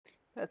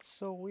That's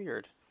so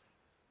weird.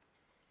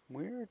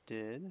 Where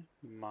did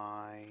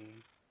my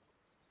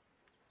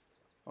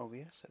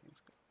OBS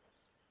settings go?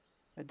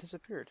 It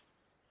disappeared.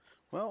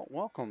 Well,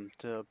 welcome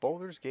to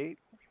Baldur's Gate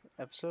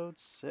episode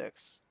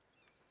 6.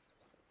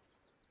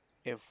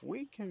 If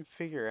we can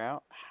figure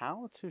out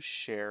how to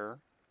share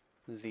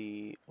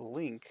the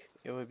link,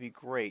 it would be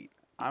great.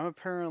 I'm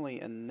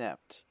apparently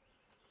inept.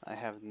 I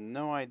have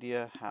no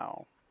idea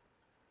how.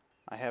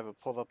 I have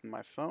it pulled up on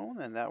my phone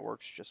and that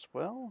works just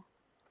well.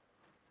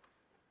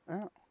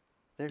 Oh,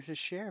 there's a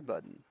share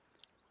button.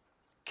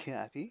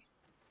 Copy.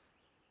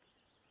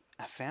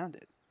 I found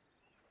it.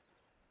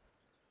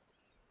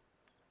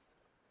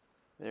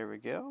 There we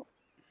go.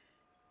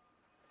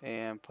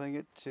 And putting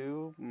it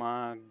to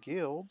my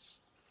guilds,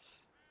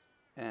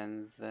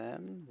 and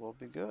then we'll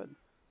be good.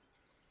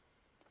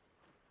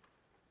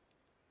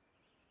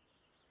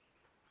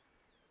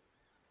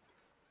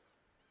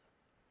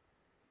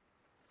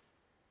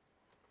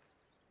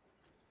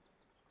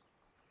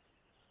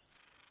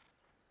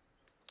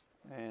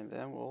 And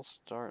then we'll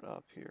start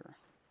up here.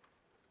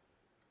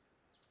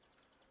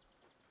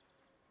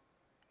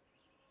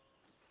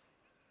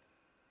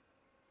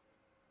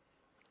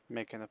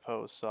 Making a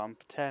post, so I'm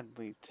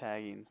technically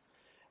tagging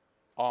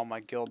all my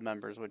guild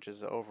members, which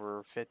is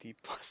over 50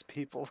 plus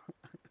people.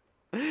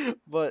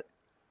 But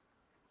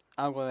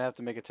I'm going to have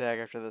to make a tag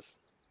after this.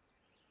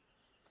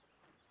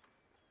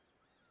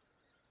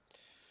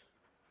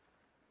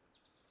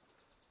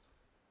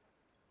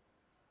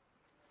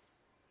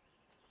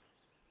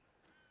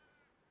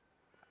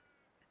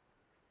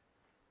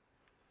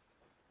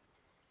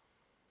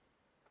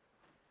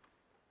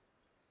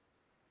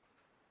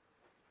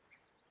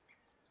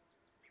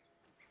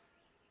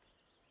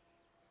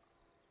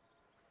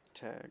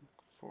 Tag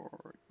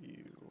for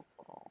you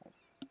all.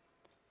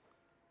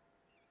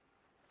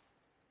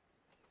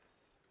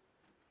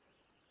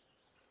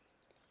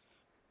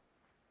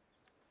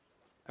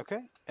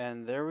 Okay,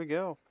 and there we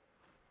go.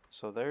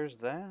 So there's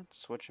that.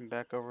 Switching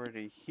back over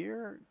to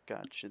here.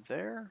 Got you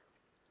there.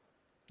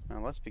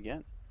 Now let's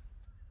begin.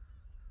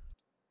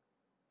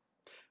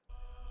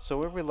 So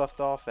where we left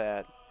off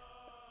at,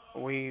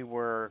 we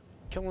were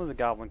killing the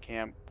goblin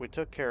camp. We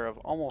took care of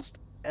almost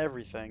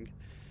everything.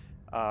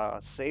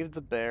 Saved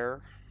the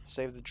bear,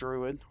 saved the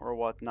druid or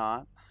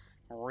whatnot,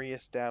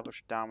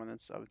 reestablished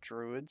dominance of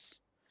druids,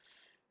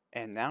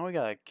 and now we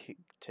gotta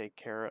take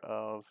care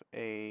of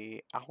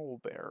a owl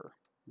bear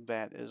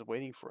that is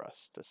waiting for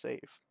us to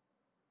save.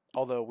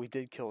 Although we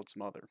did kill its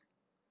mother.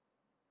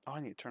 Oh, I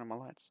need to turn on my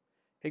lights.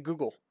 Hey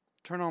Google,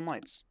 turn on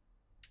lights.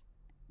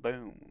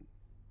 Boom.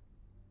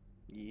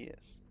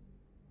 Yes.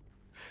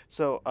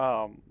 So,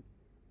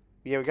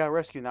 yeah, we gotta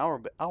rescue an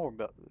owl.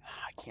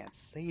 I can't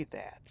say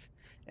that.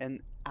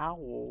 An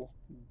owl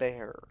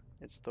bear.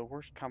 It's the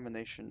worst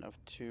combination of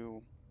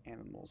two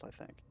animals, I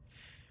think.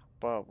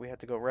 But we had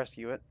to go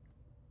rescue it,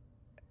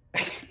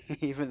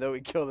 even though we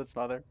killed its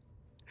mother.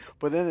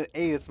 But then it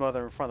ate its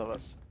mother in front of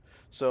us.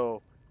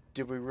 So,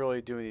 did we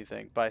really do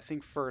anything? But I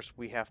think first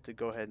we have to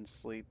go ahead and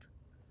sleep.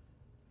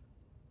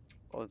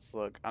 Let's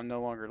look. I'm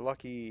no longer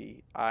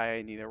lucky.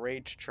 I need a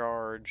rage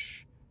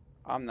charge.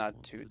 I'm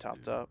not too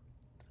topped up.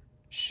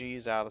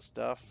 She's out of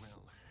stuff.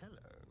 Well,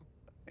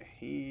 hello.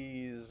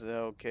 He's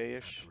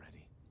okay-ish.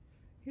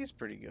 He's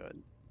pretty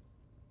good.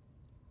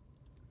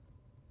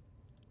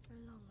 A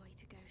long way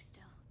to go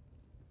still.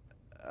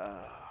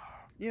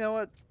 You know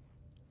what?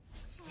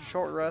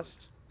 Short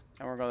rest,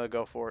 and we're gonna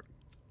go for it.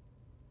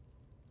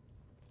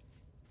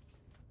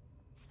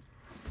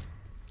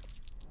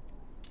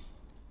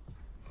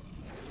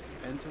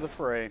 Into the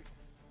fray. I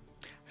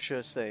should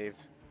have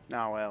saved.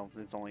 Oh well,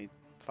 it's only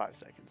 5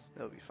 seconds.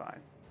 It'll be fine.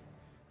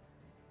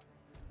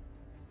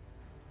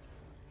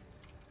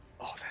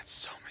 Oh, that's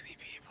so many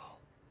people.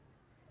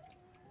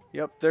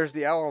 Yep, there's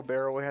the owl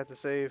barrel we had to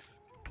save.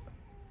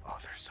 Oh,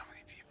 there's so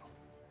many people.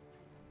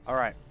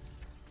 Alright.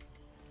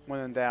 When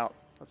in doubt,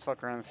 let's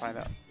fuck around and find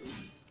out.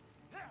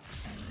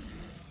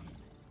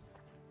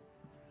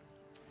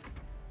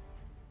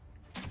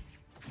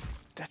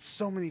 That's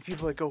so many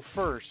people that go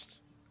first.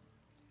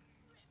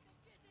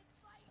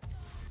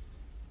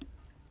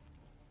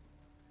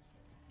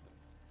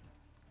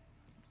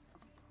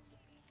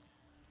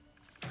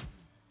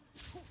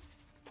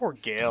 Poor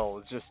Gale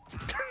is just...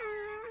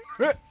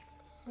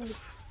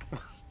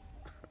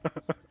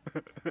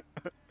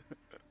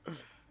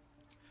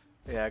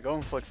 Yeah, go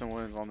inflict some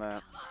wounds on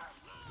that.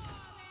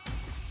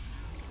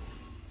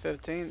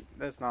 15,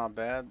 that's not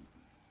bad.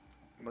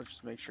 Let's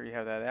just make sure you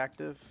have that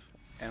active.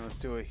 And let's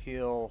do a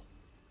heal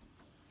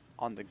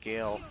on the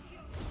Gale.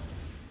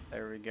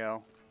 There we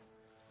go.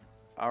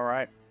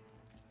 Alright.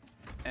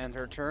 End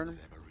her turn.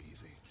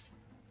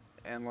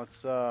 And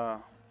let's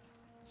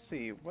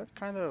see, what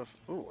kind of...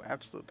 Ooh,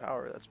 absolute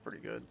power, that's pretty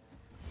good.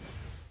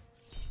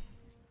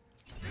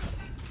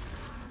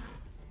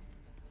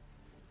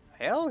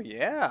 Hell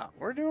yeah,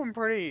 we're doing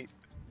pretty...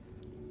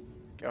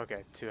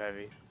 Okay, too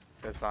heavy.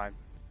 That's fine.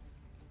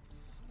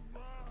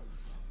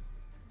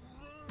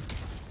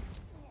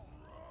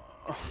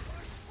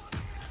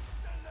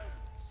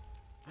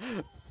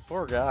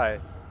 Poor guy.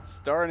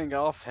 Starting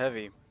off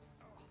heavy.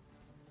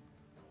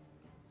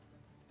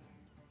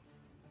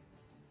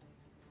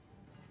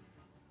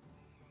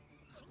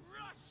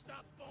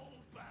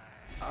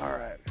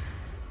 Alright.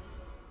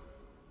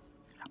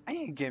 I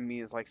need to get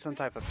me like some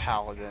type of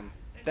paladin.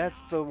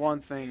 That's the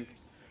one thing.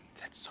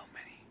 That's so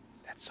many.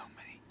 That's so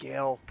many.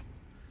 Gale.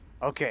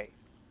 Okay.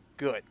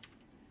 Good.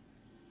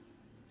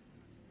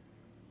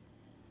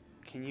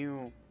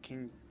 Can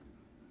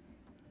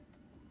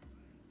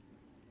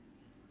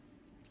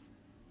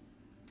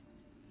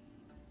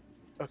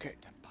okay.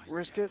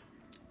 Risk it.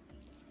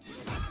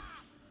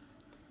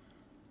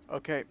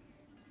 Okay.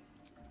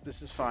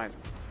 This is fine.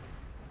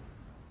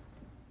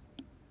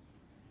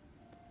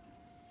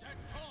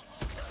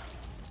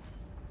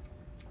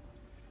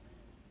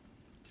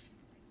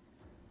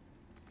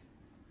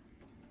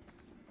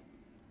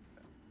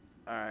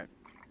 Alright.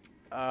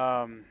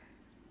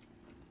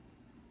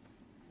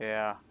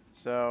 Yeah.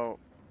 So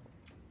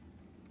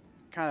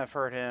kind of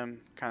hurt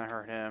him,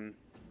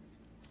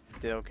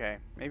 did okay.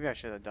 Maybe I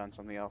should have done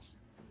something else.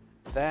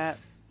 That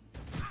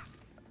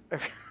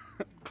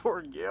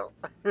poor Gil.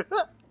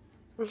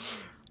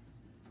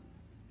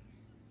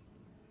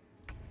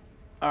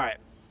 Alright.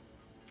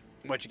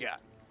 What you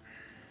got?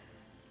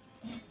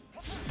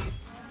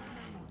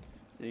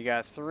 You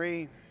got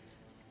 3.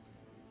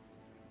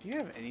 Do you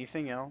have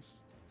anything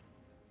else?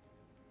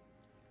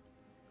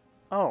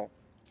 Oh.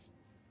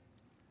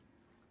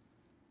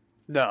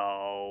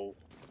 No.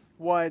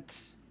 What?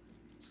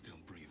 Still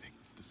breathing,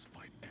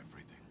 despite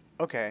everything.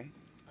 Okay.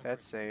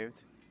 That's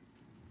saved.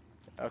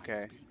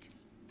 Okay.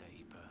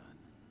 They burn.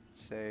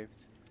 Saved.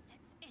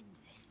 Let's end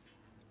this.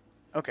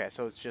 Okay,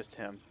 so it's just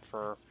him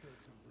for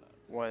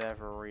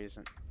whatever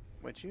reason.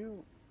 Would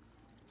you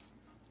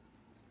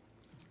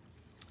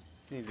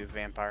need to do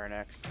vampire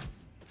next?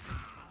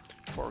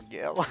 Poor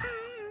Gil.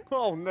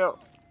 Oh no.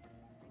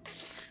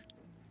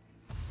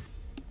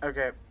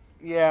 Okay.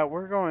 Yeah,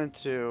 we're going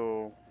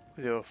to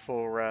do a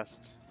full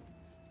rest.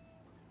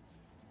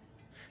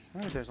 I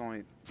wonder if there's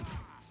only...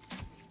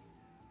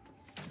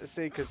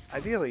 See, because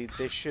ideally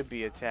they should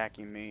be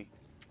attacking me.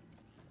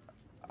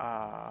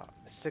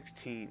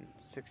 16.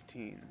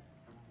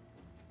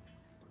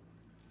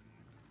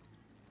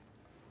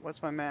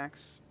 What's my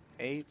max?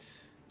 8?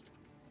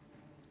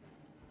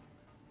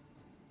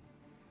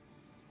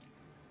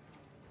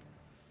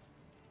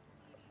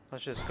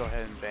 Let's just go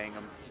ahead and bang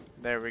them.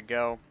 There we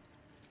go.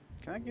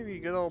 Can I give you a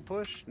good old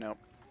push? Nope.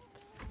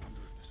 I wonder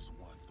if this is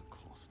worth the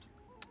cost.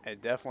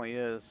 It definitely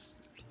is.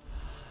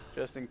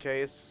 Just in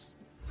case.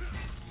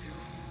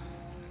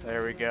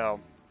 There we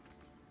go.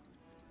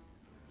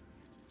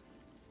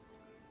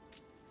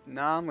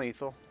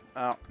 Non-lethal.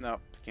 Oh, no.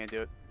 Can't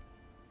do it.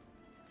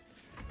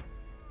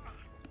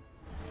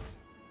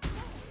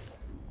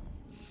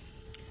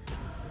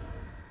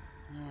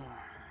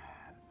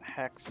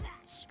 Hex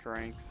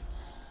strength.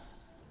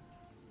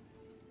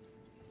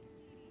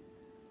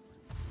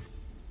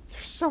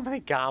 There's so many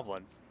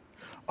goblins.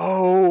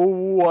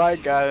 Oh, I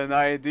got an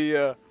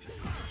idea.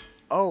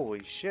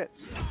 Holy shit.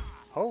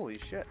 Holy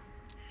shit.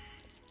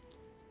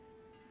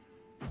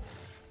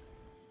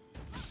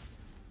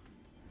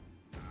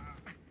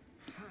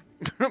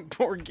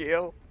 Poor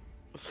Gale.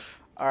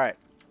 Alright.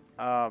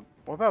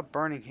 What about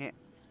burning hand?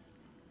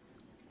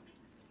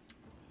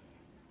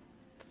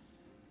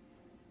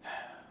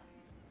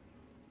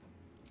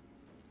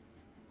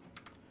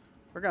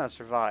 We're gonna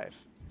survive.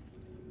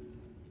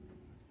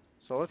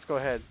 So let's go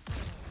ahead.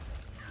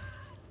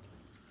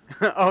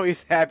 Oh,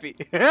 he's happy.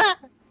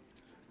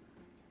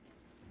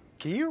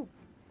 Can you?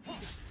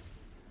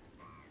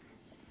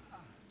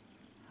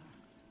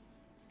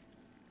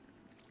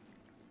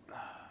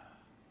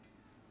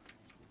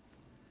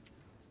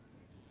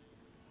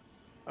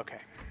 Okay.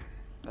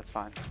 That's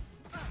fine.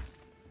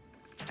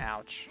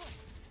 Ouch.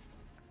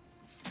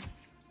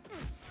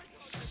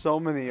 So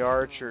many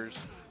archers.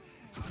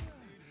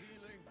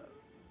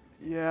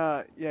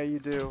 Yeah, you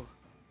do.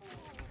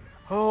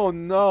 Oh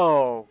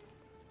no.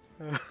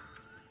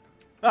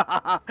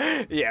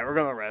 Yeah, we're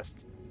gonna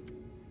rest.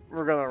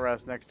 We're gonna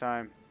rest next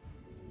time.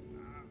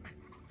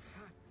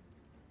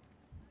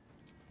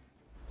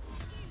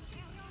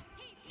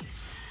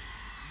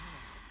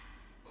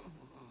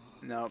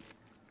 Nope.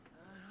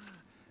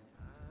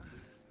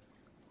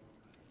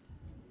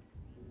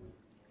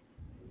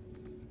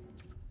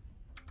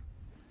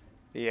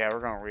 Yeah, we're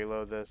gonna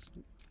reload this.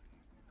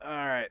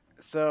 Alright,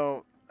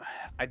 so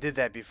I did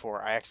that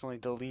before. I accidentally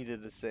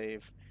deleted the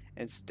save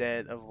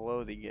instead of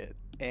loading it.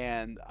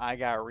 And I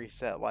got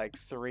reset like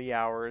 3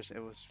 hours. It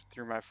was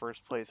through my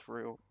first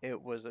playthrough.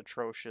 It was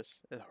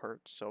atrocious. It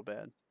hurt so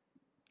bad.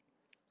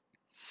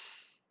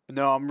 But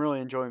no, I'm really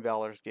enjoying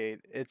Baldur's Gate.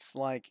 It's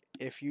like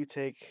if you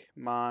take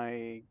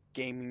my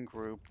gaming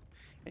group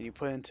and you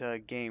put into a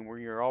game where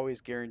you're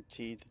always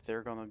guaranteed that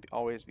they're going to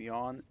always be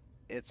on,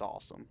 it's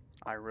awesome.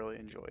 I really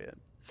enjoy it.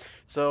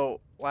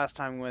 So last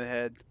time we went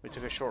ahead, we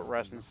took a short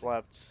rest and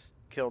slept,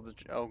 killed the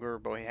ogre,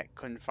 but we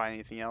couldn't find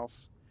anything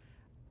else.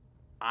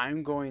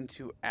 I'm going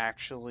to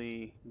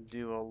actually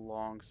do a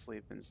long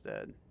sleep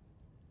instead.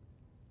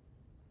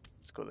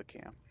 Let's go to the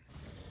camp.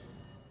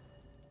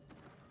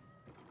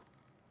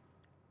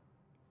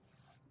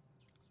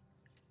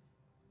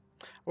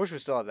 I wish we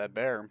still had that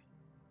bear.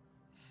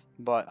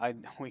 But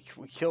we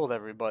killed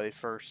everybody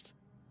first.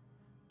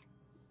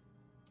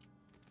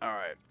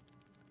 Alright.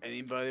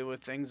 Anybody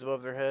with things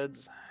above their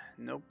heads?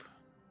 Nope.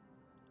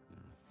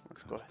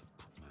 Let's go ahead.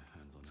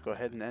 Let's go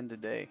ahead and end the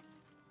day.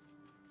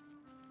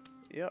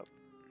 Yep.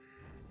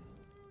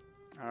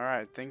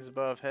 Alright, things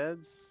above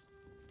heads.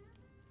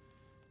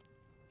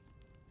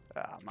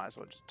 Might as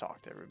well just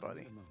talk to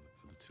everybody. A moment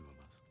for the two of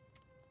us.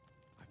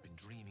 I've been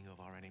dreaming of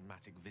our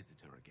enigmatic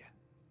visitor again.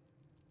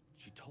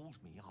 She told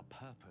me our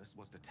purpose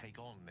was to take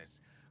on this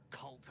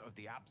cult of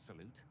the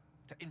Absolute,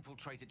 to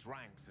infiltrate its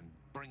ranks and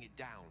bring it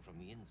down from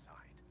the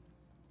inside.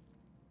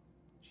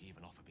 She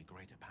even offered me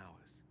greater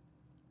powers,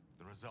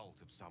 the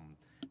result of some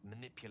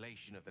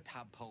manipulation of the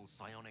tadpole's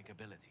psionic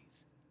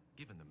abilities.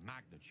 Given the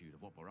magnitude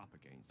of what we're up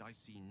against, I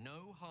see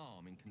no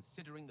harm in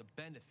considering the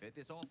benefit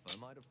this offer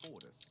might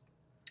afford us.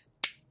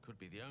 Could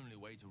be the only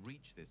way to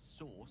reach this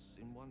source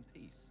in one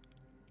piece.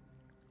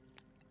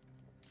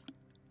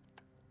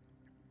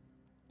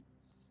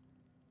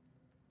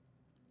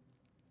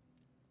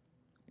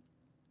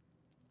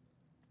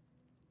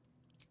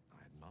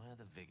 I admire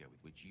the vigor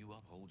with which you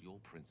uphold your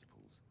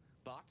principles,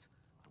 but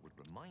I would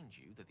remind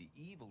you that the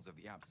evils of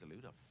the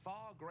Absolute are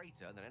far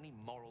greater than any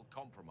moral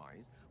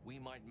compromise we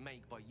might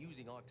make by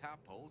using our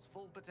tadpole's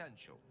full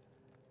potential.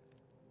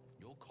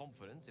 Your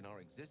confidence in our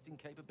existing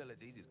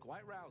capabilities is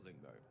quite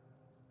rousing, though.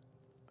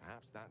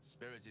 Perhaps that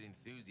spirited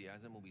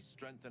enthusiasm will be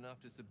strength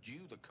enough to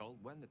subdue the cult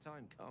when the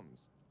time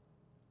comes.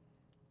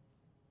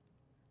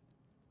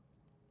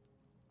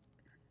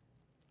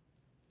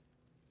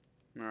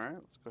 Alright,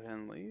 let's go ahead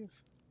and leave.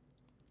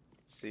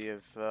 Let's see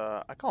if,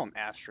 I call him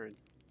Astrid,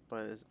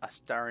 but it's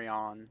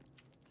Astarion.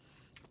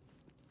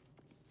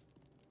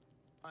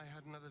 I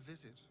had another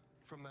visit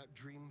from that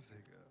dream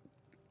figure.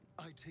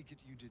 I take it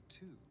you did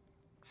too.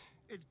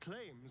 It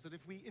claims that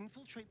if we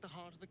infiltrate the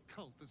heart of the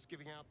cult that's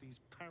giving out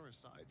these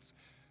parasites,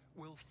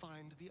 we'll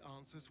find the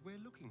answers we're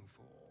looking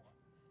for.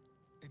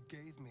 It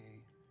gave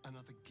me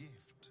another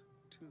gift,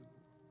 too.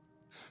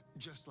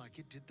 Just like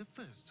it did the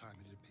first time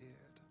it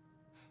appeared.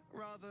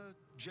 Rather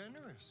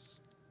generous,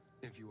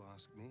 if you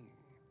ask me.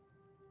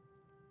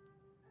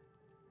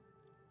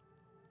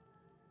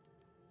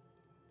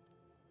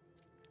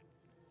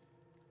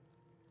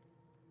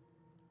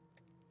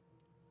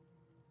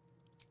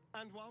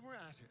 And while we're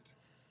at it,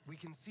 we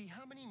can see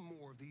how many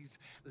more of these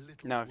little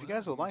Now, if you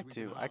guys would worms like we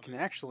to, can I can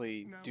harvest.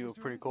 actually Now, do a is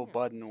there pretty cool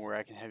anything else? button where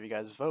I can have you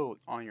guys vote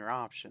on your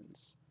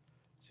options.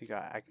 So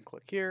I can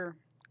click here,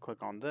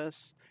 click on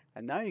this,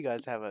 and now you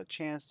guys have a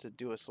chance to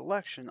do a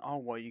selection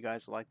on what you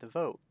guys would like to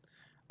vote.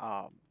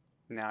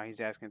 Now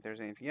he's asking if there's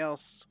anything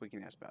else. We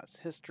can ask about his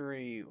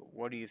history.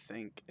 What do you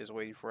think is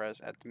waiting for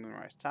us at the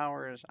Moonrise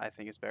Towers? I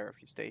think it's better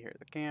if you stay here at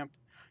the camp.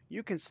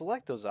 You can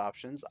select those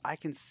options. I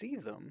can see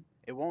them.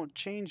 It won't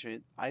change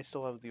it. I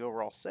still have the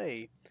overall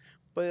say,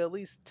 but it at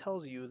least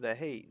tells you that,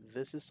 hey,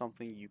 this is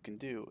something you can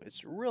do.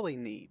 It's really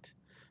neat.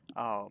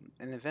 And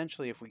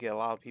eventually, if we get a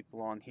lot of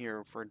people on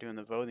here for doing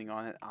the voting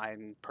on it,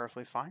 I'm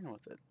perfectly fine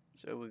with it.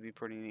 So it would be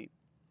pretty neat.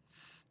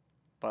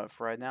 But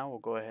for right now, we'll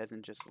go ahead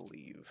and just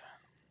leave.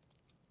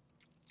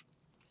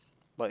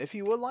 But if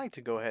you would like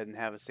to go ahead and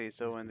have a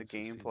say-so in the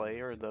gameplay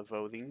or the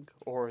voting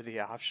or the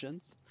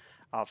options,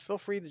 feel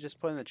free to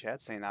just put in the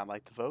chat saying I'd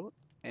like to vote,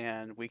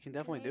 and we can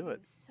definitely do it.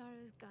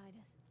 Sorrow's guide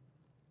us.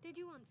 Did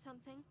you want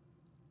something?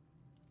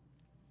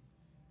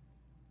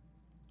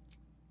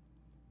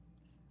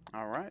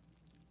 Alright.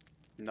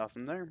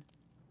 Nothing there.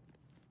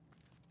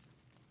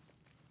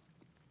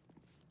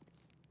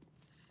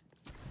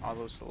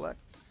 Auto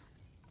select.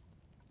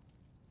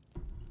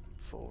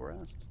 Full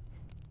rest.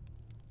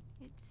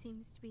 It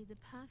seems to be the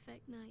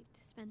perfect night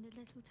to spend a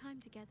little time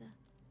together.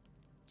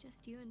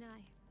 Just you and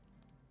I.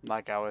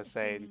 Like I was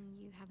saying, Assuming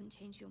you haven't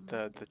changed your mind,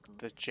 the of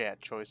course. chat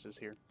choices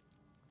here.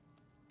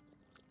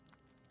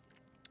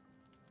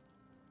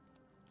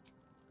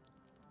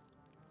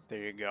 There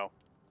you go.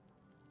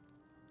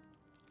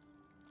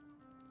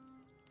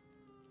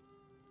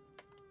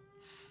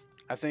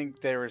 I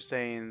think they were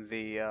saying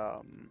the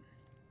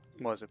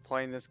was it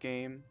playing this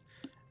game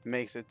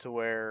makes it to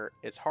where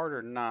it's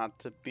harder not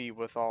to be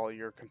with all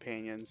your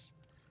companions,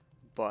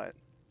 but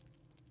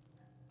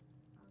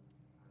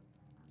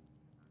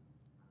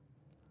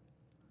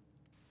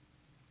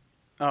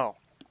oh,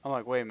 I'm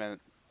like, wait a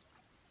minute,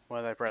 what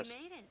did I press? We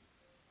made it.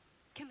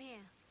 Come here.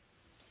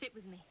 Sit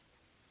with me.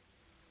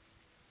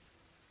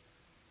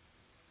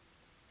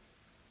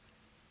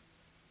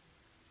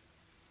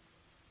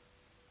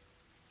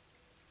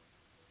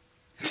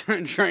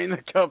 Drain the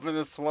cup in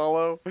the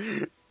swallow.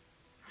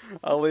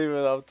 I'll leave it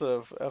up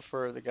to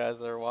for the guys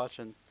that are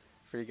watching,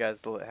 for you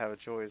guys to have a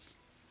choice.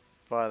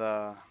 But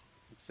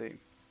let's see.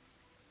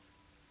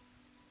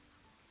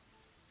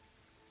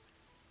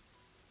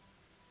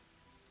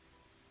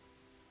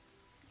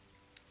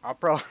 I'll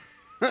probably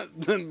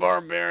the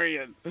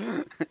barbarian.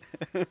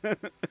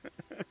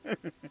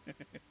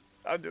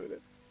 I'm doing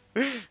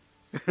it.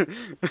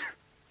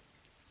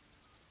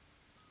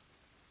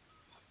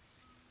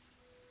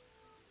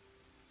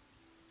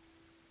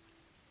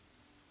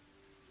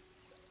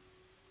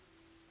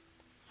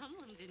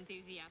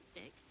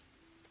 enthusiastic.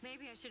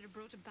 Maybe I should have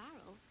brought a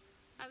barrel.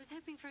 I was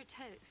hoping for a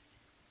toast.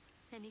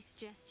 Any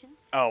suggestions?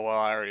 Oh, well,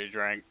 I already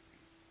drank.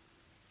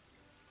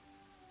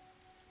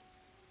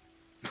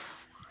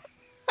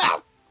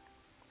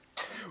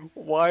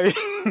 Why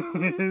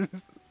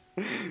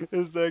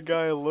is that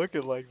guy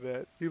looking like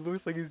that? He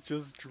looks like he's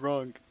just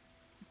drunk.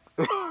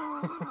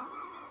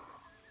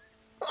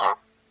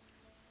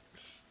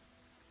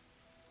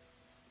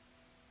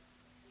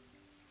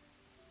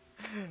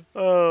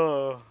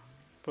 Oh,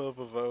 put up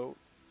a vote.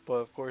 But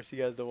of course, you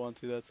guys don't want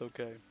to. That's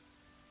okay.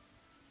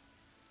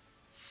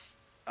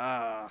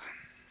 Uh,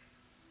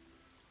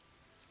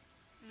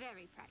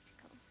 Very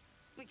practical.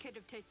 We could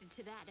have toasted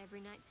to that every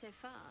night so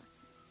far.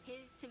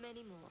 Here's to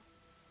many more.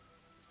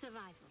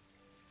 Survival.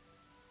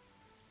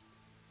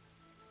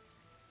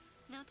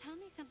 Now tell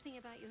me something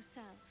about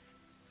yourself.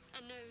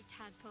 And no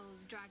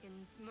tadpoles,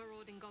 dragons,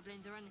 marauding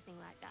goblins, or anything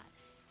like that.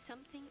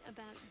 Something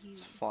about you.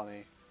 it's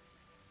funny.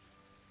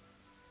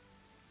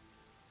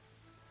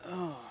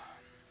 Oh.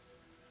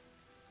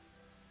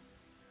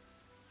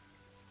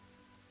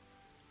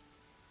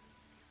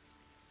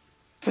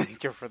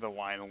 Thank you for the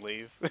wine and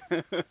leave.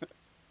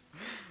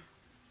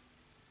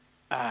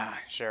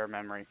 Share a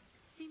memory.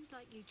 Seems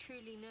like you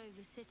truly know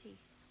the city.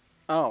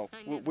 Oh,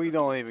 I never we got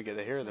don't to even get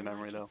to hear speak the to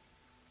memory Imagine. though.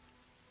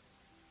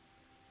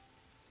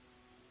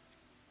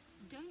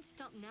 Don't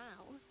stop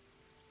now.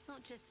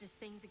 Not just as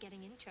things are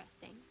getting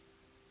interesting.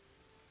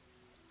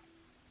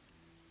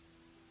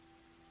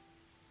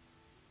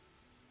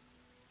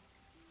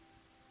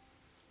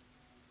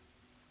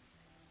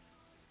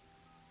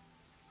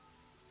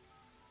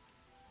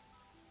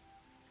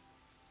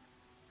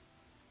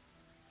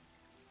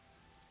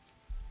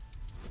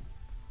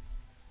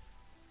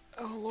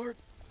 Oh Lord.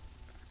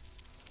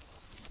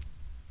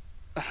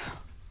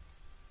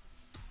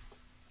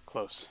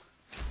 Close.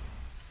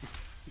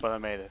 But I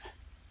made it.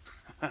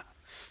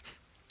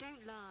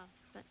 Don't laugh,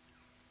 but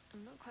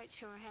I'm not quite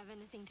sure I have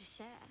anything to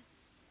share.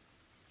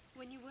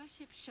 When you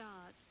worship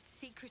Shard,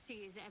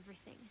 secrecy is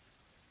everything.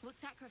 We'll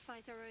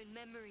sacrifice our own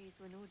memories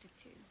when ordered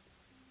to.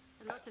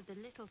 A lot of the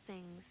little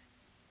things,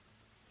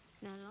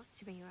 they're lost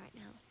to me right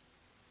now.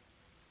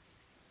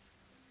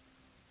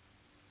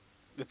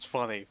 It's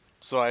funny.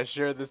 So I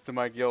shared this to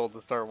my guild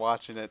to start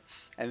watching it,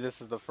 and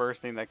this is the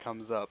first thing that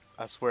comes up.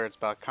 I swear it's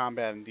about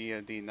combat and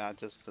D&D, not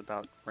just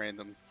about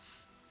random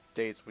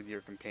dates with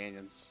your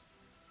companions.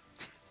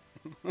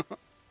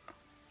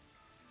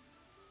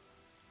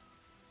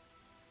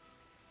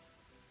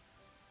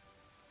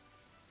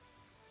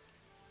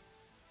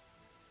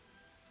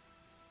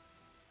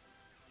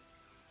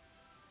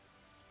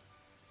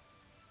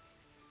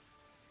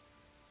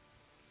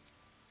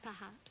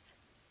 Perhaps.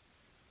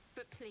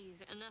 But please,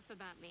 enough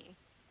about me.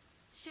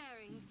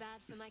 Sharing's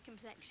bad for my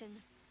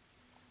complexion.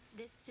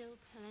 There's still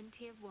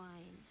plenty of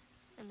wine,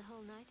 and the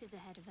whole night is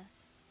ahead of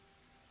us.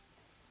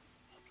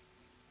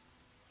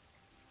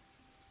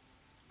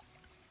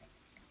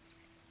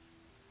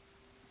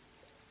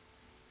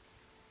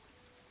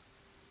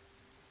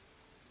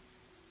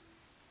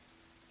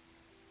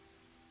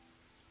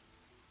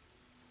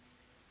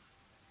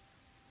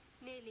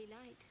 Nearly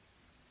light.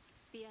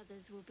 The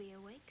others will be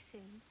awake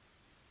soon.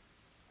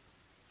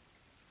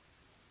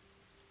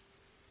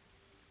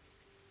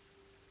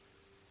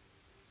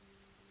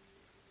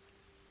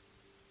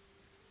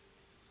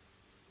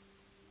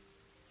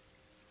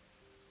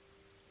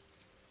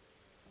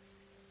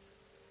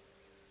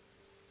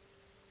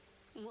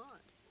 What?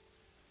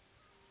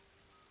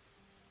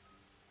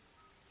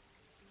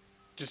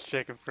 Just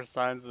checking for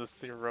signs of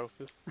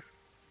cirrhosis.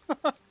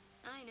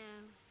 I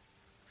know.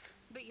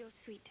 But you're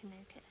sweet to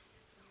notice.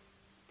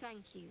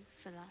 Thank you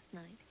for last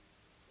night.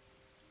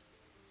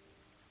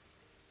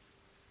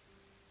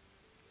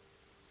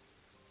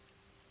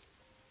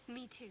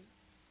 Me too.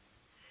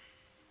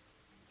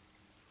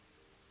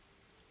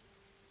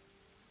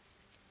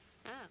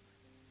 Oh.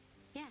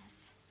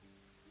 Yes.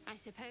 I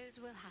suppose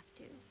we'll have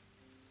to.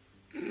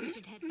 We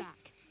should head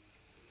back.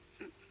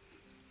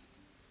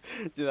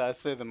 Did I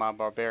say that my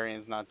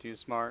barbarian's not too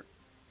smart?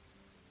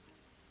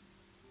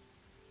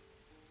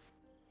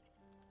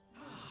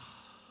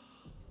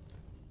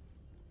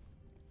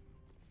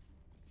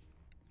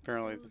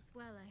 Apparently, All's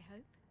well, I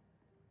hope.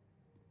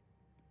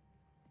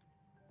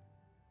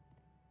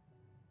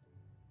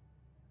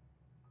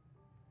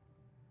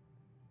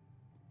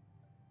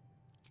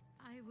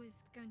 I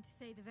was going to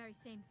say the very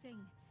same thing.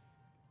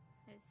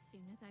 As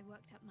soon as I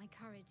worked up my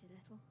courage a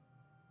little.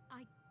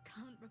 I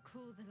can't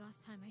recall the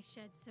last time I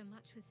shared so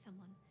much with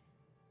someone.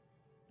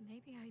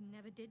 Maybe I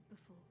never did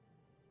before.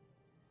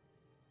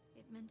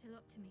 It meant a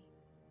lot to me.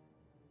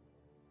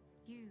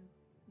 You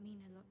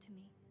mean a lot to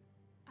me.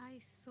 I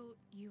thought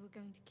you were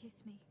going to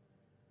kiss me.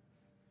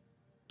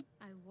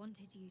 I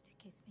wanted you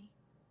to kiss me.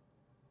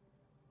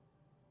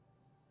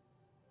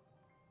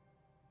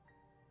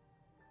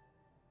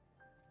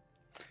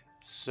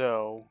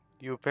 so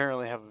you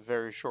apparently have a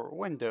very short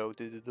window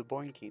to do the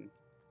boinking.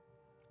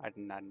 I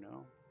did not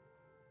know.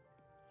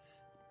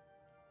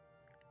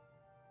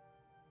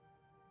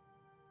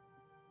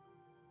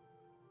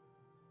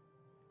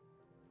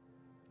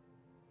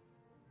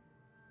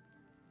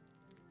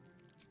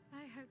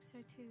 hope so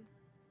too.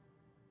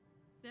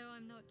 Though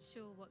I'm not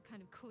sure what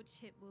kind of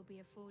courtship will be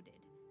afforded,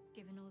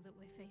 given all that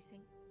we're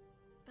facing.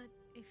 But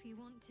if you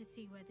want to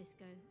see where this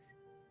goes,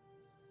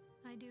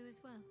 I do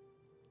as well.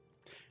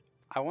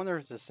 I wonder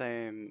if it's the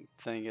same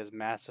thing as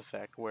Mass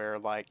Effect, where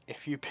like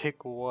if you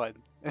pick one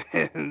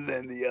and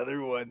then the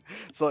other one,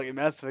 so like in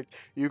Mass Effect,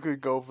 you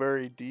could go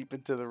very deep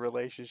into the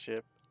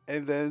relationship,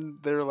 and then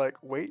they're like,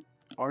 "Wait,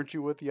 aren't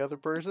you with the other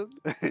person?"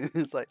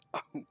 It's like,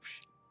 "Oh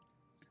shit."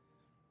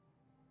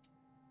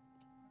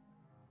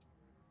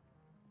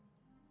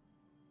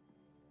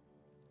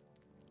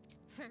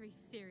 Very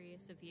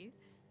serious of you.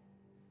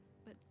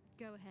 But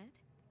go ahead.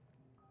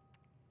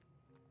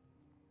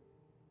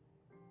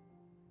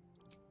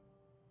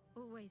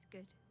 Always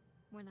good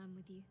when I'm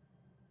with you.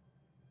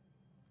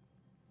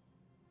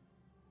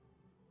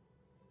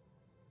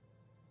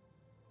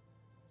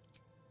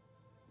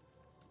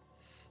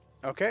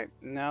 Okay,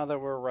 now that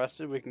we're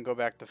rested, we can go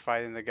back to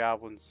fighting the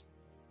goblins.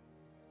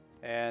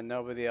 And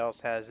nobody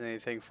else has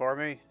anything for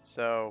me,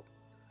 so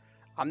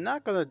I'm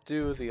not gonna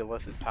do the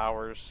illicit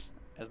powers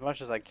as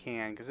much as I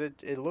can, because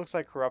it looks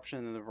like corruption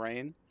in the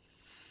brain.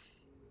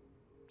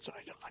 So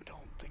I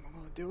don't think I'm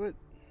gonna do it.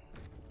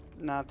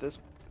 Not this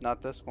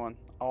one.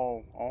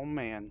 Oh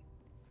man.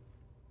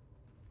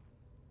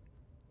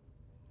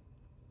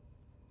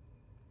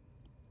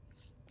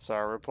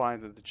 Sorry,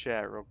 replying to the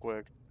chat real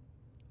quick.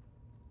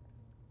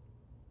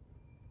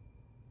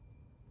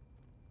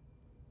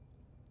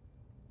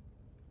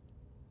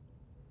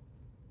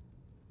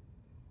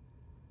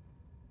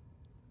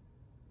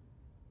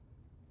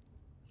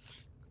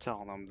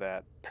 Telling them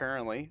that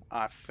apparently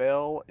I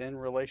fell in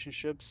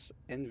relationships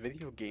in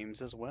video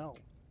games as well.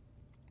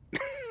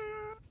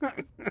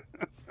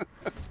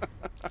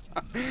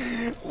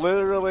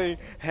 Literally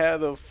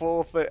had a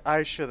full thing.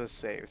 I should have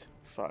saved.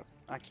 Fuck.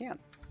 I can't.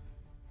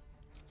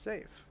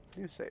 Save.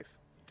 You save.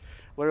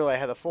 Literally, I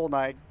had a full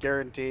night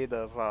guaranteed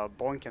of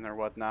boinking or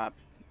whatnot,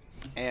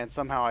 and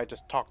somehow I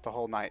just talked the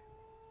whole night.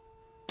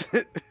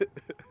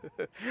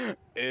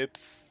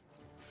 Oops.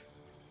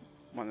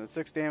 1 to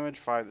 6 damage,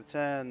 5 to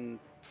 10,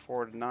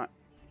 4 to 9.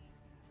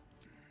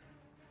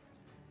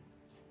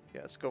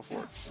 Yeah, let's go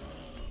for it.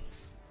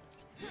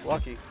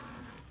 Lucky.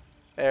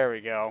 There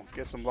we go.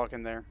 Get some luck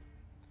in there.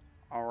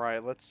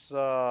 Alright, let's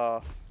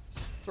throw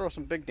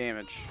some big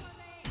damage.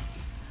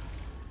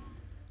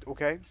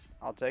 Okay,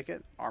 I'll take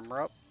it.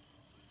 Armor up.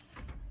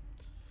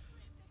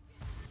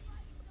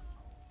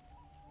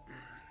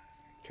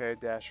 Okay,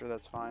 Dasher,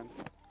 that's fine.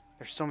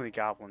 There's so many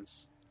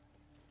goblins.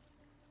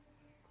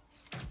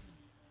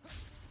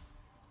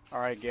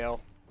 Alright, Gale.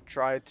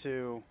 Try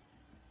to...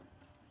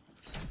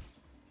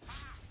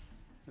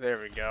 There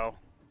we go.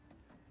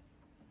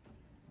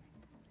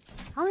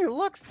 How many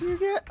lucks do you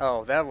get?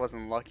 Oh, that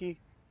wasn't lucky.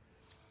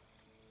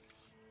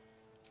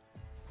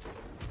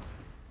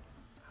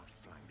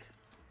 Outflank.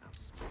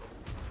 Outspot.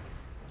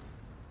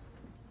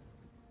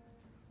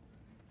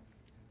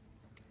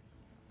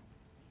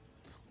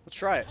 Let's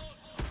try it.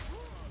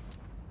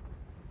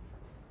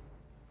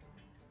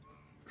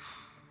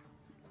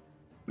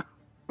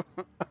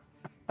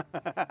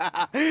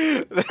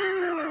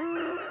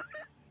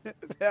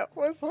 That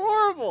was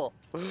horrible.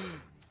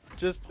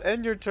 Just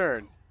end your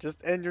turn.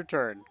 Just end your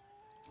turn.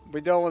 We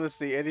don't want to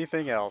see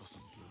anything else.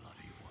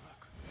 Bloody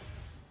work.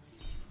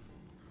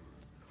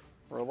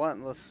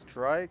 Relentless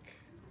strike.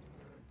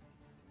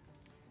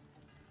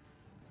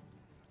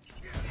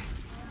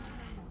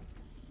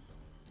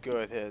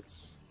 Good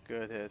hits.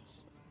 Good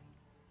hits.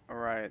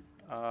 Alright.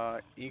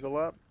 Eagle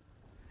up.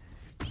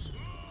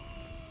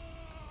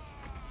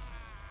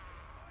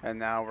 And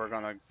now we're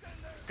gonna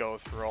go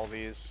through all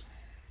these.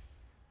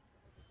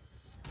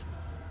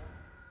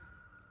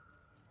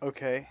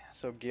 Okay,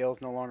 so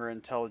Gale's no longer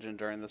intelligent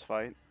during this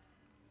fight.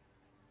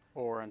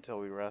 Or until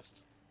we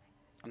rest.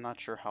 I'm not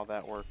sure how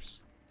that works.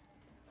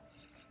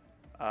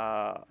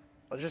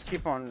 Let's just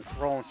keep on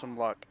rolling some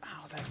luck.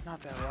 Oh, that's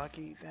not that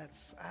lucky.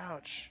 That's...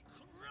 ouch.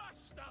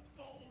 Crush the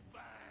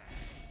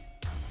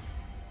bullbag!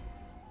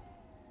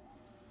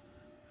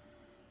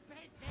 Bet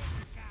them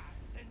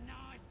guts are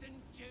nice and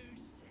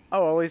juicy.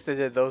 Oh, at least they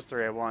did those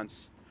 3 at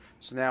once.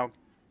 So now...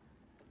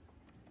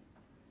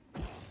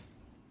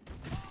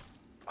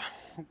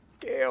 Oh,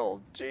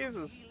 Gale,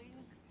 Jesus.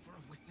 Healing for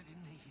a wizard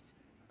in need.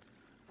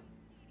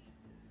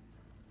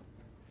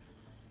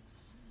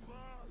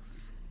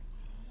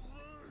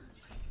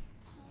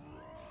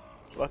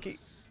 Lucky.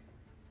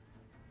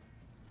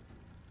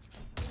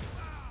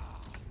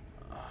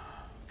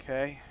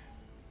 Okay.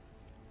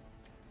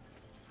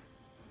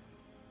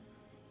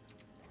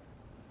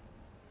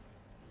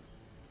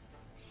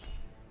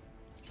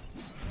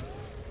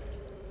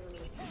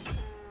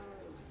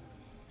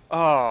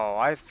 Oh,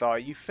 I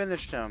thought you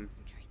finished him.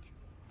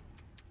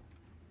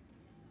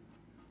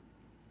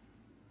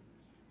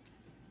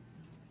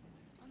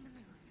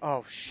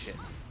 Oh, shit.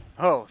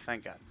 Oh,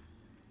 thank God.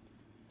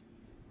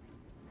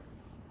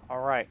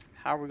 Alright,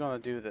 how are we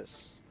going to do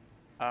this?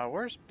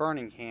 Where's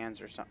Burning Hands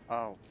or something?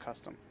 Oh,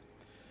 custom.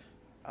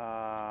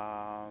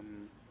 Oh,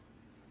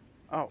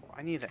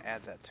 I need to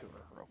add that to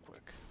her real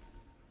quick.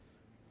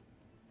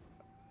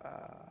 Uh,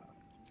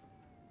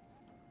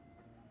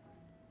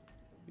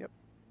 yep,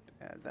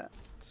 add that.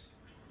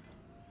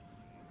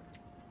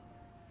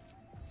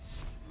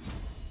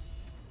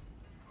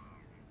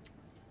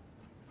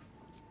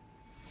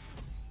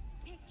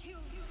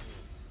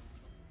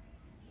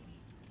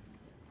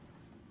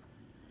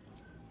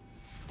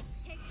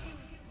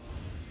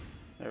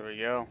 There we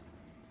go.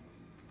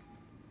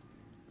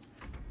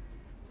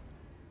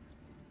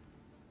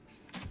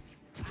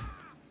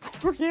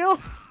 Gale?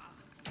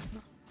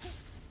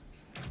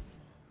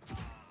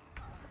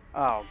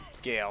 Oh,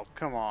 Gale,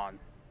 come on.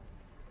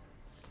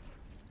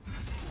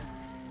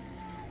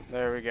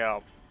 There we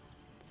go.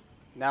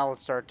 Now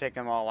let's start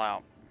taking them all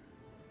out.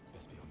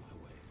 Best be on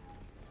my way.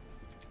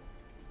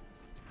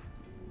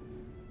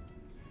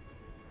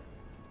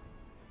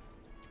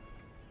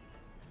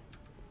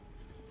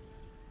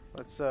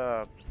 Let's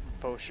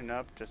potion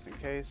up just in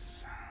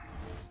case.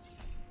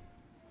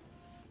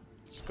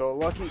 Let's go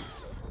lucky.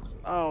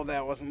 Oh,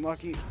 that wasn't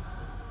lucky.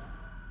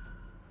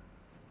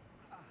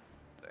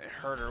 They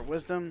hurt her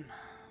wisdom.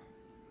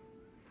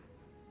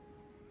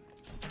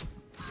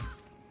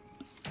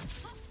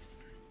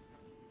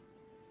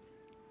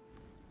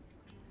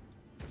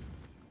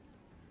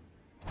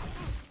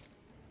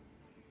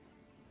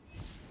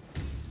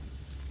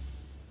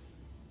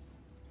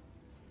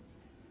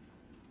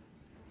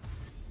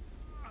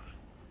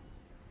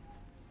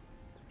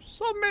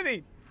 So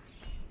many.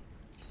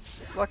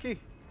 Lucky.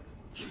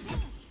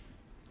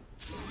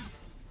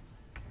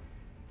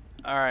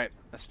 All right,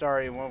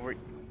 Astari, what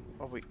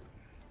we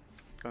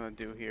gonna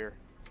do here?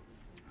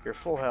 You're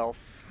full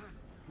health,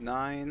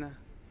 9.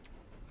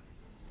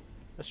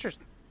 Let's just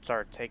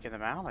start taking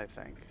them out, I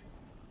think.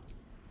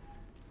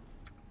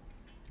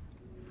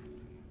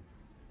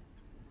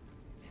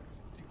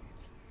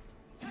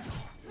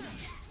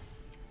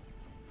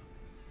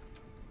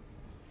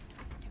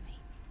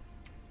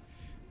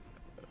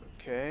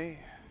 Okay.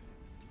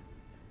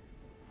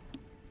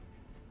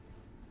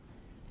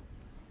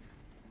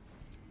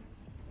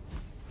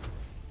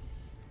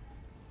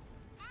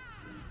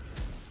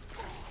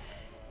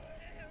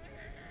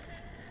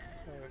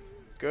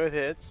 Good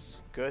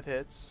hits. Good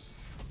hits.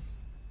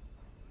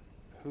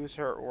 Who's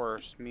hurt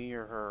worse, me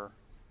or her?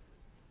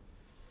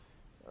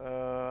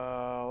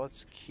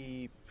 Let's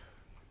keep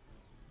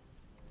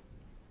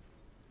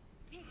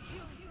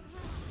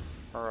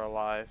her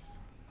alive.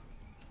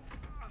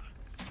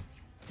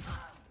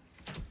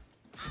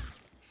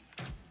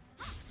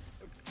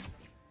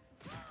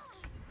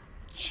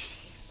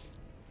 Jeez.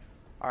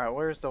 Alright,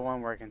 where's the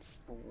one where I can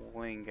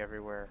swing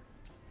everywhere?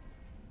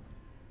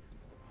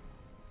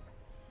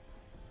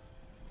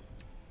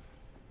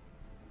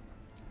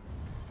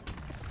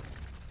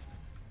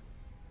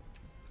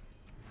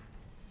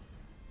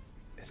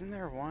 Isn't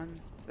there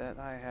one that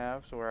I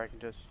have so where I can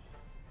just...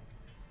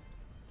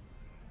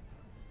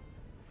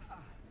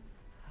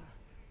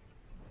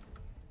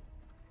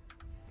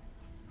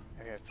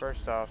 Okay,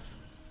 first off,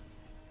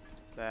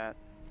 that.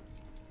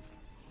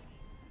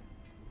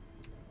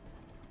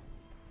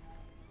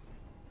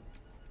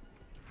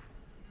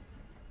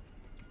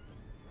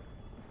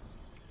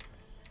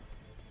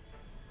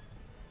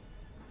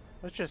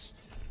 Let's just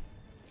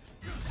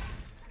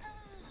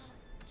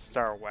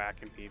start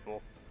whacking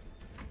people.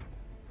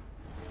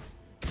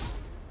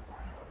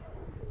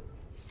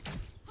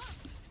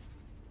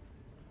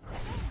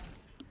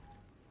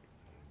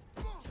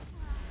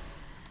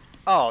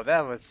 Oh,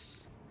 that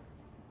was...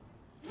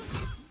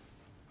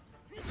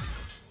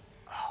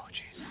 Oh,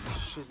 jeez.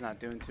 She's not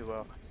doing too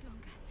well.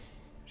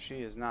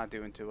 She is not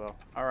doing too well.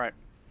 Alright.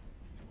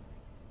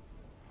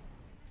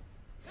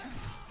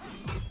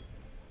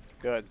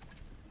 Good.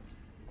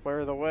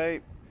 Clear the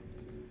way.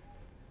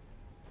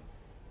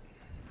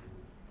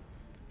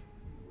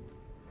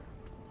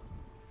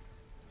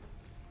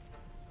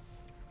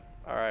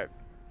 Alright.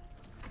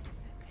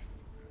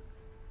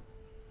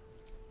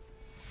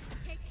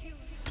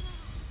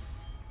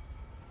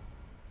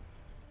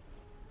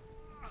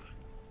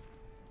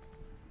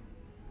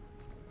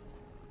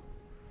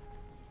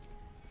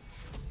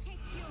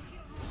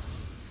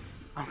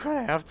 I'm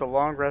gonna have to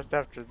long rest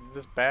after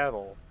this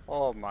battle.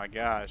 Oh my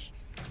gosh.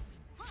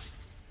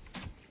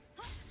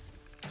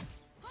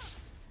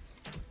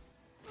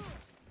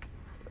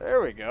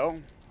 There we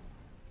go.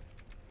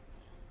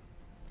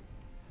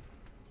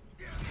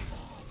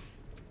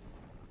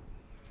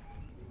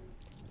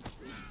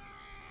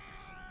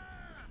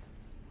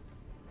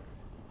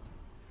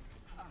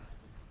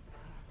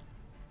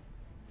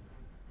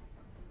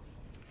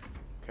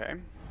 Okay.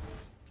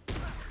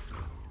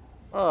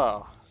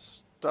 Oh,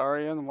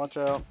 Starion, watch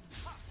out.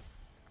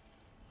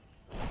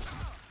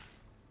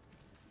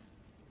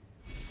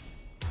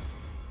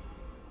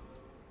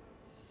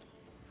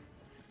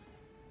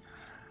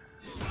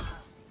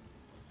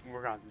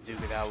 We're gonna have to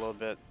duke it out a little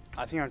bit.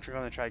 I think I'm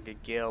gonna try to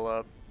get Gale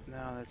up.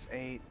 No, that's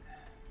 8.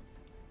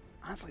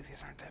 Honestly,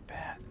 these aren't that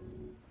bad.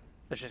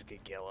 Let's just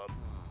get Gale up.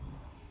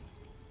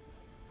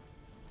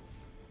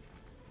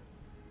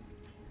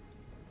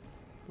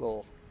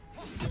 Little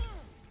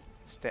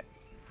step.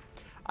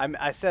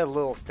 I said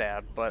little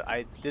stab, but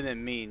I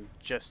didn't mean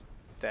just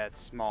that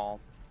small.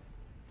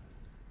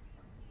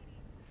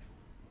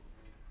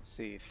 Let's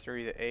see,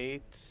 3 to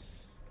 8.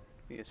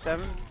 Need a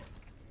 7?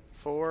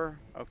 4?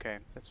 Okay,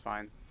 that's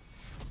fine.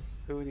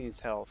 Who needs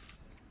health?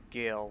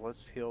 Gale.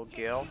 Let's heal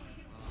Gale.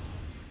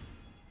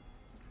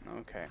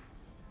 Okay.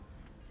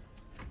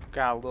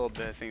 Got a little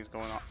bit of things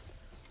going on.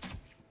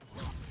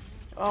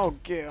 Oh,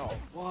 Gale,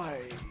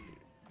 why?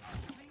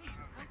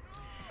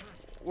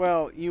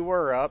 Well, you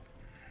were up.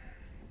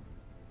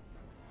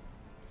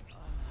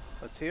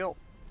 Let's heal.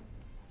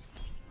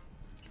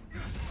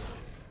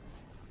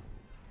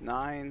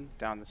 9,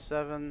 down to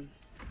 7.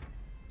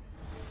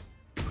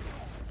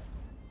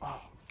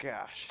 Oh,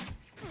 gosh.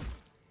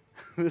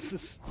 This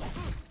is...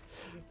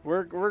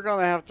 We're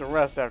gonna have to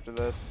rest after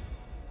this.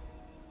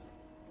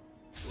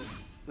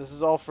 This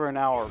is all for an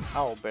hour.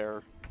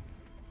 Owlbear.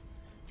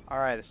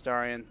 Alright,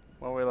 Astarion.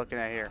 What are we looking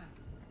at here?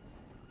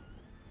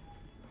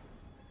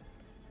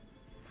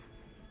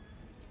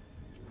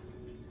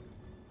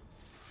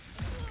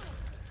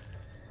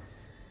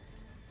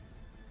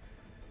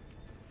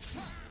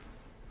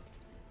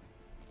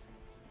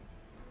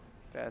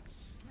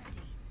 That's...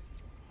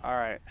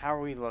 Alright, how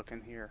are we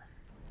looking here?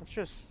 Let's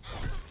just...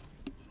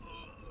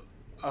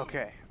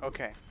 Okay,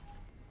 okay.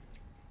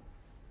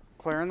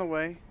 Clearing the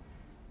way.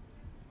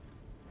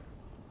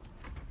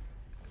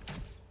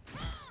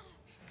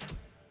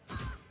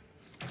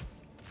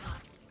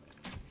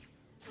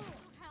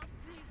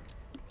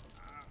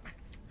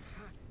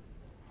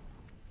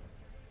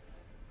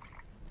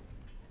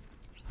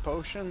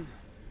 Potion?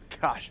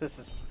 Gosh, this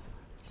is...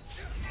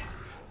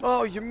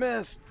 Oh, you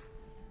missed!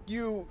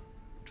 You...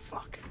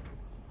 Fuck.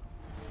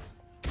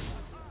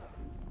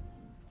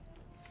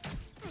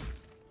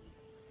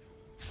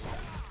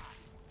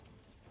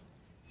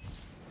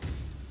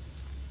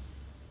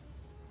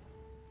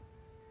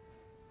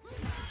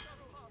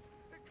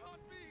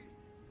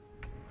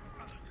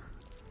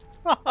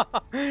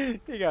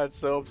 He got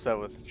so upset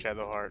with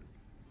Shadowheart.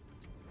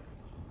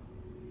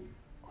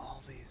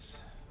 All these...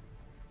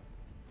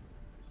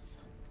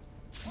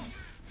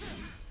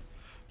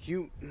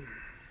 You...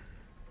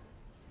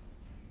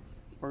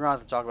 We're gonna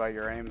have to talk about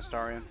your aim,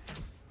 Astarion.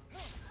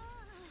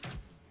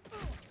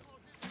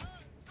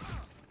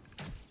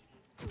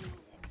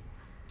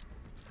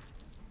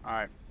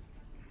 Alright.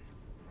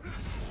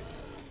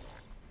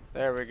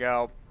 There we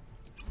go.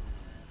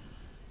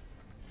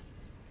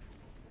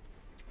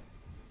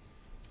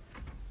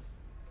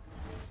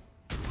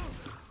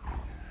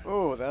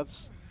 Oh,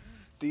 that's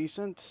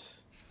decent.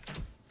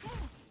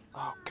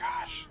 Oh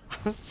gosh.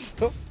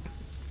 So,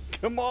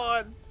 come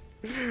on.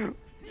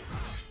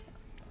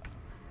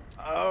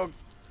 Oh,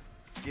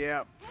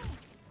 yeah.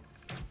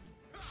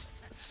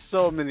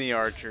 So many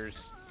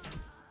archers.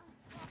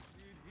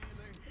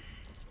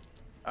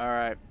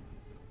 Alright.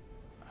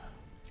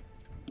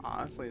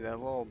 Honestly, that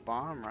little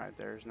bomb right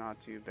there is not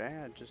too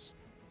bad. Just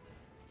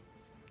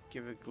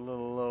give it a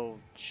little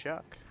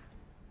chuck.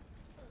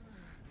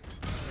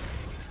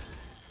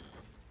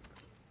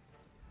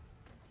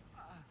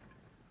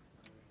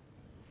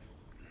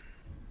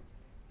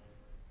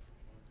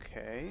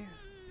 Okay.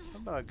 How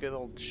about a good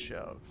old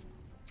shove?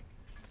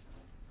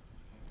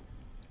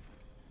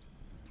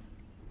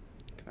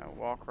 Can I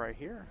walk right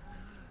here?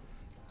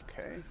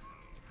 Okay.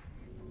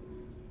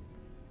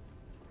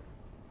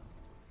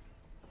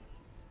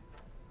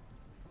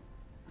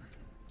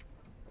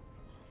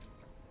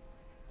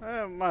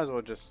 Might as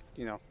well just,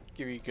 you know,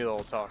 give you a good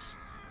old toss.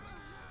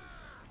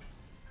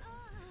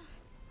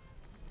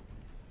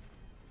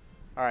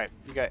 Alright,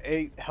 you got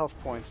 8 health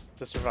points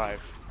to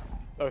survive.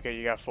 Okay,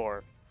 you got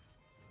 4.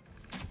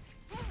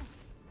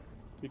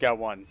 You got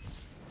 1.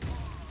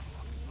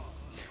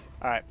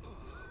 Alright,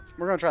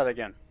 we're gonna try that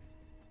again.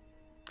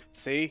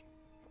 See?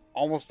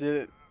 Almost did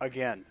it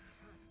again.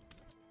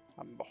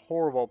 I'm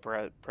horrible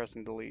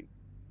pressing delete.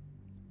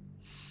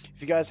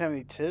 If you guys have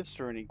any tips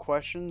or any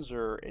questions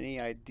or any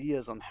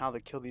ideas on how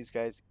to kill these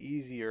guys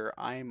easier,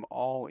 I'm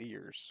all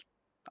ears.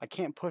 I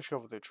can't push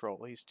over the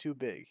troll. He's too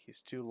big. He's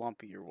too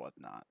lumpy or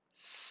whatnot.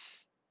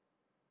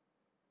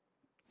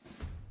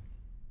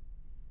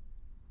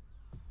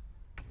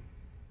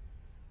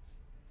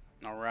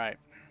 Alright.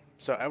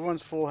 So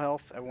everyone's full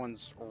health.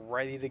 Everyone's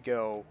ready to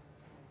go.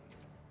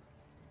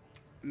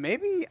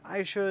 Maybe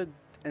I should,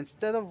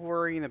 instead of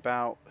worrying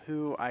about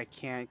who I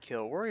can't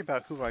kill, worry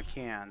about who I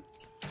can.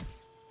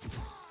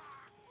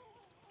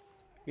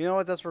 You know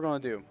what? That's what we're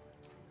going to do.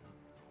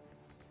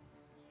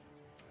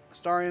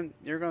 Astarion,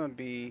 you're going to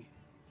be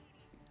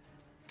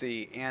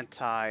the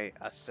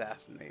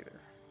anti-assassinator.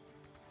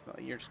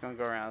 You're just going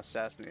to go around and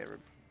assassinate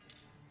everybody.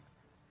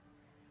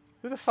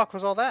 Who the fuck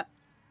was all that?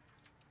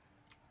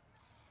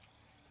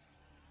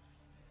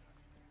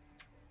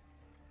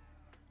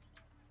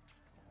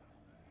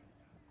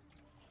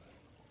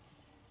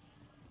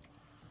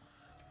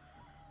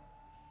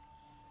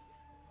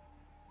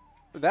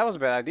 That was a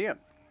bad idea.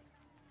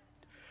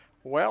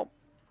 Well,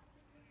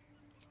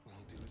 We'll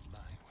do it my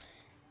way.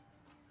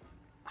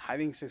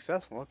 hiding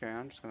successful. Okay,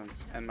 I'm just gonna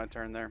end my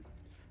turn there.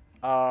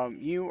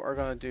 You are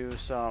gonna do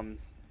some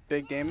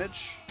big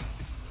damage.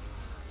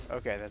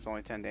 Okay, that's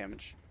only 10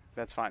 damage.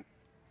 That's fine.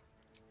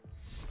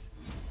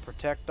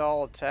 Protect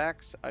all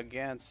attacks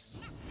against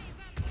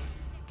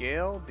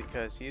Gale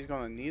because he's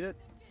gonna need it.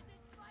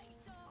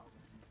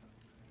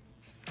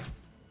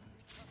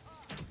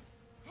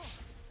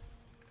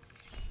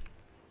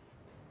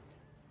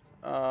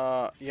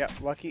 Yeah,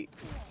 lucky.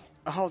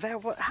 Oh,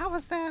 how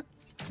was that?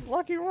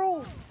 Lucky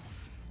roll.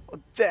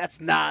 That's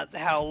not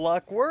how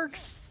luck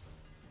works.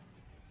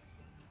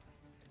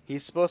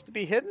 He's supposed to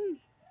be hidden?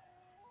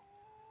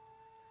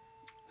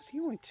 Is he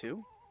only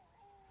 2?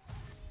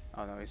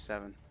 Oh no, he's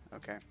 7.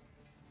 Okay.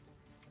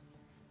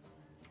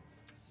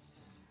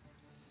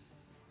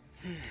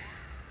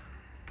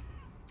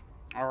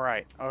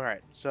 Alright,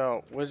 alright.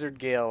 So, Wizard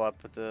Gale up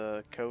at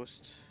the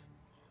coast.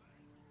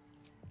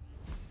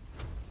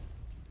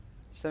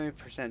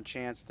 70%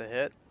 chance to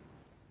hit.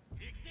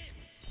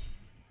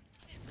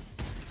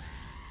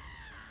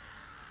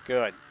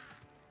 Good.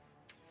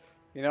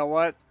 You know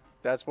what?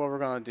 That's what we're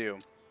gonna do.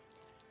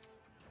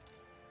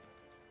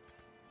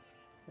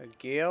 A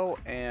Gale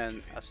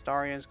and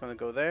Astarion's gonna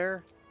go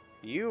there.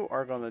 You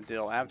are gonna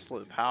deal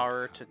absolute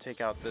power to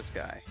take out this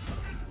guy.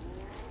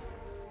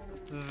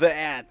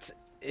 That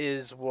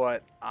is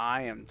what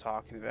I am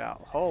talking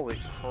about. Holy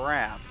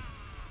crap.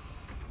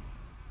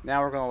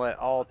 Now we're gonna let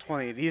all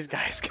 20 of these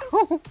guys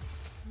go.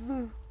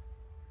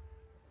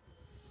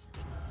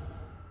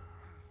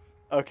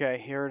 Okay,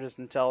 here it is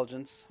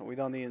intelligence. We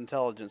don't need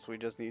intelligence, we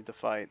just need to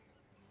fight.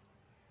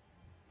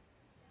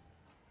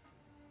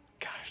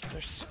 Gosh,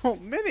 there's so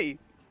many!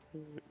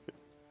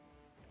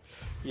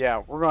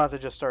 Yeah, we're gonna have to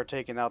just start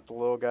taking out the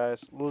little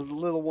guys.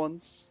 Little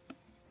ones.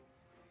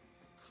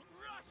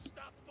 Crush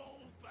the bull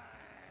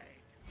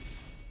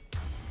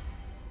bag!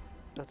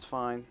 That's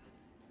fine.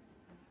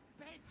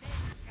 Bet them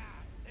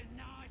guts are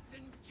nice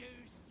and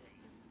juicy.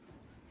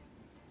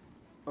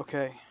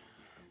 Okay.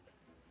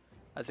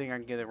 I think I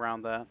can get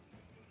around that.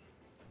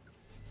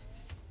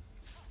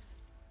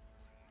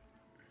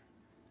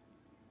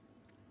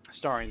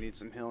 Starry needs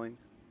some healing.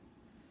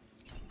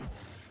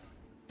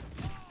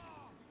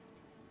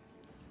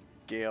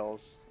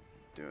 Gale's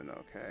doing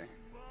okay.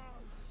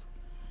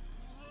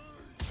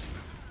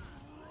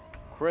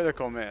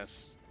 Critical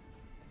miss.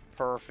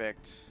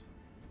 Perfect.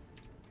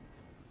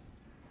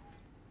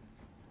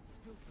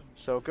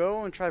 So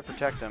go and try to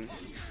protect him.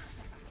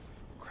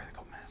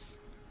 Critical miss.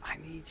 I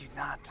need you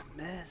not to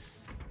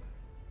miss.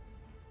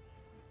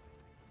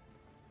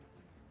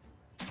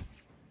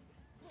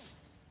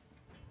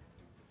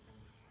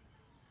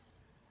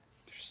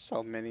 There's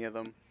so many of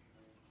them.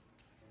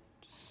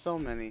 Just so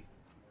many.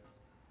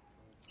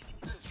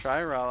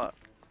 Try Rala.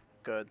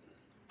 Good.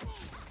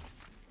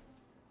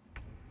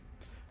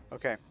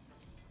 Okay.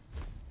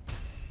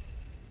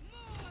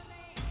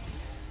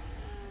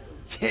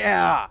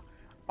 Yeah!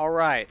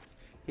 Alright.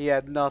 He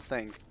had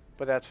nothing,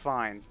 but that's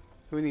fine.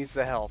 Who needs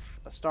the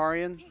health?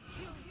 Astarion?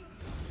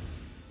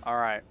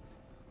 Alright.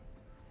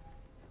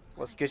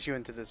 Let's get you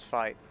into this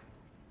fight.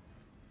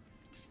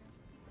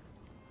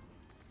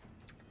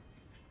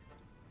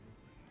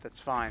 That's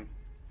fine.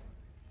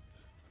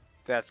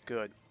 That's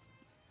good.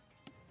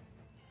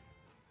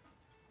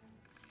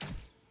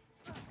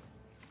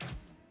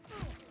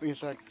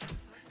 He's like,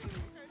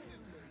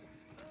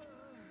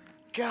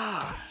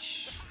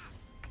 gosh,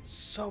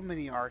 so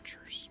many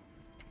archers.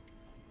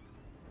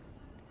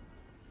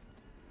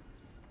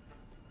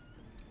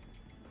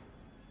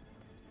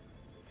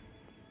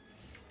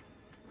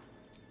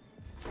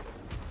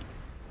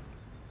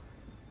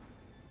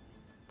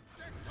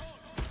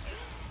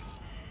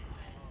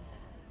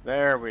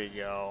 There we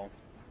go.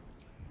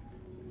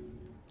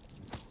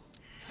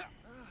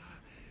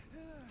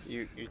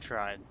 You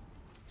tried.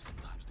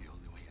 Sometimes the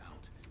only way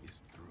out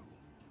is through.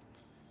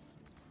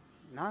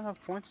 Not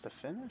enough points to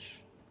finish?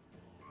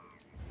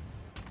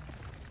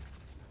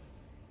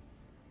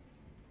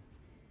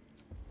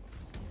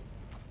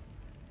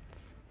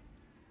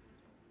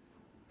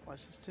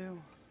 What's this do?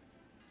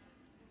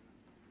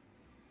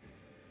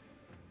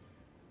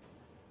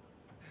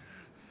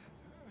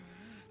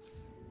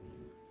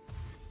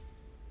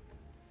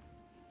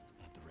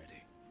 At the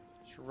ready.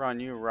 Should run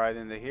you right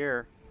into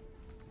here.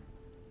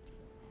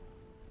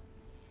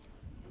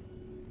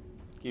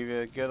 Give you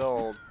a good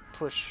old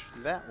push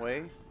that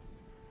way.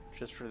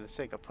 Just for the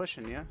sake of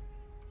pushing you.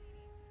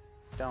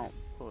 Don't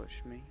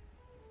push me.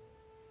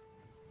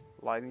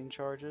 Lightning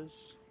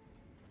charges.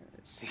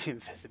 See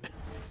invisibility.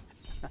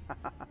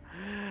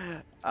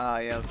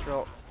 Yeah, let's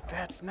roll.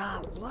 That's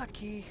not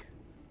lucky.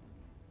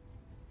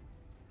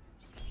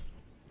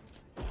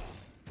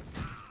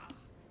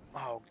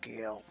 Oh,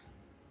 Gale.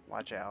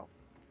 Watch out.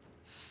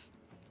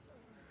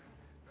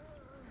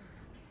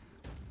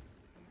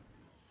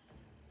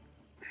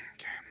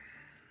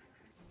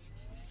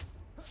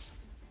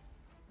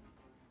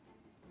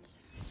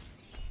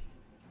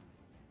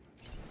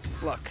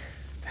 Look,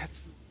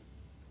 that's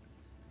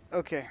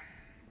okay.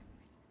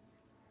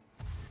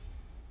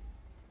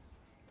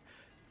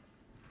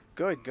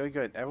 Good, good,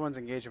 good. Everyone's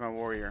engaging my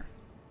warrior.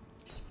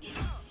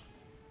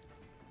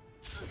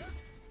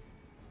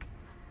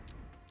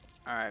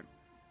 Alright,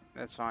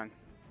 that's fine.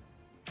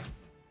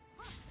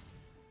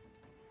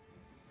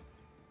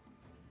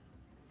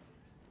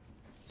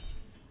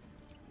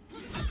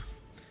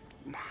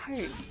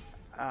 My,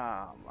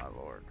 oh my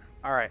lord.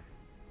 Alright.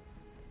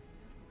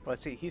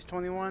 Let's see, he's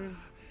 21.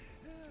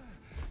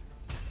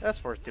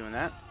 That's worth doing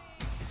that.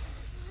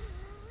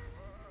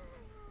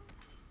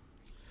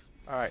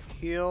 Alright,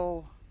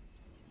 heal.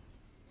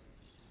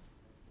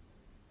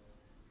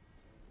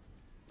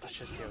 Let's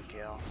just heal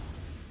Gale.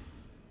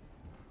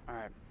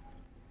 Alright.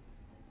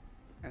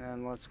 And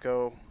then let's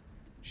go.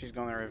 She's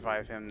going to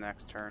revive him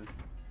next turn.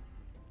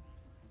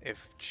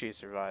 If she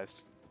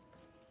survives.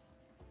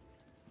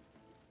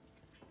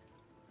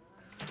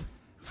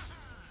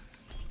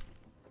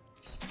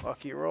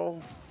 Lucky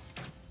roll.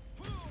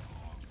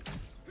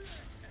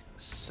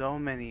 So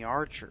many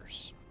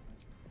archers.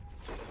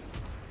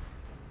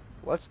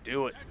 Let's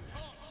do it.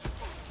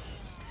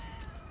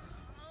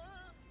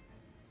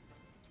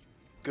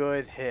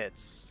 Good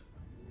hits.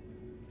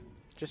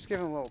 Just give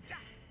him a little...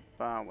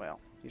 well,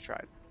 you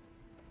tried.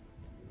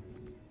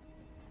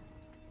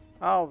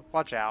 Oh,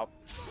 watch out.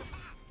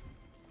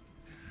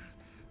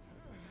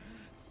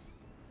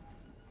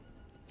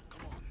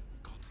 Come on,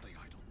 can't stay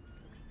idle.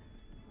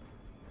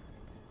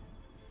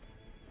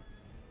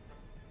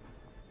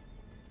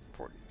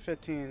 14,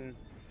 15,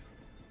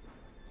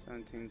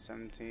 17,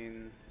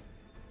 17,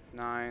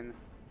 9.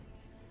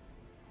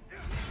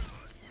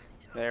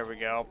 There we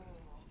go.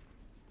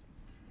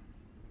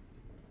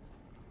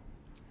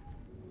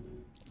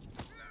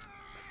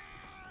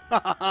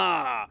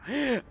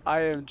 I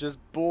am just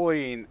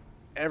bullying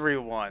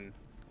everyone.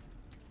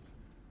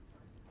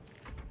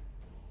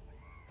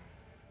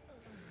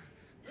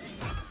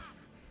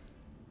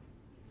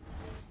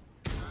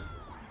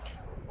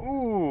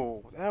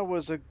 Ooh, that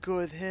was a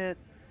good hit.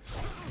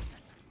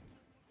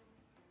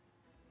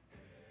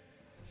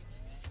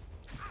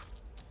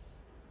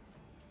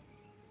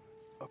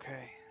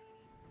 Okay.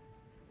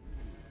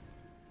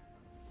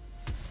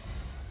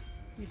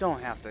 You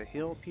don't have to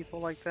heal people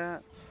like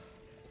that.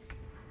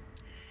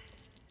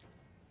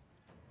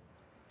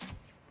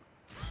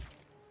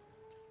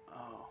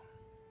 Oh.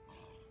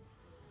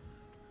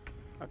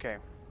 Okay.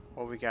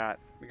 What we got?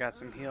 We got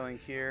some healing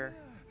here.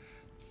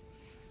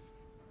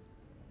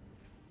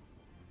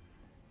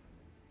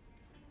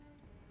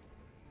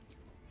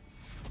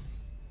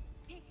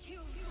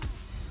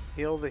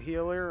 Heal the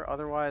healer,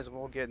 otherwise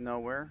we'll get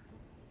nowhere.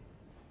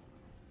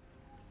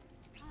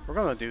 We're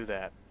gonna do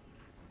that.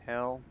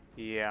 Hell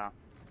yeah.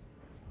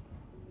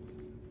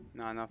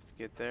 Not enough to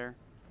get there.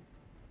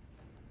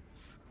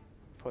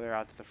 Put her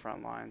out to the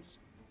front lines.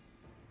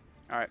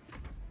 Alright.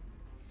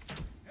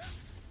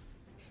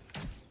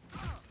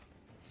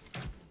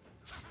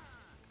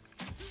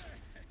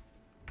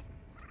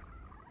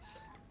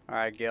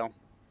 Alright, Gale.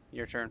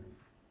 Your turn.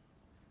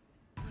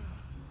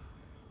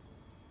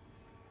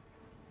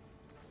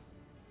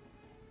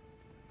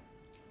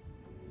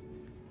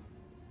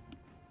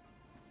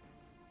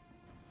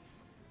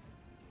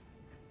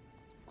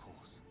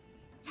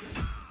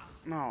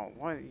 No,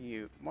 why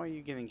are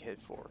you getting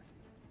hit for?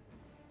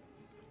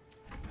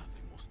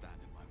 Nothing will stand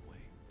in my way.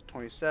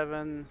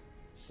 27,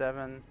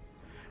 7.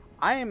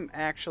 I am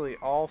actually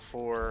all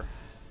for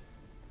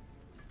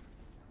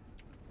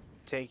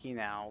taking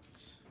out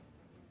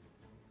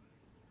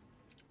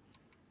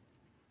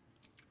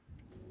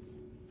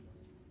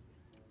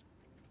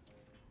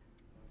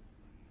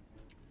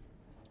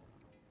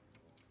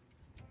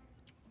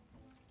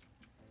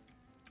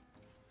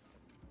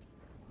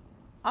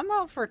I'm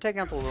out for taking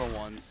out the little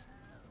ones.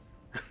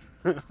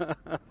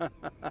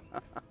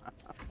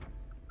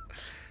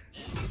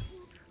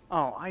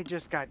 Oh, I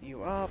just got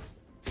you up.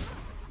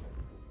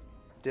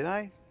 Did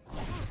I?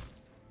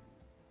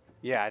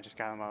 Yeah, I just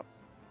got him up.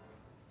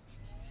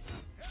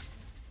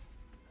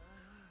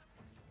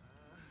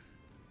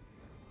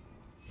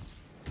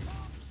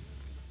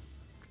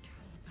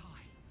 Die.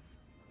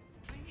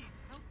 Please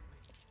help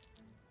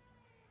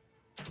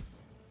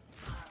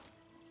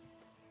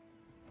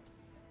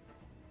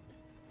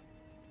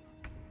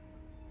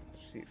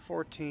Let's see,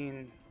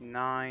 14,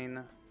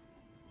 9.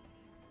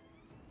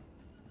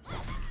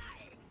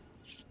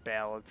 Just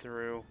ballad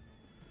through.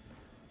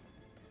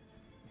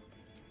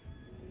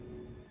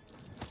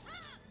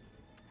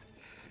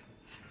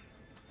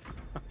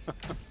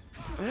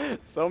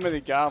 So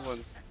many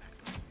goblins.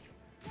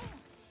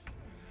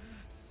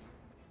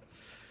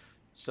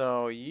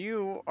 So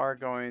you are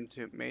going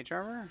to mage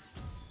armor.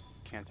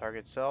 Can't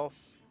target self.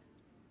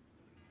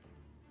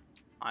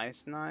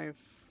 Ice knife.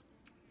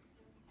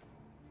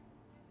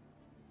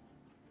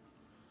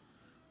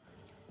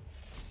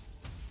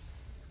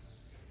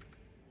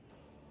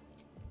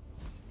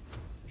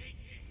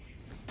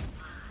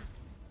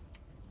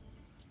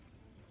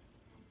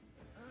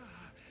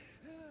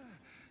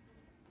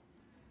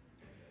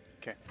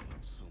 Okay.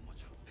 So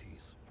much for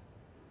peace.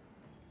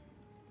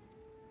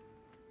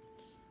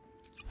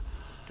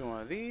 Do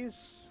one of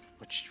these,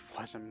 which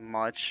wasn't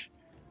much.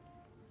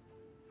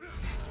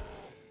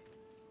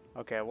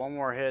 Okay, one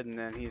more hit and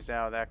then he's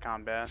out of that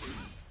combat.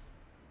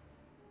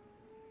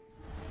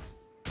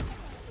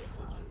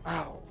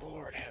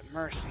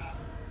 mercy.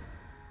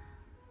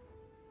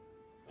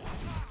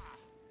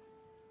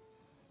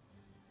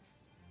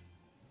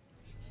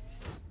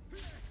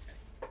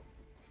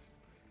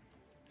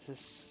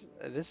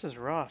 This is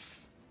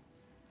rough.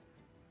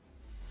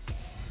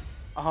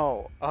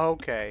 Oh,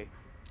 okay.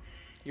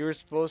 You were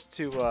supposed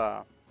to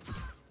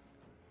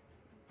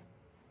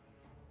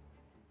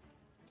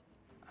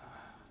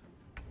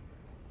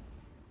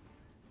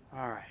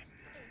alright.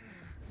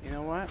 You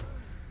know what?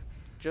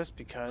 Just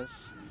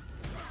because.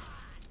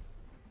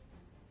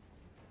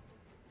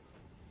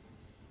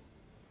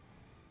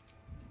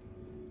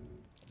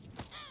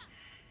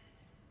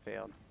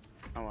 Failed.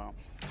 Oh well.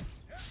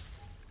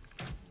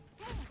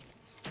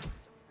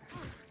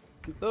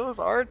 Those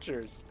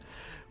archers.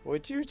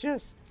 Would you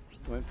just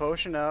win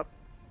potion up?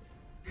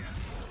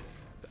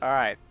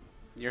 Alright.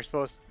 You were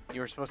supposed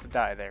to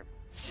die there.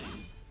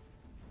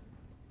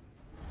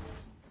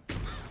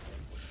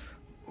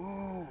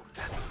 Ooh,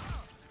 that's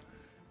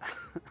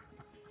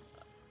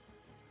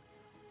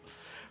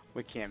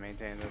we can't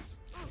maintain this.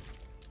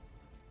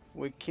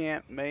 We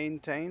can't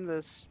maintain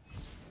this.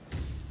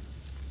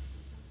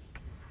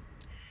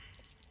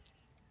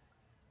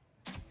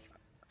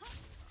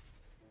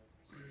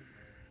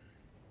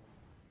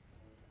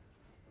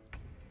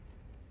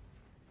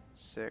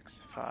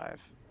 Six, 5.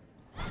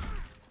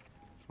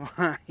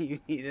 You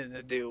needed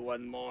to do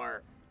one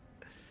more.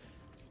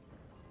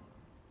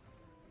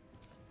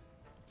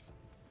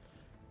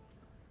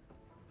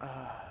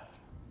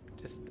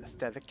 Just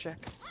aesthetic check.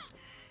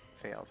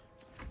 Failed.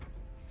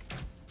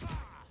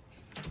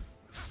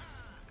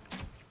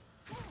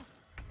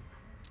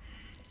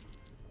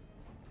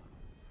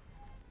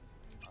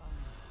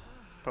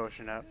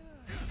 Potion up.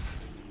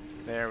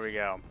 There we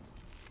go.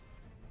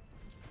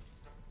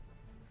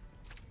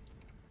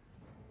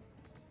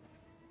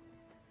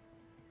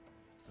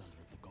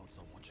 The gods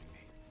are watching me.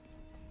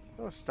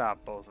 Go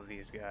stop both of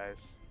these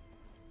guys.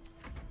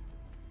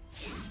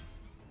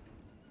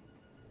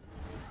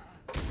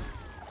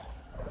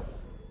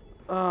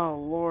 Oh,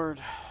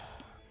 Lord.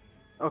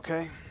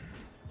 Okay.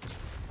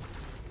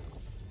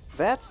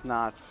 That's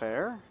not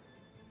fair.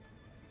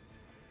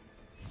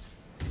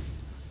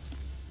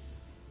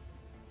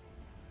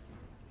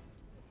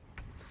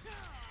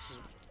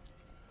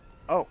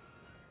 Oh.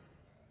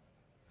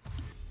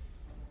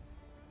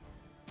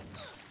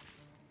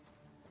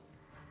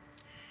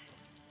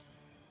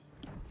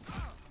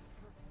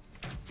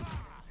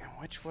 And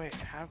which way?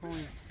 How can we...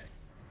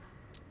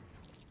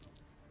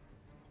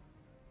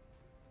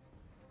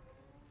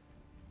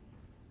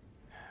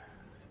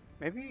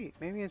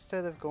 Maybe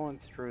instead of going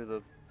through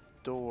the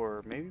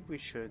door, maybe we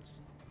should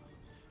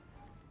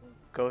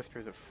go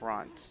through the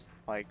front.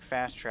 Like,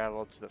 fast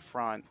travel to the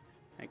front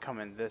and come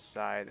in this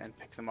side and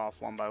pick them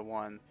off one by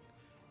one.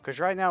 Because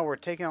right now we're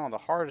taking on the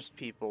hardest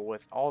people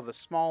with all the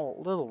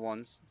small little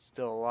ones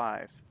still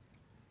alive.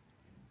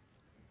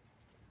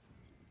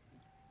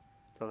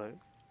 So No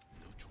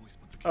choice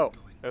but to keep oh,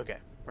 going. okay.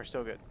 We're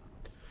still good.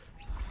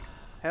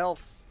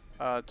 Health,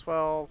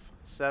 12,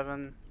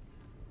 7.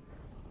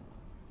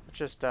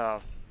 Just,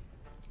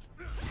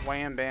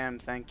 wham bam,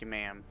 thank you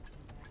ma'am.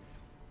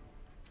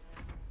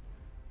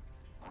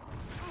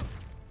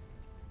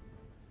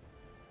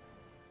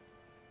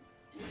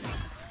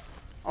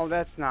 Oh,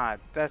 that's not.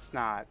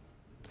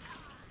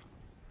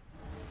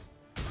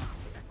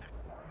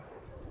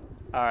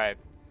 Alright.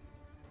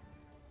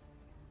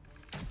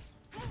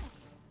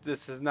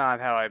 This is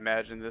not how I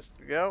imagined this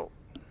to go.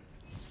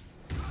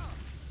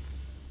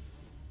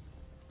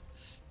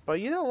 But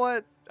you know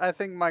what? I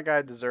think my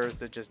guy deserves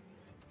to just...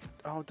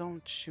 Oh,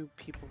 don't shoot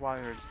people while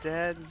you're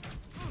dead.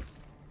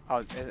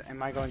 Oh,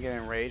 am I going to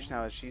get enraged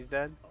now that she's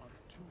dead?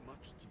 Too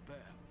much to bear.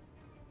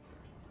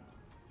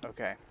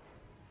 Okay.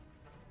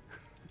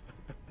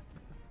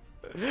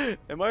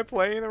 Am I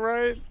playing it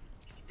right?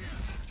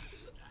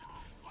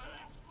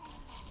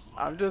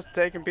 I'm just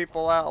taking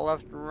people out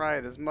left and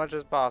right as much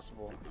as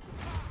possible.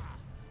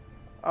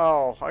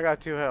 Oh, I got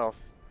 2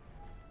 health.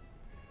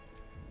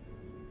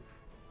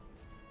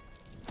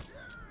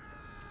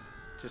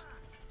 Just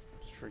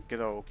for a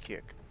good old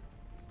kick.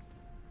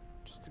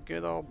 Just a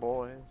good old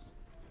boys.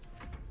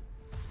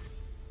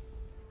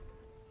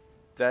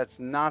 That's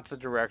not the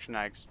direction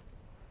I expected.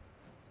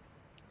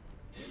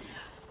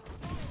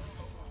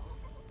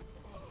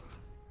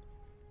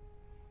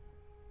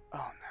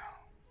 Oh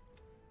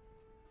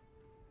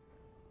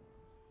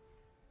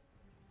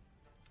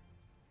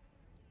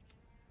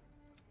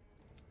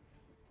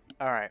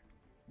no. Alright.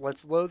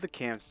 Let's load the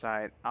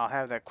campsite. I'll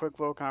have that quick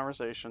little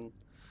conversation.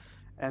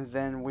 And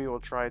then we will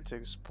try to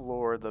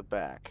explore the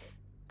back.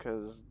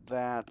 Because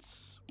that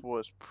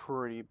was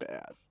pretty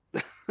bad.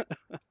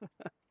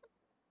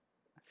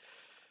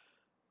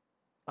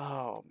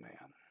 Oh man.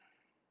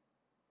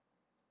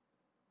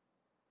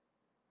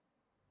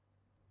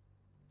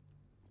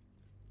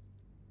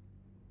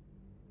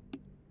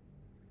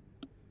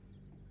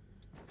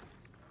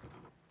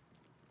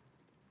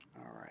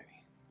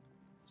 Alrighty.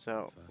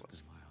 So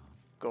let's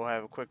go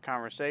have a quick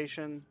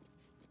conversation.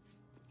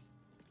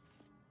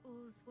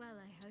 All's well,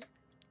 I hope.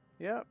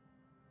 Yep.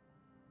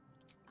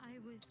 I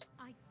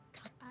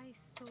I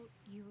thought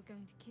you were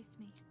going to kiss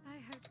me. I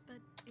hope,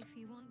 but if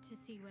you want to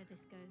see where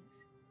this goes,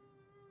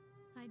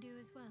 I do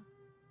as well.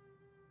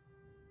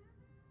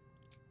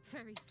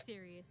 Very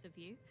serious of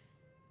you.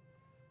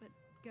 But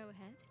go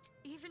ahead.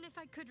 Even if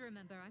I could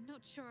remember, I'm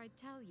not sure I'd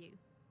tell you.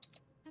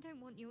 I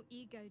don't want your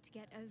ego to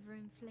get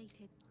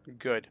overinflated.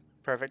 Good.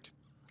 Perfect.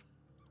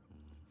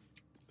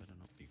 Better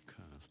not be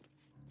cursed.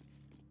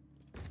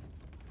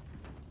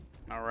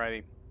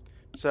 Alrighty.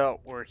 So,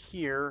 we're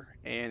here,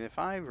 and if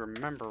I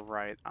remember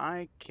right,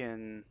 I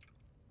can...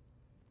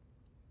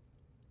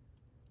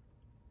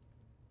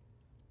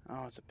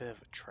 Oh, it's a bit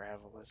of a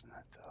travel, isn't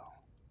it, though?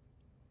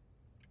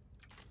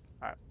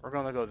 Alright, we're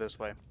gonna go this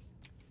way.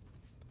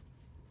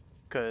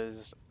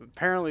 Because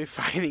apparently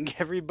fighting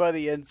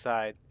everybody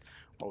inside...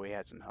 Well, we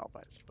had some help,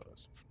 I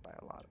suppose, by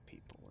a lot of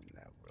people, and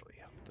that really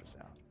helped us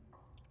out.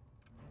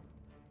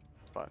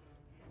 But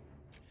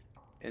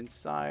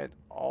inside,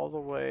 all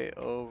the way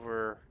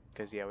over...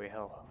 Because, yeah, we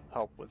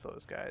help with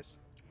those guys.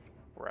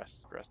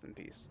 Rest in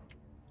peace.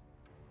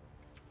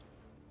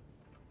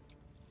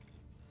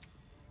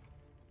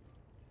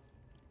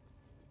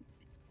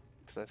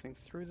 Because I think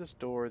through this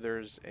door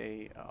there's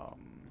a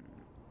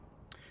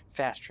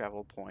fast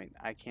travel point.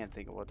 I can't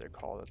think of what they're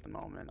called at the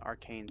moment.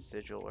 Arcane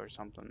Sigil or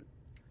something.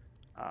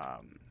 I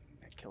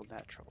killed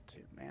that troll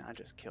too. Man, I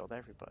just killed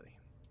everybody.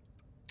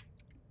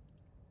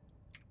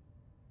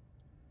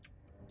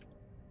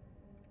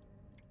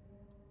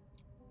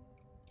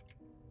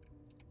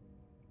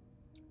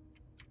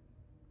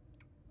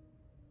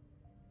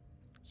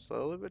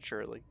 Slowly but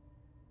surely.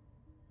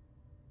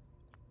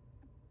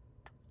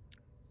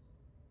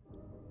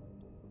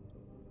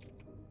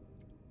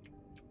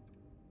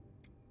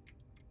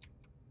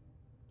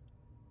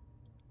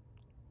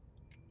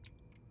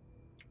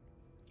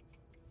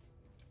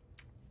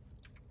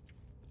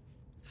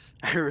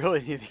 I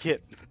really need to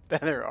get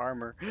better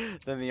armor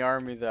than the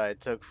army that I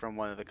took from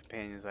one of the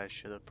companions I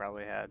should have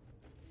probably had.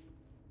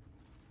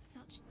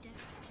 Such depth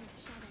to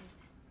the shadows.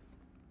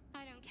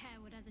 I don't care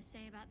what others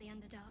say about the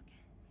Underdark.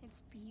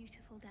 It's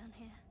beautiful down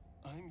here.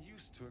 I'm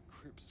used to a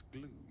crypt's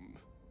gloom.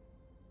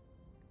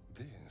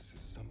 This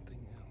is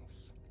something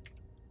else.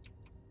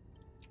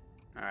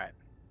 Alright.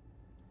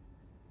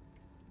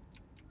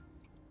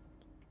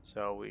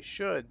 So we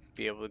should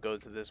be able to go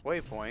to this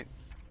waypoint.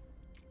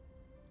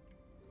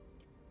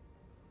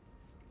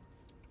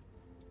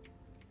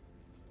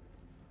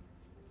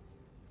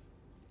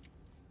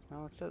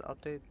 Well, it said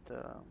update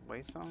the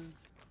way song.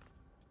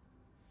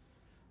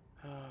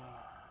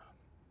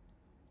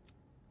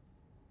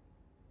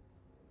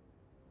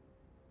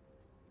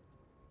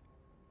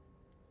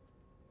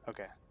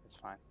 Okay, that's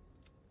fine.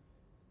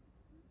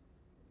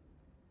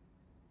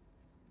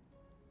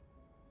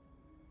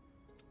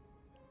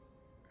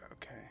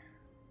 Okay.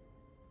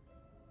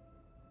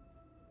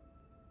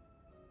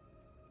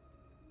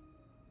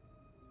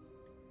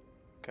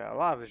 Okay, a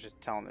lot of it's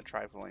just telling the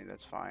trifling,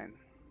 that's fine.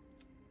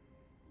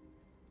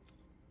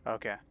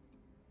 Okay.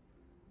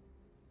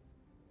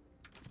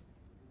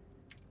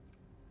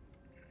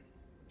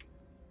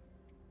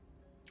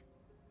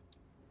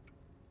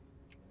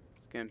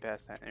 It's getting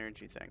past that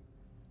energy thing.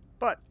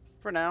 But,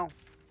 for now...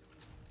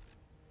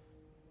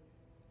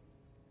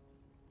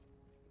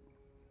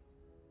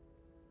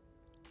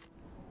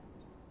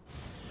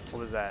 What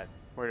was that?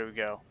 Where did we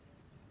go?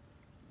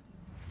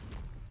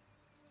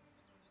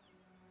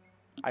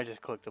 I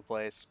just clicked the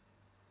place.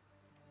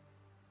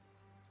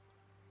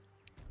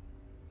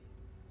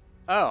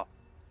 Oh.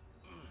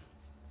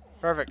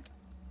 Perfect.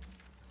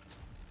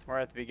 We're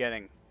at the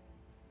beginning.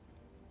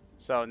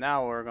 So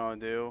now what we're going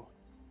to do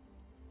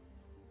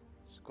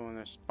is going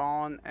to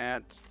spawn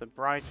at the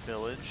Bright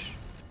Village.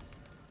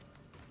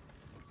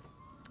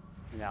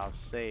 Now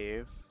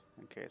save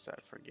in case I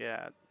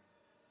forget.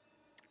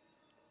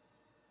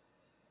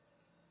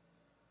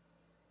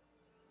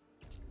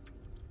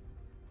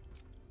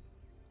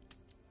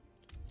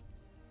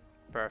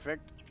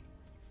 Perfect.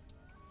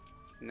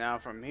 Now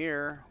from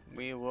here,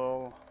 we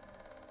will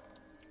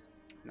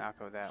not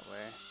go that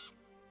way.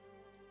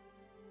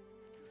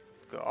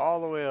 Go all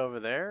the way over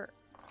there.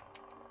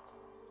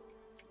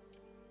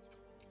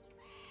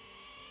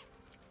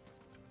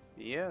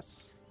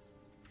 Yes.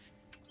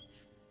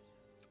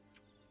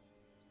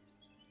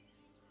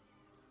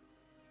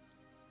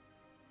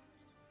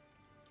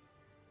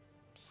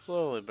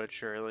 Slowly but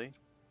surely,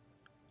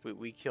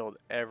 we killed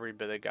every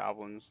bit of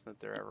goblins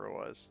that there ever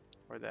was,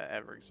 or that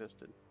ever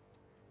existed.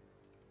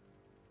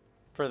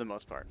 For the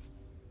most part.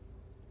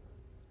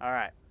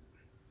 Alright.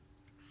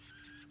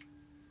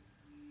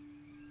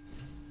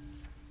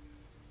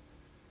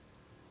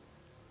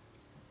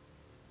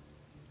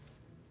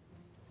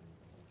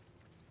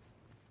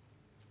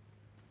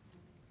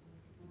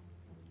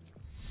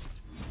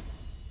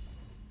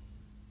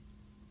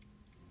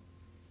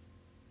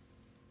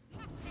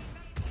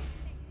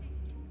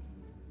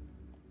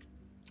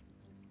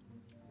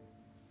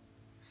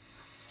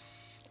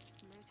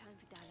 No time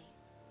for Danny.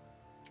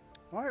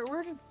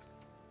 Where did...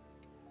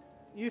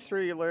 You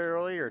three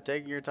literally are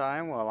taking your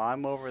time while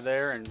I'm over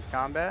there in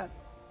combat?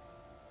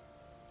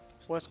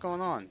 What's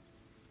going on?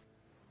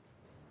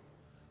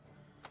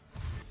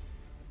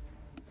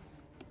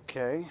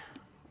 Okay.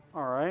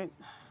 Alright.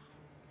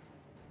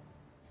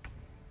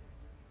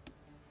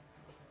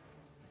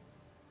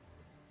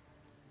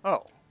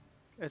 Oh.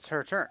 It's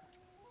her turn.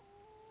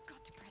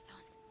 Got to press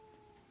on.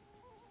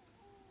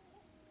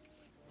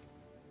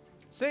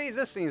 See,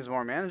 this seems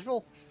more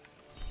manageable.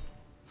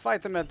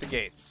 Fight them at the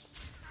gates.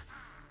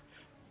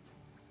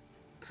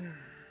 Time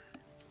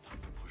to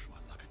push my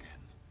luck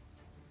again.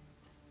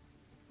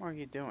 What are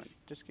you doing?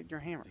 Just get your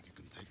hammer. Think you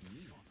can take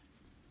me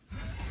on?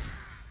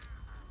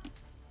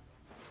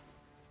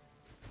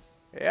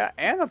 Yeah,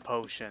 and a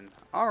potion.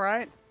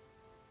 Alright.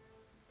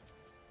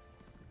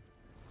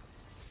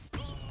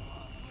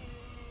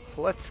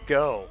 Let's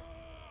go.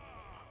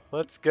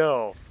 Let's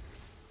go.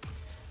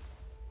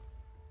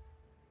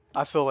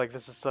 I feel like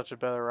this is such a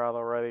better route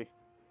already.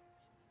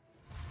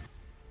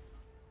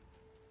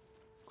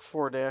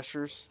 4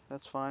 dashers,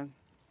 that's fine.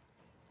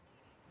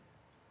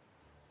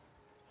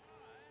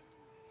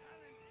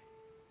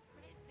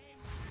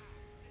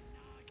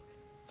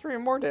 3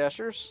 more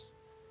dashers.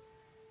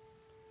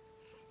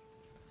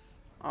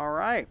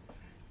 Alright.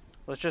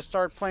 Let's just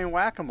start playing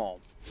whack-a-mole.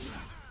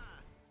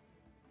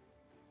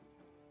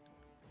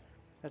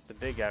 That's the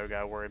big guy we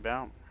gotta worry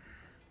about.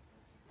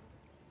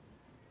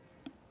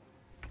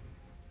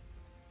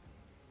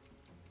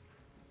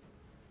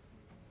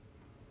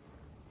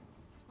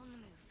 On the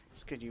move.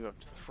 Let's get you up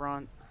to the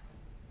front.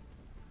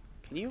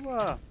 Can you,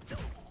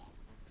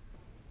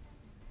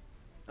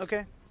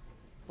 Okay.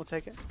 We'll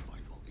take it.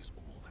 Survival is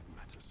all that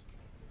matters.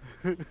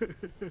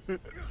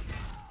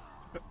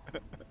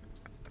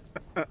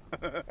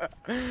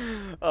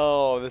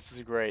 Oh, this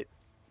is great.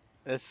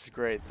 This is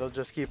great. They'll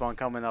just keep on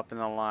coming up in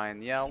the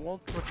line. Yeah, we'll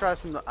try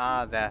some.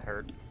 Ah, that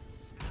hurt.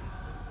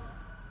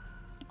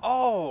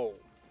 Oh!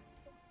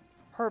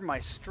 Hurt my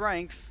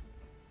strength.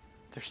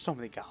 There's so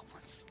many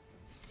goblins.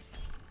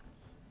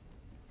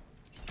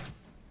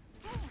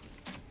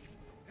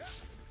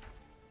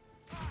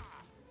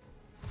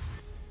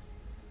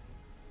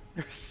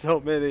 There's so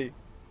many.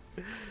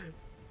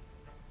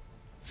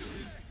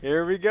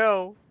 Here we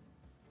go.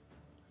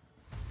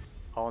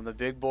 Oh, and the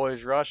big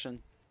boy's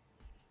rushing.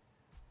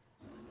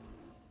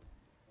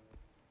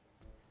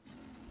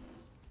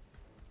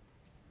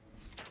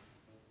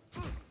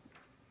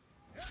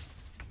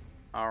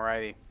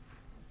 Alrighty.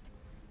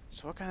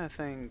 So what kind of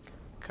thing?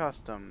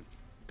 Custom.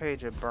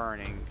 Page of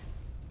burning.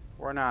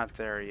 We're not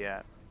there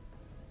yet.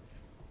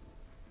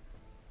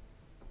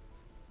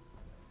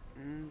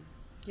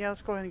 Yeah,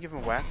 let's go ahead and give him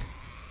a whack.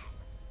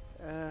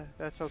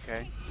 That's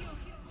okay.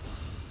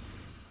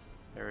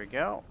 There we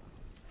go.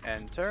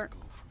 Enter.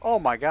 Oh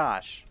my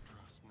gosh.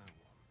 Trust no one.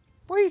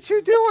 What are you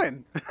two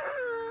doing? You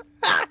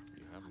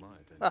have my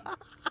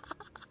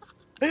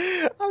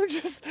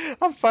attention.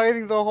 I'm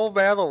fighting the whole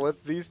battle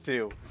with these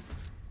two.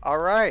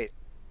 Alright.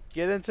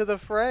 Get into the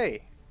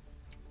fray.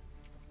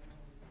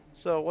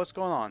 So, what's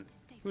going on?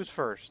 Who's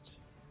first?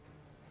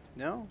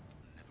 No?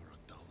 Never a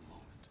dull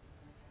moment.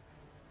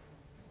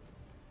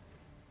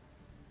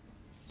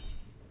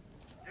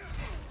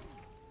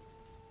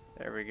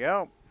 There we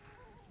go.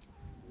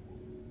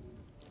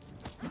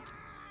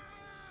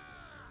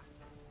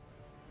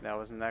 That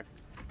wasn't that.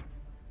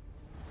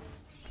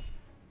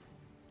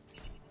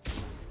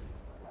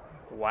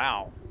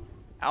 Wow.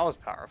 That was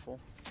powerful.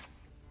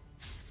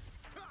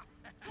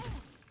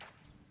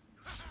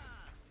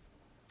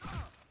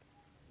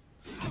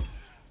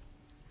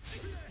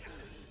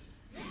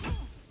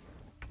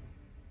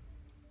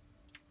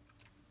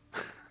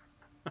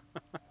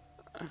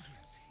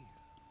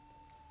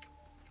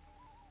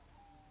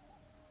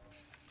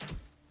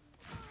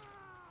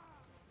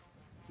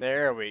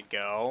 There we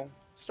go.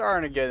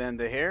 Starting to get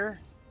into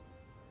here.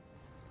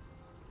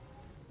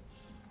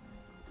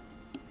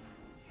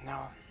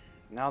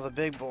 Now the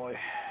big boy.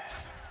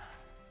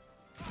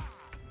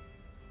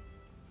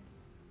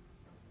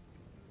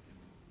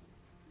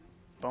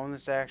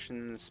 Bonus action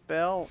in the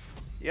spell.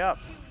 Yep.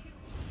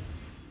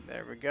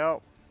 There we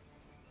go.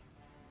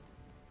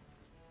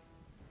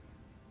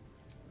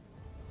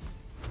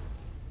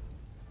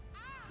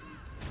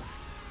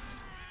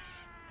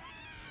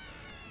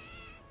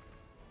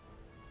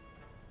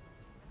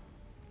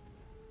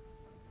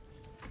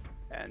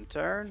 And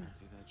turn.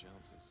 Fancy their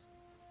chances.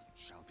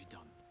 It shall be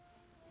done.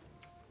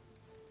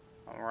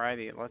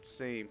 Alrighty, let's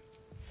see.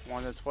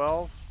 1 to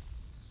 12.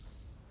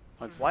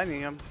 Let's lightning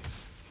him.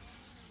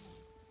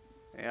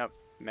 Yep,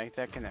 make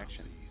that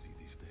connection. It's easy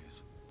these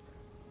days.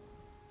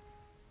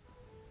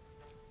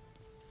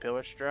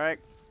 Pillar strike.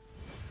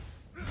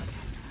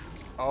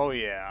 Oh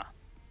yeah.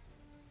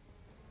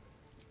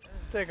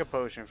 Take a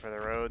potion for the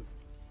road.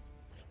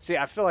 See,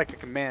 I feel like I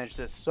can manage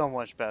this so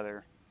much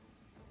better.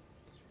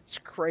 It's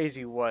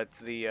crazy what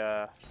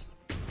the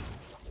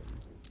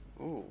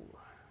ooh.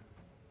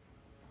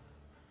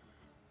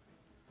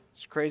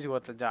 It's crazy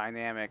what the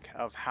dynamic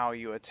of how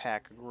you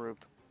attack a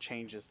group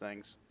changes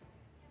things.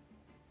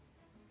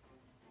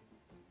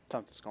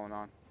 Something's going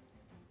on.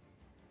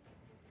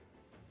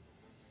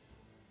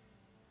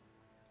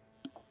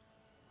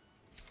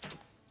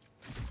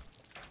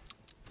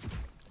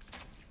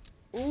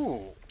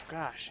 Ooh,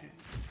 gosh.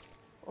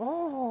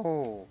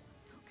 Oh.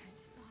 Not going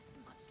to last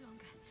much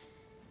longer.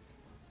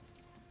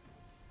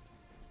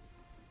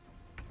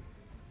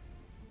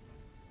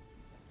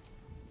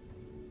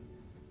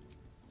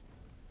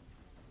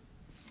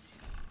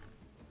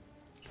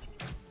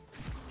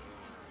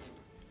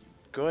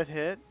 Good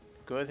hit.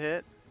 Good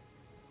hit.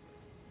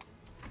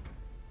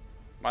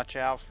 Watch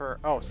out for...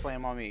 Oh,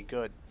 slam on me.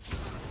 Good.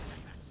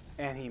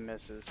 And he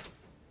misses.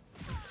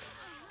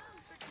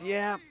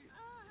 Yeah.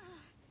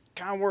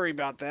 Kind of worried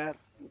about that.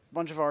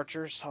 Bunch of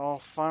archers all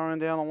firing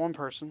down on one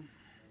person.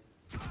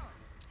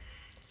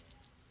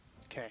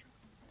 Okay.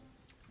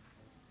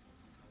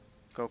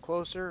 Go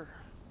closer.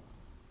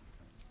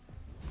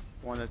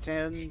 1 to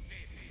 10.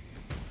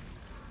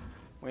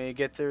 We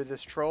get through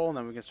this troll and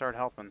then we can start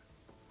helping.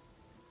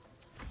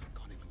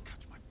 Can't even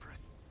catch my breath.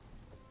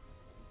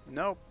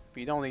 Nope.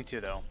 You don't need to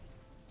though.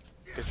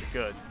 Because you're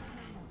good.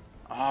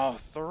 Oh,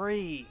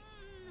 3.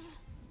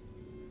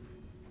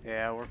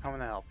 Yeah, we're coming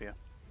to help you.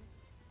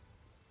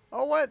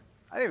 Oh, what?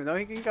 I didn't even know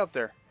he can get up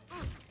there.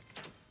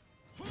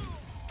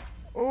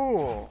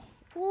 Ooh.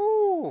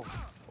 Ooh.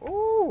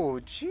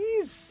 Ooh,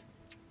 jeez.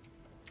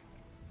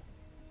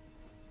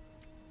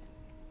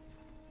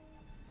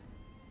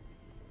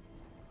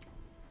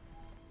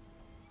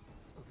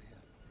 Over here.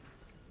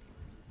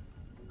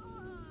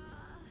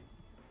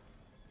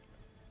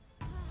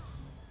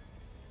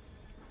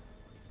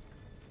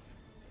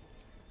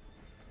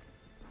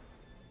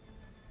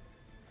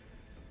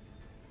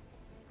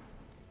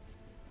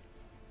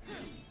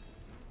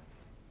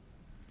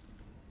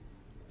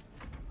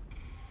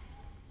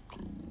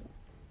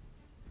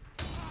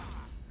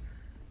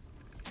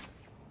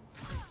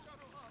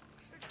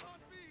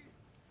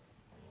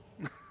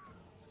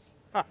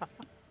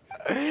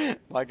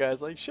 My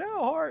guy's like,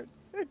 Shadowheart,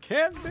 it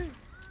can't be.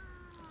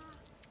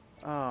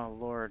 Oh,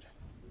 Lord.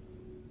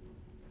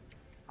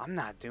 I'm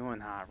not doing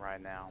hot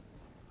right now.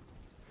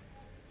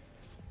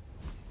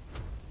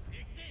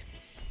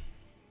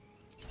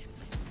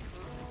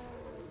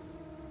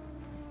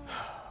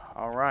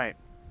 Alright.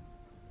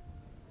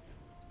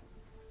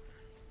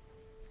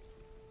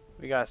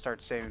 We gotta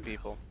start saving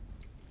people.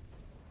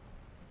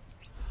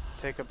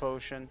 Take a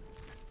potion.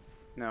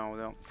 No,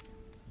 don't.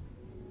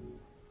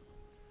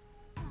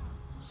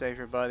 Save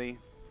your buddy.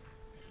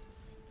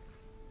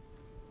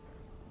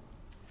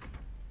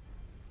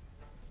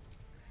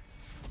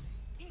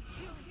 I need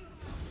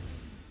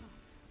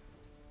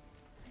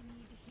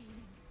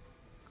healing.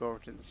 Go over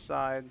to the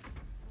side.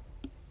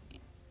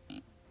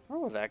 I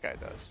wonder what that guy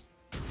does.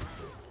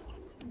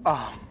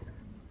 Oh.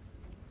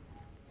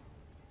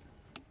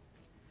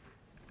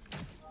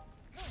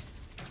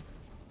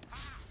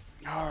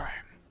 Alright.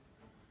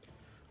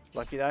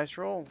 Lucky dice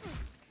roll.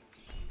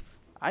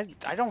 I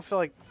don't feel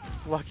like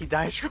lucky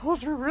dice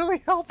rolls are really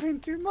helping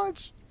too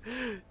much. Time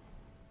to move.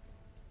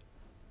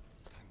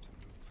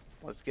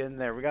 Let's get in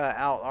there. We gotta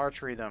out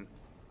archery them.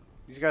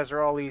 These guys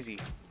are all easy.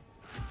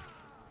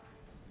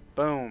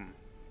 Boom.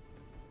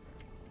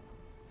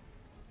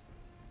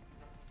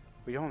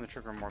 We don't want to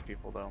trigger more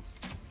people though.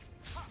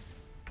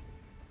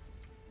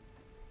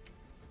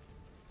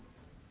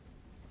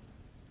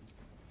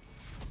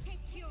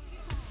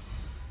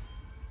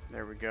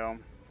 There we go.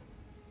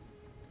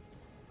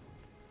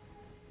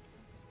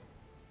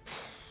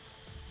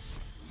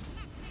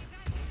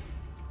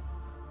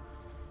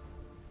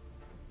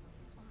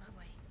 On my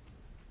way.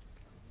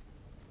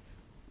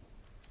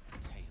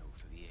 Tale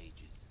for the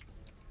ages.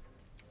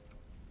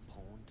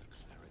 Pawn to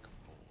cleric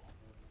 4.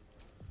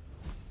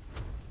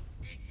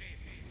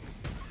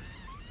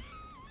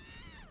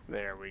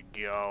 There we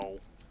go.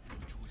 No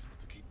choice but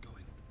to keep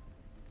going.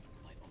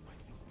 Light on my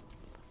feet.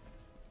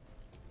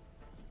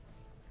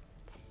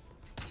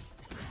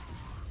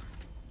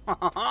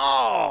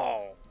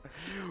 Oh,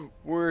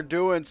 we're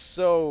doing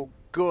so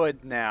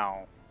good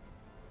now.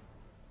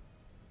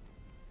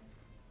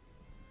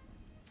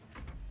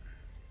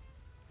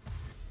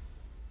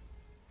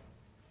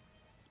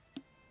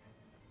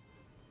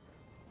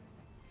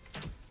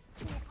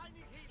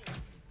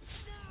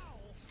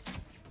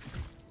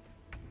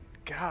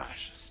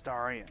 Gosh,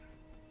 Astarion.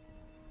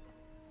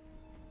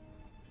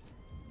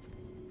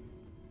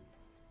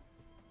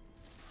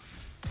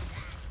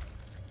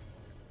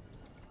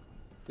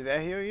 Did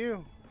that heal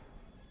you?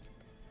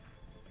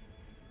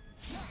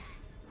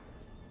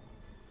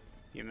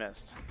 You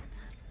missed.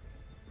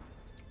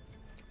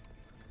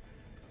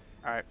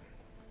 Alright.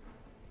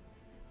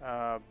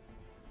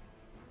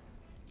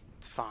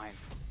 Fine.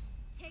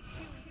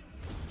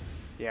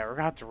 Yeah, we're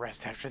gonna have to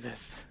rest after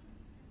this.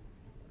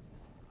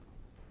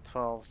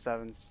 12,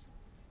 7s.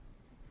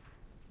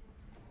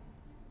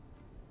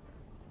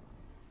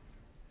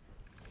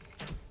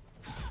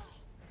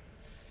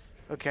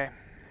 Okay.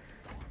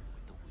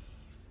 With the weave.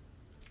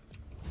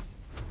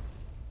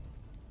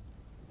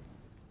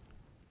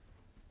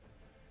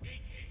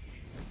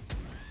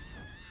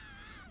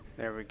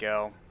 There we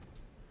go.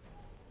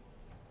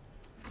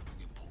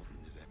 Nothing important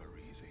is ever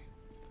easy.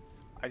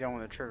 I don't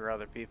want to trigger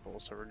other people,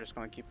 so we're just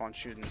gonna keep on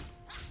shooting.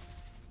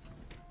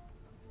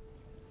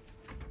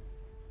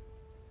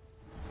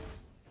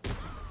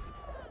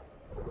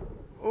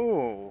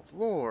 Oh,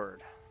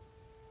 Lord.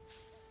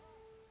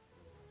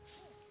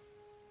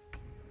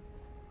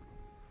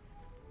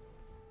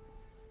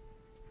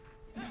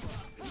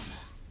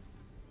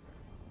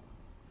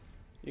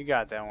 You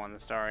got that one,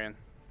 Astarion.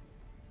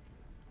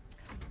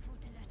 Can't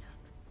afford to let up.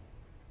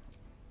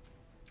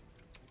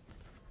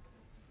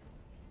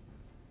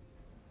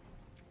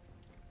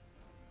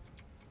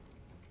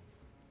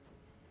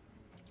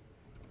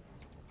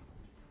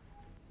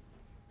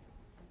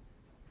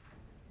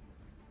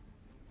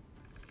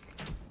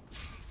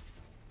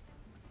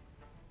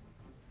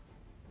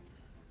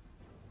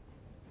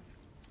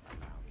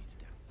 Allow me to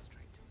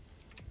demonstrate.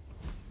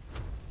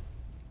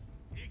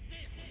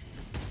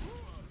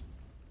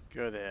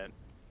 Good hit.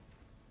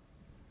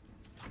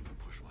 Time to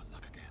push my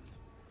luck again.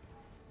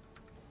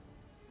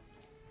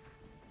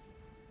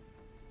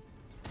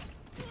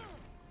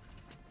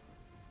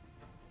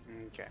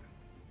 Okay.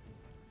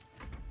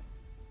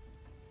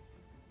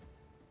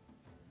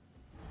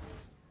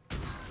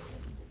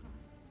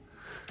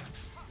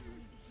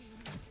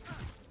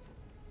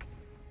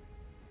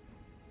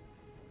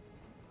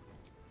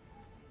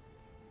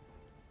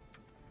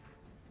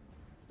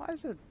 Why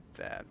is it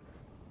that?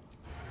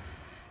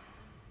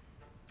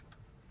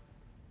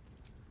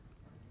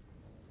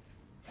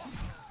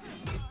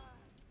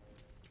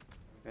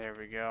 There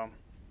we go.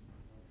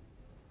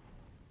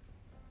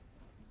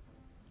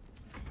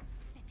 Let's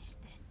finish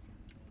this.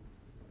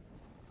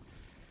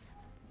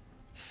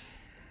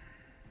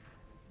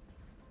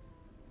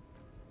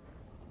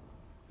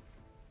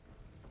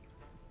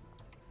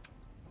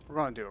 We're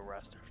gonna do a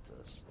rest after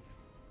this.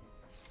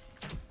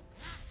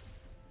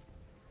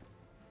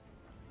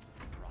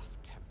 Rough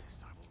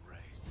tempest I will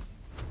raise.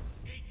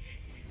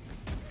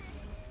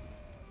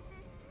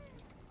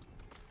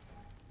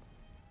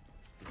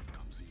 Blood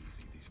comes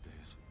easy these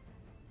days.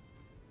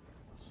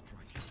 I'll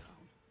strike you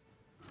down.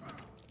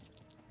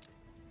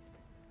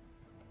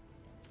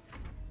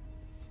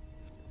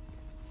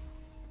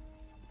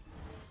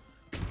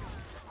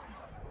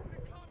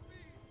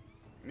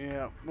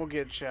 Yeah, we'll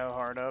get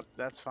Shadowheart up.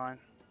 That's fine.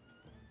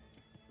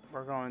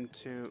 We're going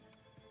to...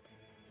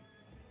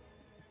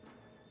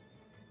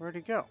 Where'd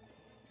he go?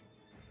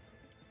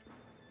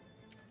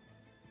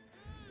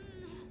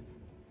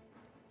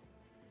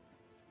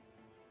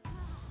 Got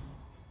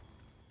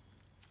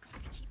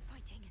to keep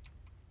fighting.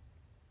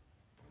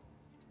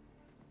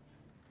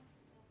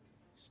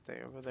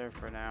 Stay over there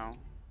for now.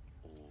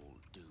 All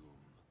doom.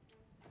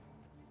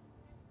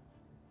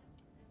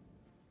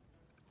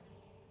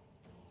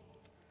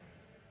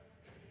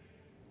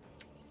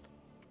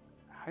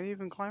 How do you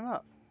even climb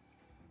up?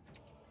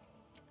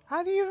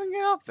 How do you even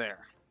get up there?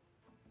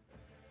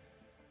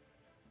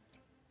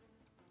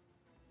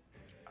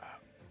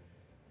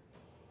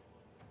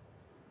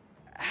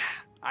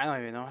 I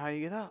don't even know how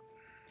you get up.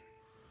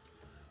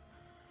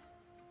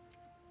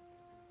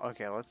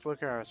 Okay, let's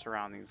look at our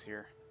surroundings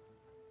here.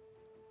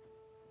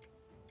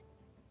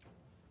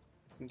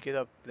 We can get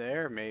up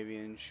there maybe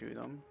and shoot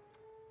them.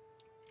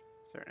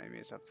 Is there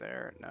enemies up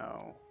there?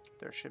 No.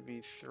 There should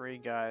be 3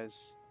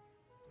 guys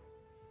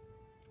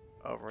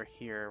over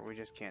here. We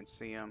just can't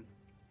see them.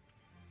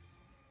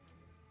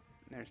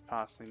 There's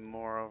possibly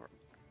more over.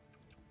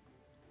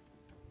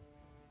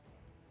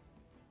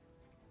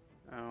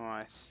 Oh,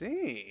 I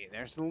see.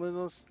 There's a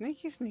little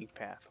sneak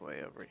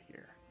pathway over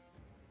here.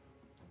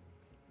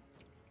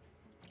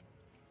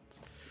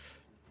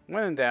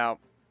 When in doubt,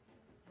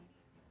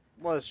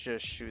 let's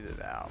just shoot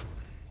it out.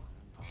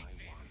 By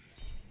one.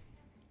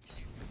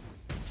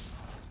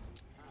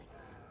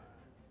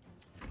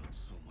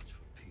 So much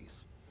for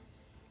peace.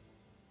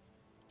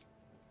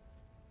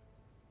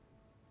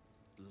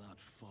 Blood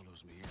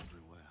follows me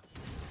everywhere.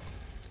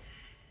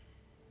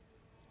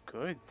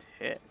 Good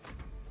hit.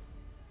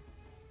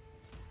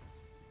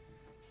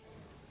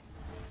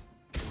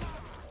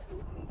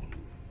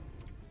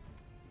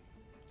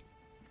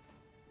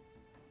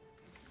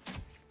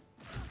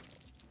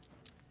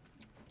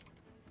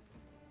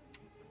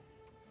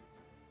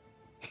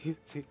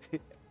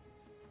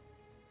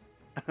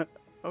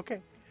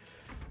 Okay.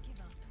 Give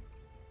up.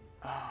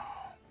 Oh.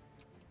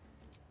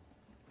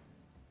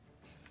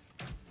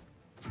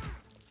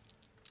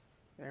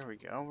 There we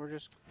go. We're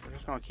just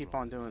gonna keep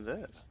on doing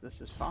this. This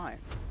is fine.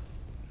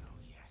 Oh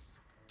yes.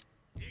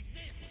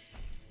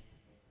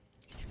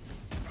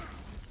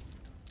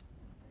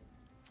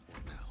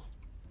 What now?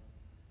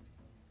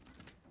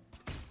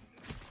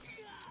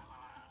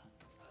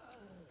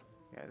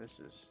 Yeah, this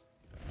is.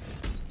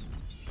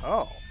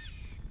 Oh.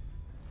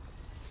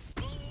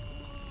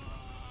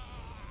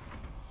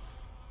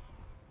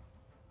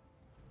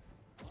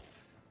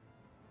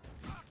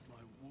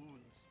 My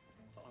wounds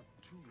are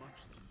too much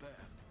to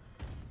bear.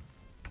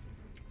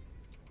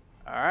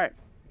 All right.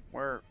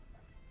 We're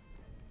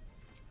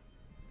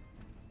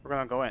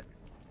gonna go in.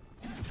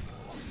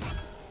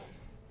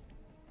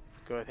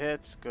 Good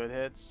hits. Good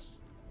hits.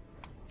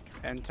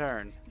 And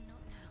turn.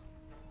 Not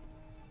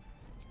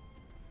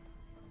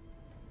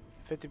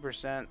now.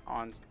 50%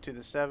 on to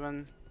the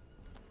 7.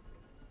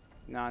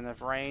 Not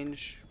enough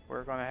range.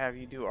 We're gonna have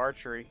you do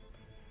archery.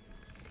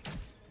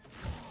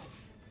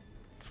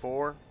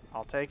 4.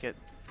 I'll take it.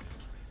 Victory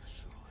is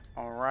assured.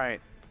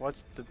 Alright.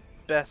 What's the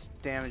best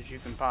damage you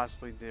can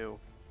possibly do?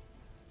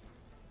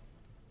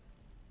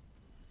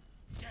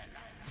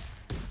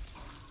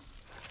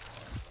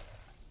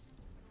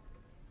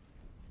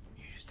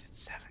 You just did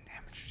 7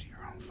 damage to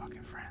your own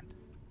fucking friend.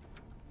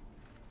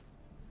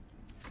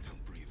 Still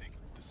breathing,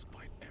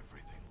 despite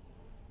everything.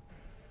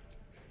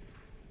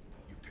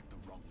 You picked the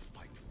wrong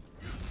fight.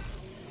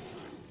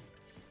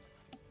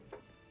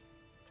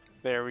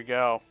 There we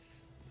go.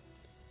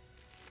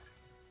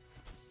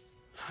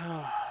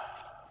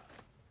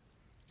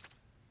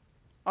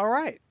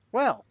 Alright,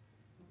 well.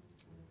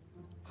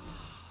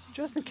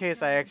 Just in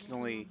case I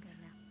accidentally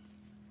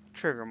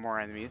trigger more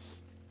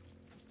enemies.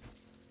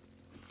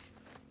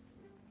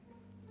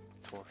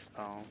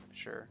 Oh,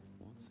 sure.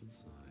 What's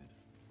inside?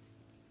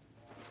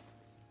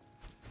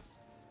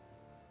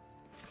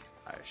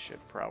 I should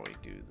probably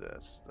do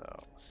this,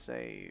 though.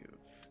 Save.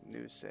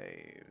 New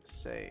save.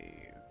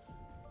 Save.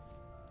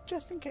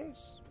 Just in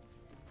case.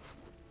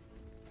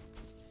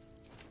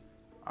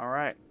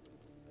 Alright.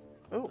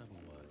 I Ooh. won't have a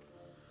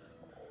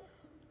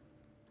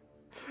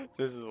word.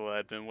 This is what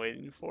I've been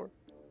waiting for.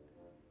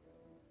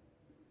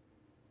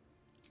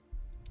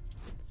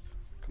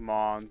 Come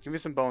on. Give me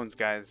some bones,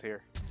 guys,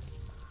 here.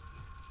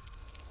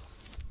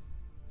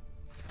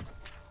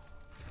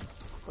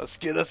 Let's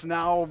get us an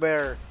owl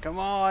bear. Come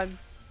on.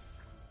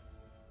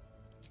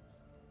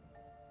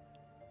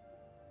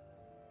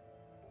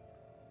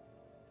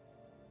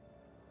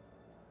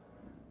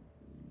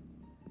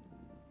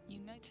 You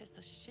notice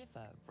a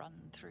shiver run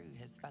through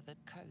his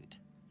feathered coat.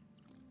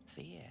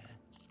 Fear,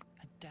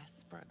 a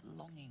desperate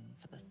longing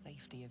for the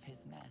safety of his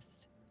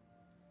nest.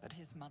 But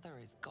his mother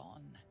is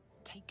gone,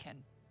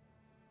 taken.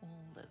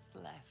 All that's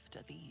left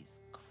are these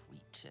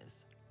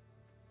creatures.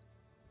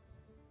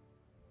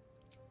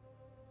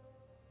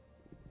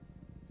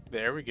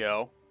 There we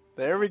go.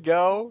 There we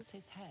go. Tilts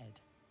his head.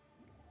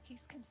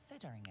 He's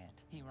considering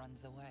it. He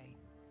runs away.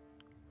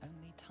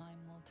 Only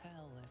time will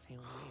tell if he'll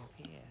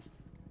reappear.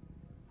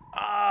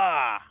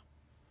 Ah!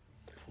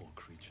 Poor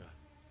creature.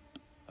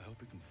 I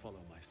hope he can follow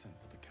my scent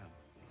to the camp.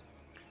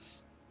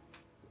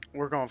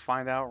 We're gonna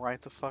find out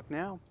right the fuck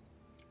now.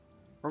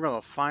 We're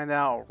gonna find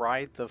out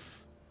right the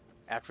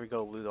after we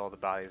go loot all the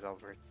bodies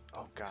over.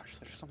 Oh gosh,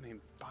 there's so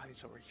many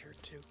bodies over here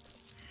too.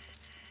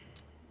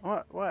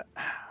 What?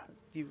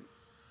 You.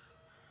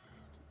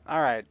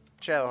 Alright,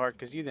 Shadowheart,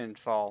 because you didn't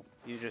fall.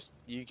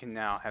 You can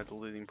now have the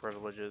looting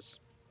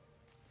privileges.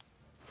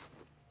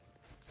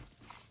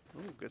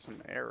 Ooh, get some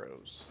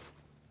arrows.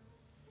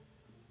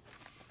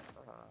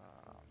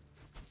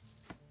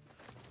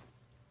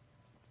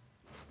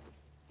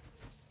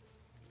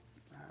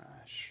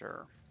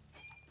 Sure.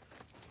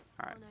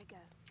 Alright. On I go.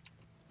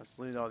 Let's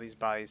loot all these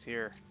bodies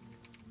here.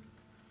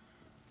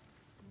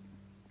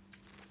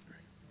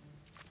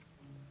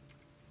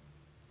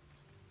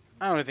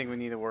 I don't think we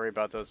need to worry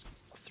about those.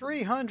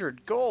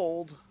 300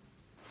 gold?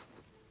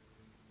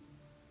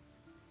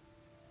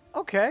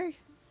 Okay.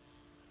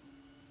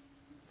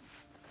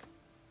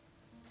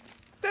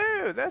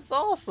 Dude, that's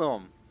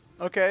awesome.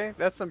 Okay,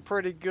 that's some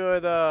pretty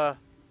good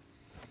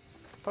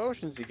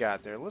potions you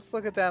got there. Let's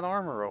look at that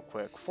armor real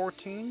quick.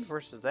 14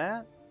 versus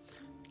that.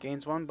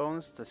 Gains 1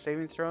 bonus to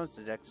saving throws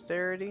to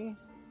dexterity.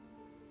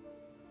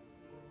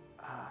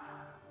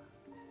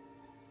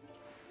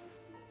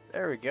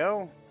 There we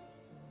go.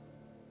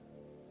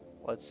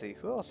 Let's see.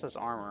 Who else has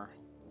armor?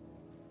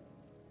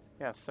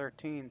 Yeah,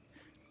 13.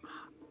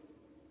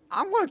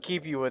 I'm going to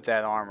keep you with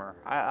that armor.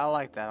 I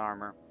like that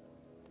armor.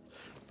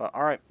 But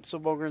alright, so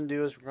what we're going to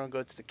do is we're going to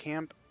go to the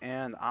camp,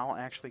 and I'll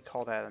actually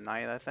call that a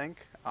night, I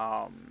think.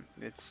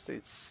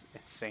 It's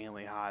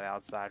insanely hot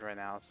outside right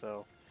now,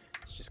 so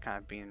it's just kind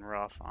of being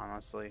rough,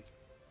 honestly.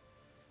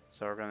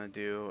 So we're going to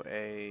do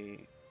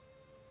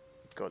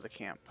go to the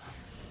camp.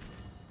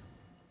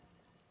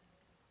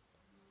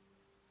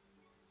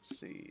 Let's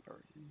see,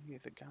 are any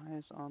of the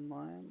guys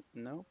online?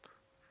 Nope.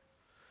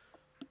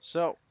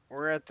 So,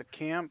 we're at the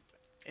camp.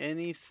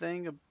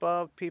 Anything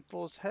above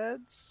people's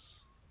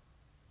heads?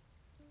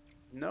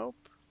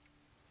 Nope.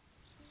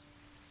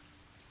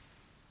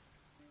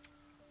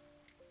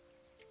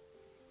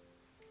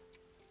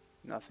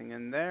 Nothing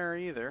in there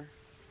either.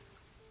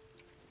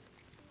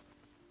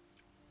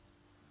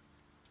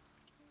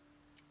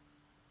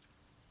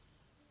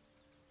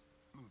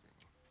 Moving.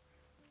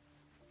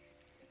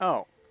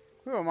 Oh,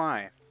 who am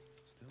I?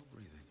 Still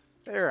breathing.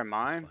 There am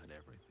I. Despite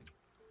everything.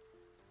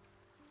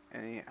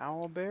 Any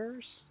owl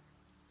bears?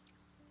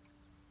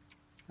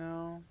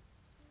 No.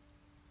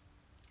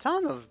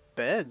 Ton of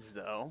beds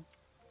though.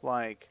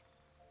 Like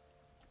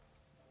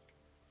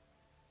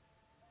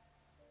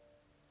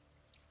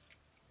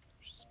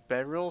just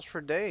bedrolls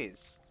for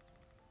days.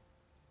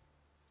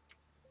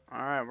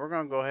 Alright, we're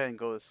gonna go ahead and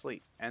go to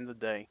sleep. End the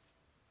day.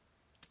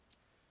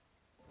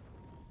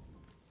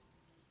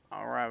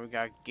 Alright, we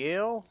got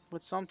Gale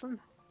with something.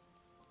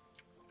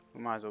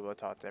 We might as well go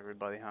talk to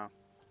everybody, huh?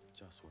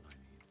 Just what I need.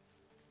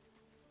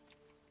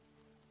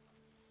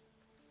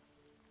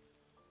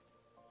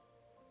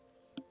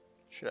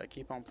 Should I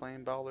keep on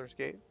playing Baldur's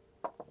Gate?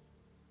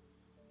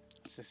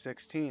 a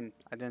 16.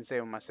 I didn't say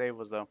what my save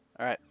was though.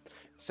 Alright.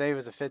 Save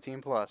is a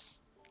 15 plus.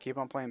 Keep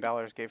on playing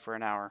Baldur's Gate for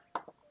an hour.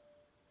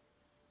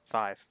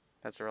 5.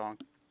 That's wrong.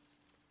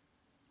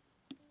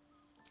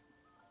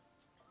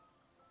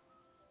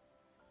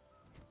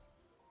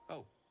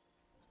 Oh.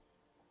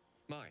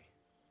 My,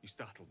 you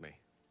startled me.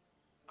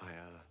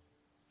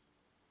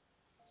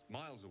 It's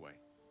miles away.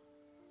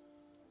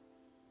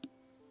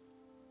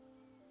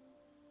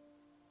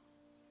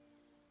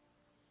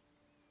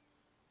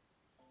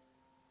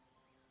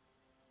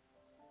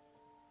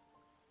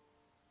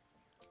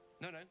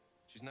 No,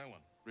 she's no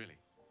one, really.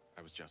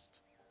 I was just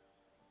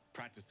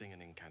practicing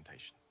an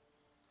incantation.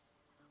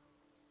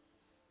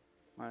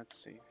 Let's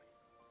see.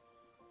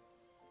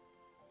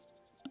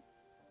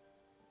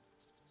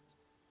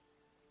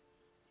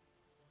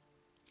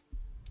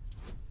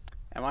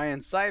 Am I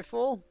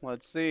insightful?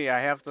 Let's see. I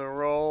have to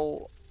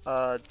roll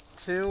a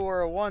 2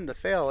 or a 1 to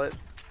fail it.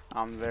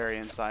 I'm very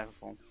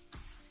insightful.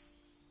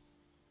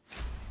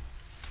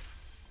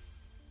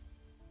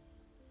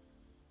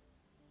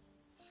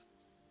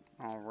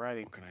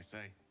 Alrighty. What can I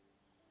say?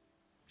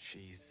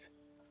 She's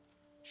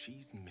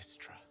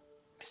Mistra.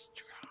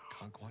 Mistra.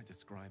 Can't quite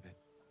describe it.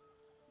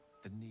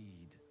 The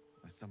need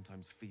I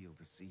sometimes feel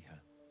to see her.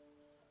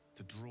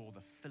 To draw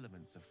the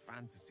filaments of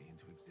fantasy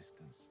into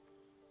existence.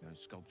 No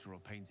sculpture or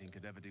painting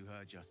could ever do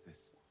her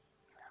justice.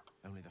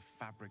 Only the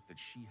fabric that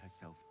she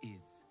herself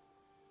is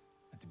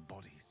and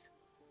embodies.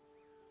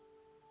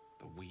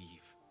 The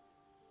weave.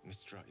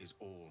 Mistra is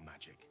all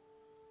magic.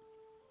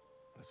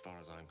 As far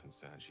as I'm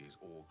concerned, she is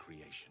all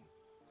creation.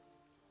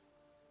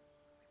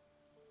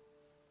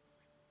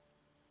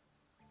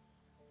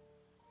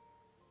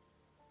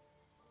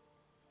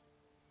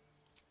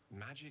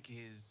 Magic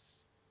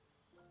is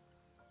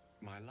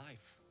my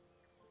life.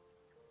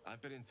 I've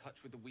been in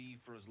touch with the weave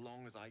for as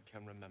long as I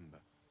can remember.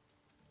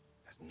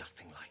 There's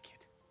nothing like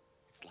it.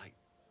 It's like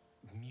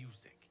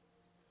music,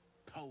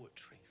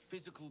 poetry,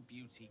 physical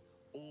beauty,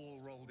 all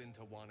rolled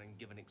into one and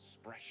given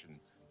expression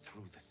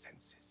through the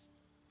senses.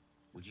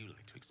 Would you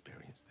like to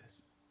experience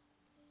this?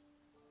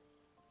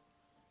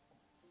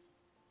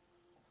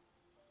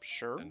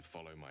 Sure. Then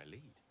follow my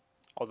lead.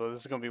 Although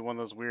this is going to be one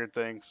of those weird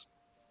things.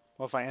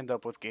 What if I end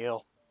up with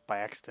Gale by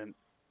accident?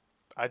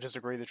 I just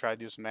agree to try to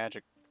do some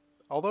magic.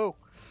 Although,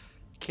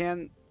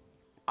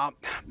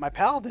 my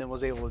paladin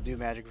was able to do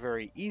magic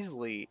very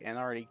easily and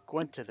already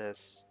went to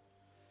this.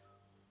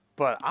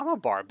 But I'm a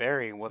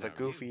barbarian with a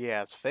goofy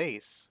ass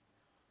face.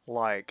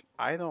 Like,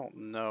 I don't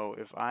know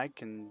if I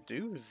can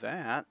do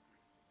that.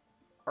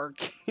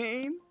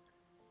 Arcane?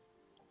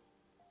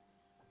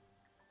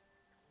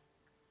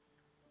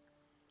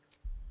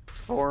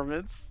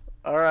 Performance.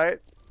 Alright.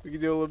 We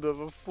can do a little bit of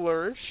a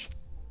flourish.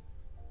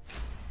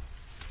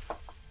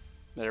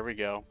 There we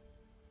go.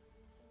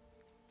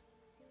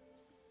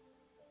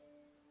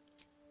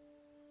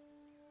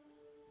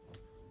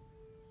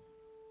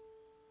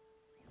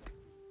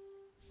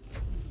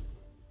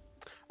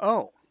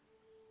 Oh.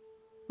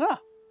 Ah.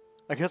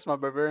 I guess my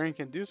barbarian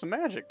can do some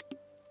magic.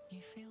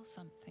 You feel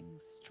something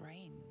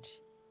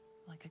strange,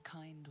 like a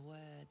kind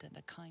word and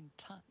a kind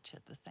touch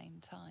at the same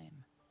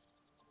time.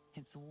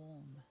 It's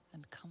warm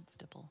and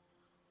comfortable.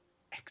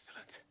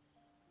 Excellent.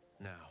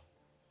 Now,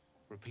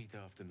 repeat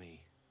after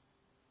me.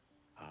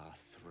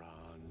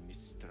 Athran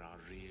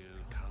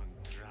Mistraril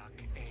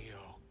Kantrak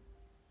Eo.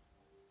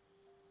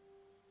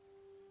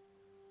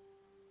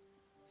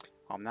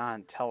 I'm not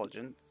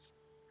intelligent,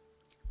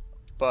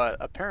 but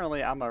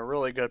apparently I'm a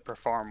really good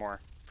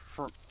performer.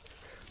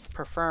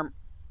 Perform.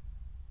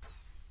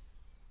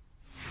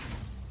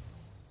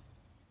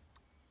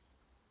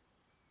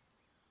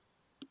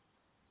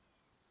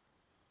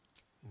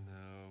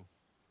 No,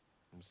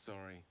 I'm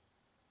sorry.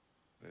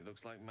 But it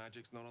looks like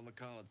magic's not on the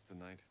cards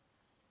tonight.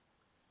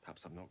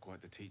 Perhaps I'm not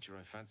quite the teacher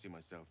I fancy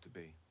myself to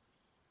be.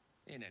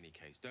 In any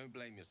case, don't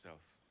blame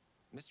yourself.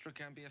 Mistra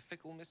can be a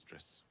fickle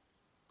mistress.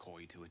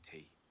 Coy to a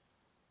T.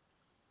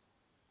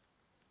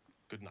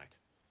 Good night.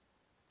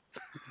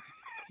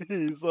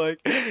 He's like,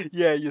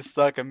 yeah, you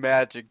suck at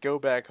magic. Go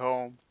back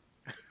home.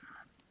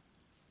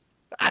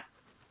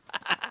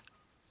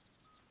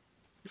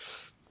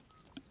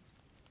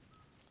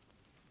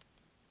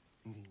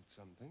 Need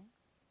something?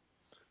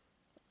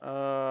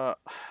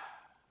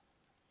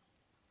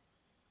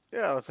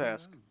 Yeah, let's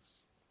ask.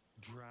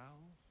 Drow?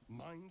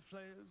 Mind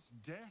flayers?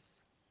 Death?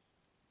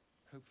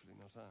 Hopefully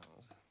not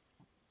ours.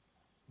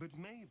 But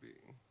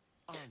maybe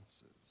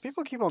answers.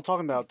 People keep on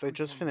talking about If they we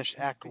just can finished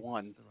Act convince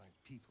 1. the right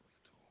people to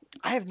talk.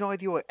 I have no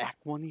idea what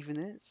Act 1 even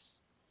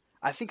is.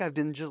 I think I've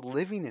been just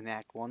living in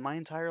Act 1 my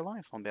entire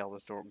life on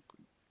Baldur's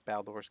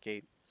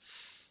Gate.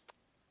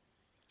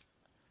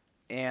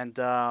 And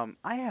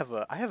I have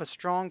a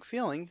strong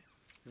feeling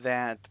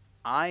that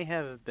I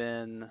have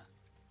been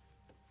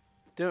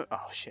doing.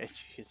 Oh shit,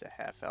 she's a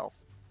half elf.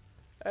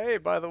 Hey,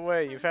 by the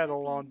way, you've had a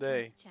long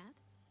day. Chad.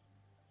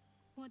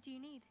 What do you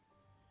need?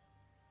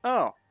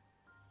 Oh.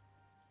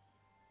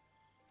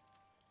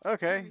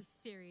 Okay. Very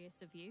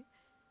serious of you.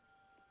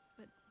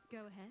 But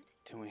go ahead.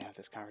 Didn't we have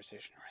this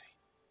conversation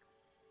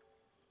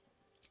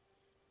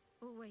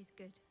already? Always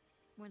good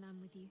when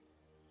I'm with you.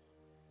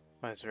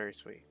 That's very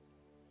sweet.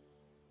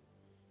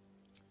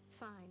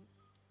 Fine.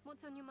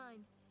 What's on your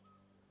mind?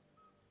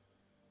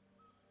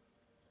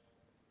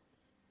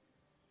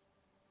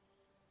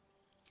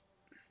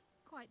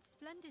 Quite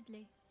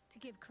splendidly, to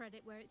give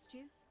credit where it's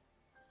due.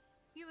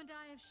 You and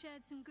I have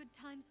shared some good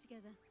times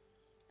together,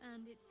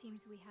 and it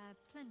seems we have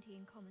plenty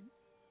in common.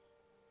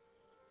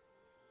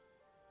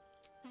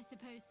 I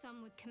suppose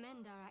some would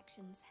commend our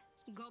actions.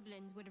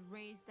 Goblins would have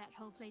razed that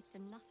whole place to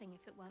nothing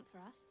if it weren't for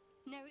us.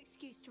 No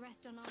excuse to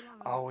rest on our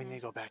laurels. Oh, we there. need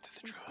to go back to the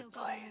We've still druid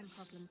got our own place.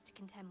 problems to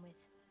contend with.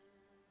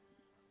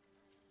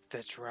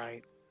 That's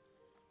right.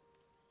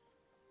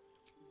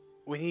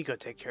 We need to go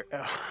take care.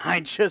 Oh, I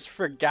just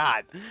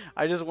forgot.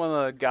 I just went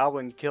on a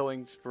goblin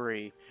killing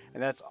spree,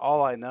 and that's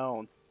all I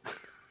know.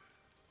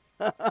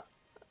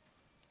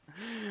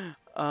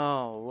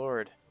 Oh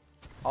Lord.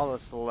 Auto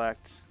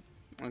select.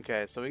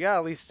 Okay, so we got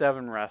at least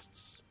 7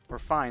 rests. We're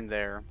fine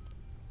there.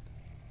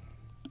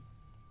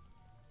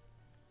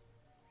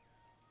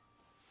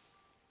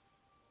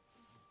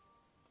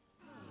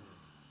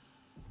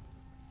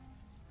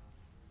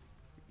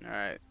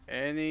 Alright,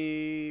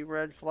 any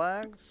red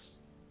flags?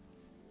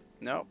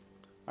 Nope.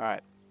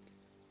 Alright,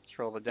 let's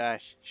roll the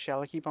dash.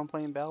 Shall I keep on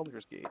playing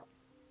Baldur's Gate?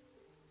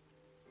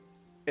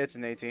 It's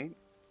an 18.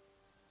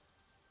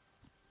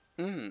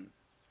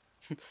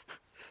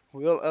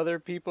 Will other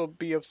people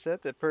be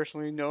upset that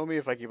personally know me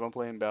if I keep on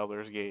playing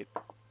Baldur's Gate?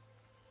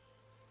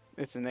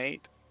 It's an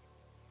 8.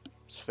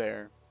 It's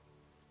fair.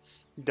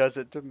 Does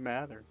it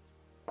matter?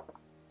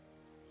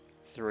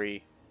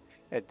 3.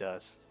 It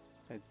does.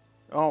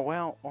 Oh,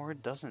 well, or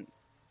it doesn't.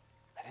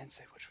 I didn't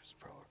say which was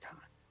pro or con.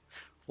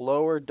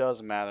 Lower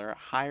does matter.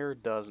 Higher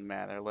does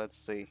matter. Let's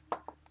see.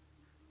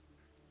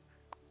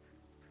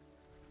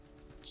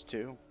 It's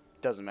 2.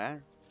 Doesn't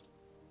matter.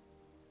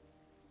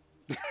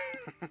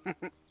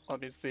 Let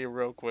me see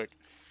real quick.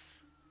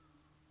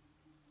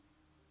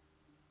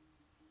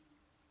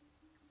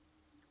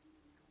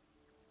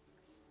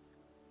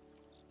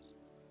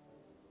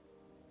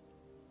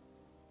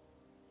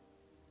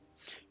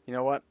 You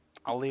know what?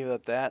 I'll leave it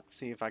at that.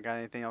 See if I got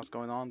anything else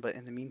going on. But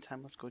in the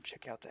meantime, let's go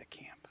check out that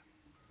camp.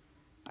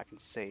 I can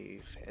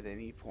save at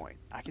any point.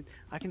 I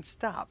can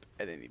stop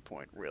at any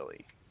point,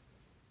 really.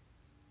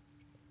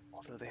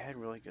 Although they had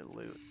really good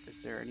loot.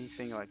 Is there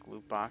anything like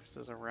loot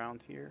boxes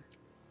around here?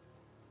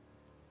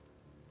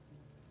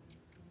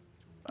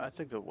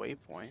 That's a good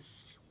waypoint.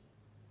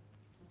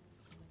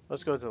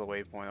 Let's go to the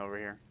waypoint over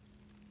here.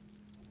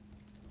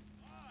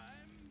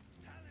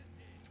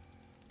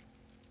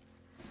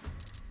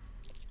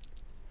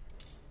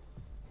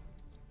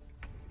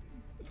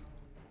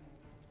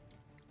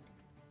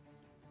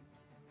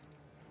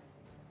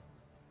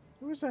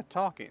 Who's that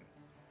talking?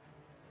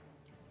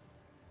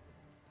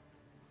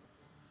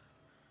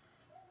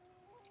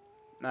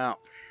 Now,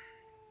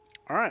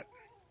 alright.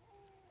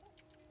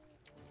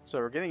 So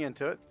we're getting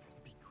into it.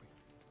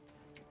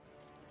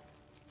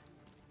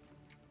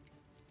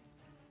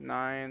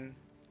 9,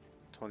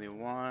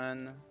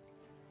 21,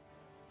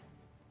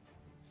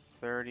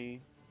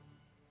 30.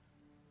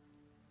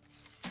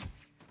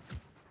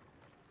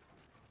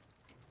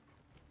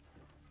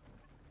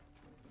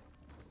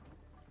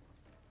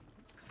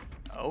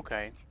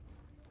 Okay.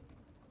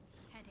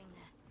 Heading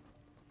there.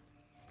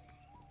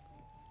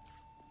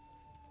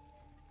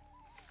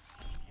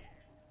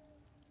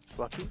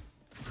 Lucky?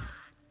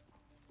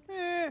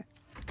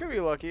 Could be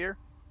luckier.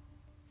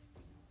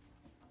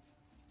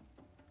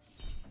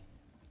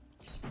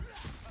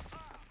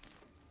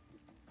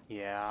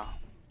 Yeah.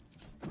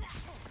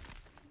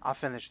 I'll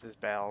finish this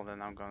battle,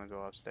 then I'm gonna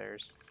go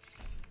upstairs.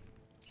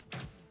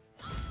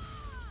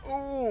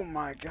 Oh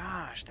my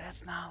gosh,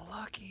 that's not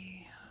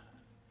lucky.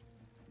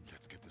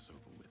 Let's get this over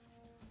with.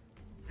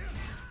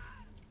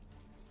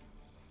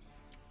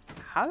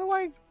 How do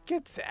I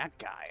get that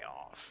guy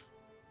off?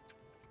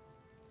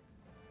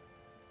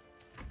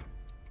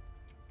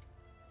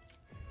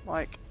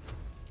 Like,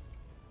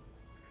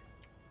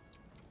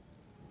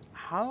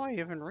 how do I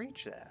even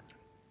reach that?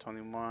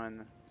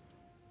 21,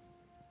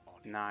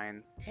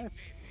 9.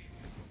 That's.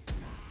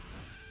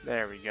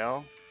 There we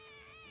go.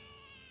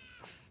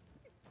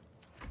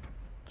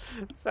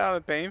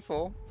 Sounded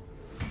painful.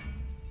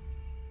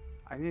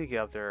 I need to get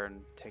up there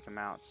and take him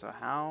out. So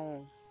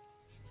how?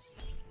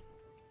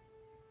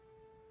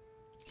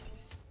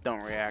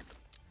 Don't react.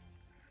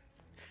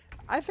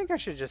 I think I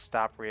should just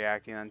stop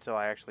reacting until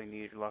I actually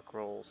need luck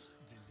rolls.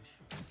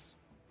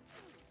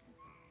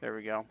 There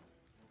we go.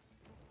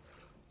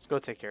 Let's go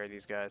take care of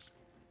these guys.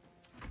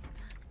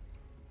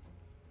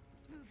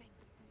 Moving.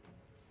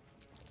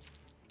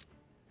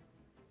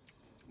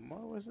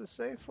 What was this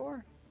save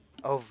for?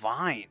 Oh,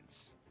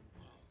 vines.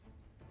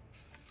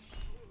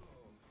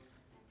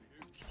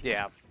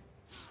 Yeah.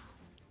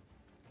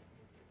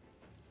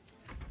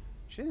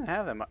 She didn't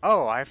have them.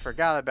 Oh, I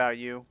forgot about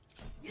you.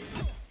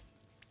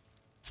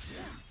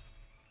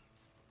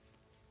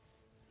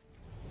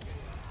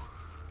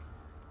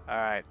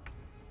 Alright.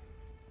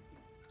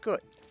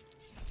 Good.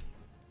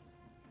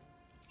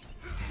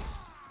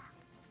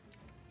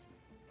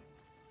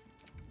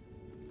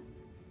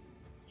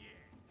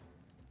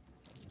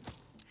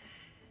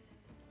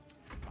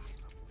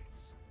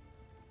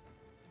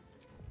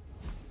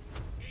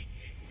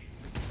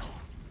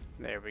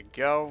 There we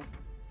go.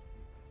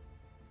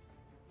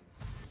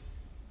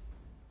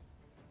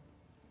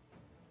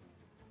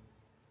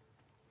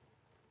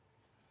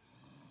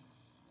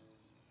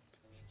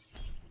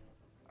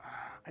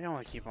 I don't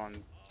want to keep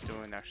on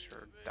doing extra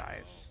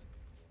dice.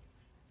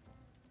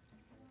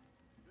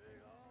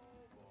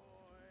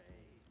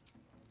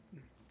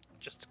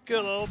 Just a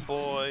good old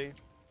boy.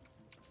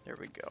 There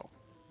we go.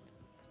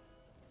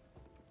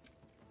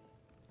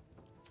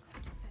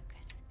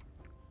 Focus.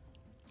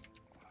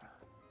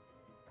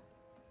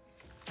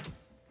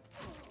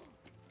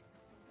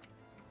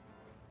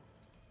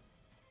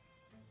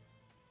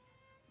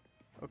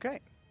 Okay.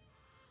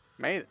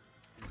 Made it.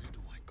 Where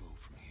do I go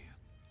from here?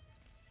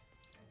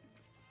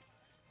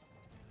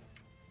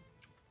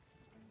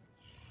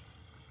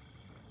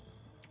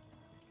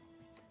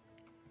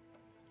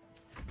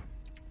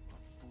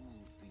 What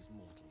fools these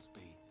mortals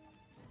be.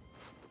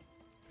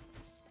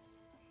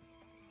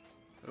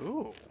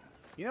 Ooh.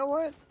 You know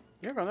what?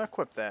 You're gonna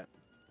equip that.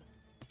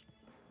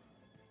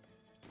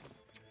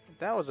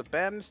 That was a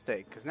bad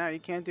mistake, because now you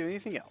can't do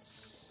anything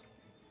else.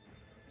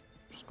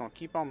 Just gonna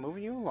keep on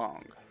moving you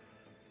along.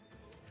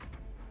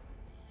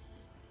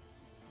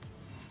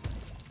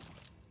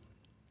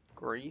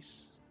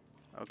 Grease.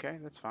 Okay,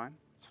 that's fine.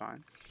 That's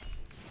fine.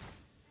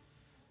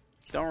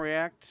 Don't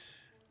react.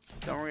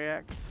 Don't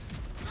react.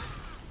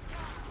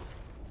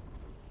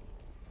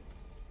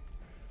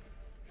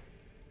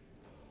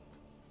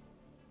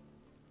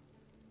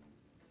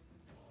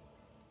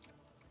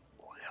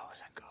 Oh, that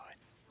wasn't good.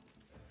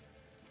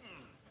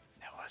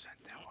 That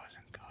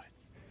wasn't good.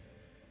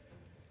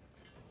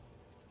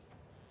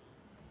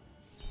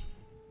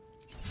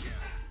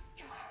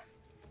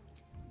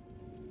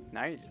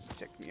 Now you just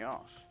ticked me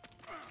off.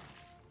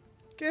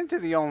 Get into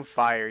the own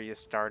fire you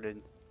started,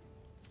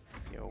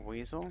 you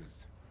weasel.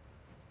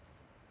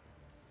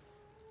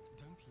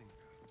 Don't linger.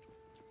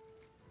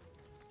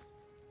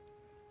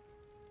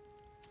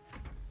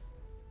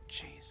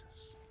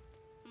 Jesus.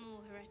 More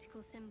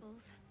heretical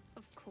symbols,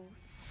 of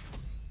course.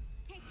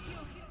 Take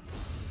your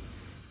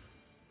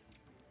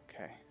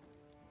Okay.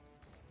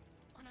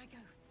 on I go.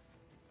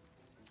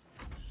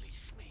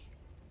 Unleash me.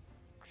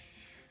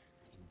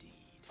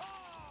 Indeed.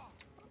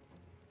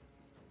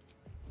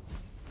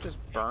 Just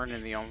burn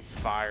in the own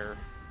fire.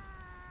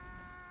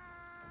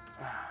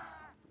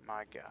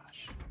 My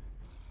gosh.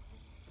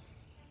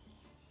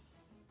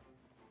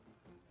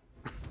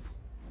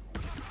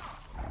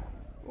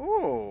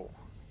 Ooh.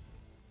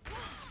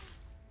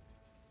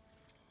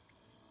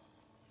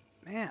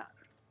 Man.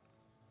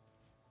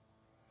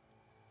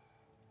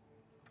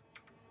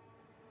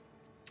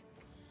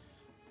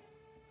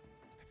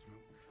 Let's move.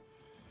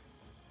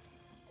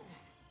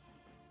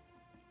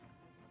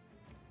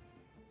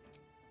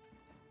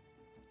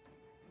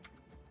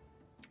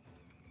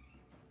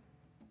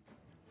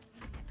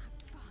 Need to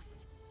act fast.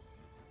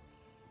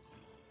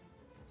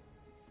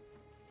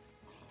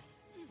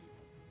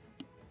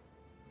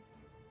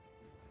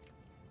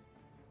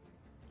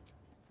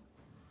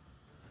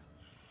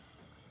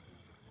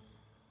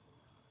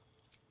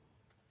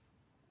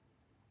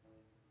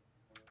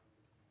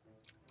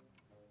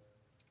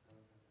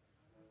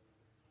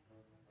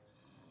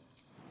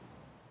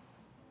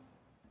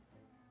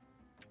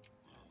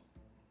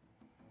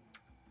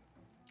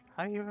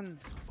 How you even...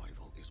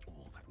 Survival is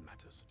all that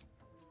matters.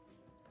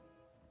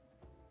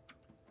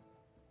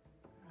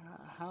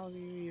 How do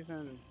you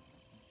even...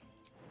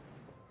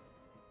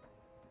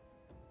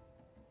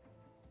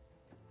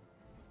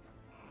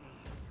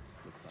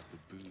 Looks like the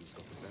booze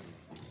got the better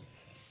of them.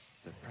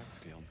 They're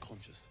practically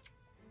unconscious.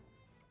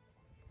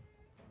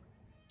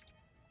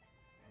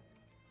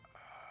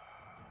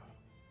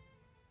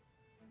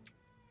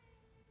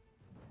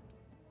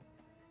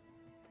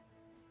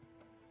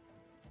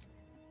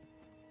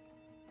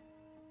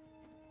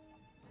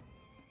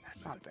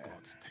 That's not Let bad.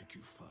 God take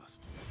you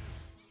first.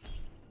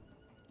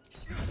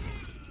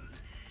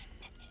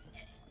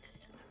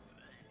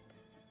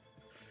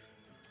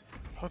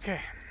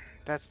 Okay,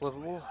 that's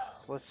livable.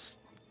 Let's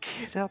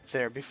get up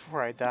there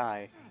before I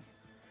die.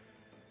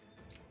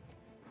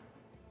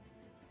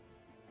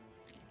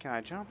 Can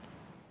I jump?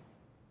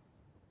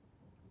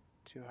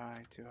 Too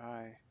high, too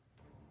high.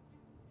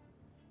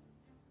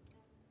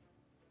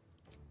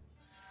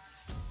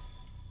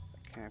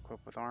 I can't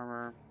equip with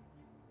armor.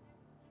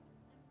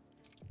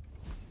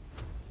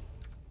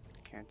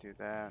 Can't do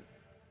that.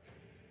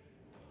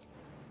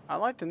 I'd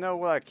like to know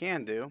what I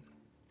can do.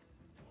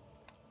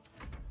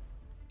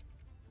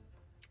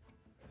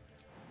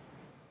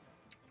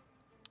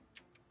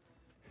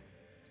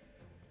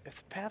 If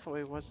the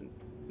pathway wasn't...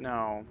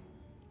 No.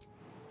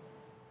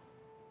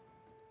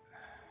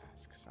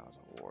 It's because I was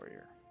a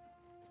warrior.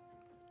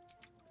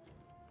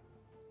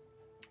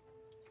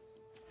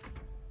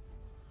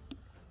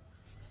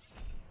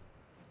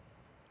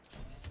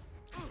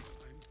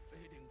 I'm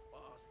fading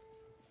fast.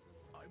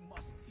 I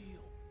must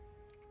heal.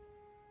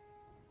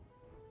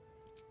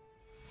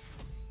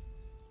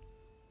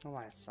 No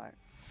line of sight.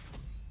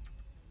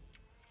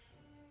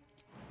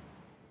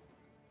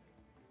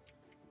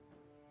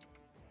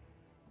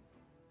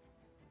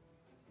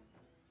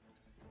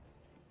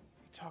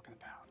 talking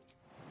about?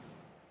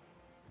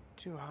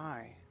 Too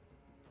high.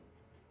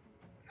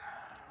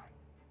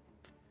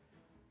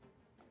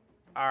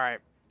 Alright,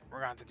 we're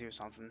gonna have to do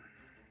something.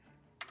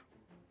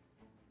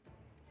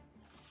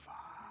 Fuck.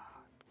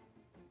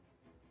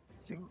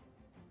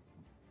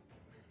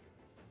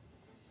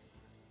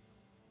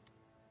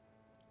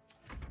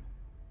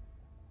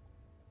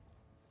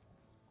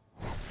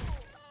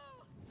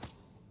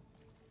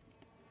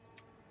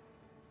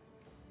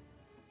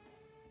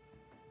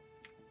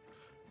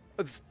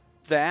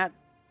 That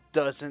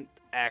doesn't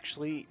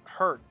actually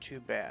hurt too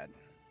bad.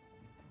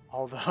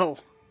 Although,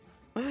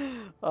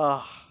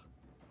 ugh,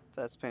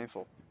 that's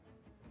painful.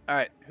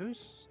 Alright,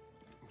 who's...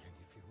 Can you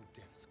feel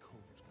death's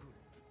cold grip?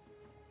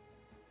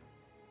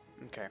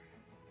 Okay.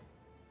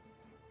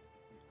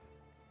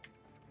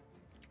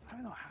 I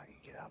don't know how you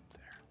get up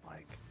there.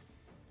 Like,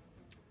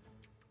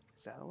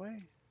 is that the way?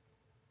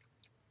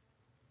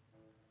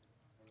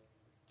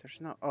 There's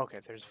no... Okay,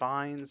 there's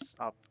vines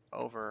up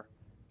over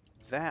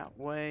that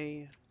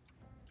way.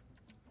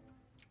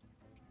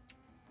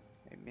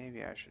 Hey,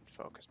 maybe I should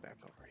focus back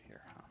over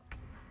here, huh?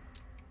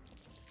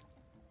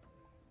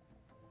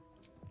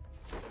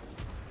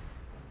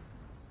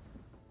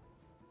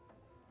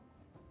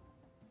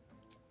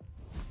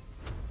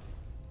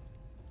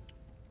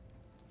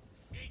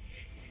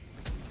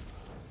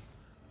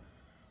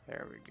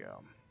 There we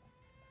go.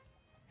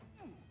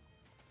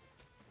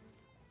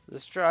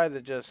 Let's try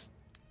to just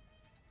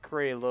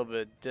create a little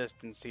bit of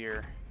distance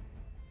here.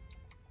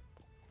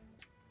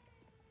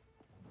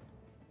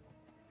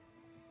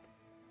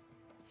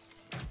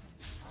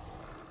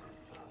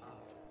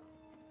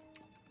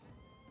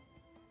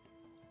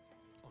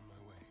 On my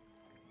way.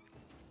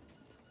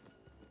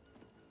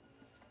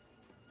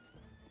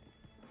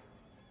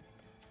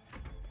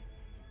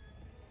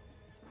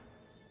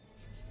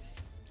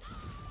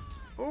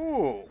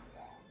 Ooh.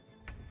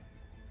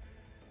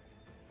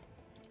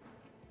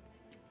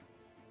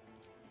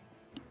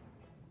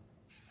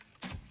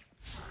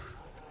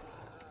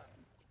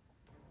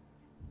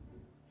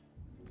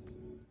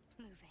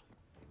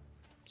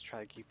 Let's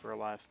try to keep her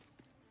alive.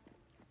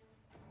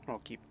 Well,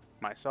 keep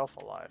myself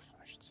alive,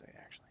 I should say,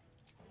 actually.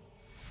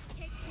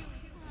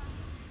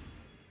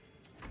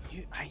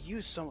 I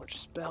use so much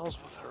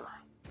spells with her.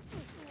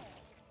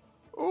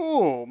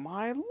 Oh,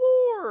 my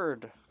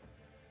lord!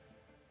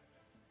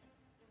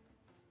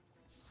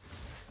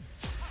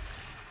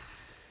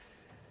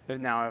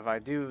 Now, if I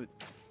do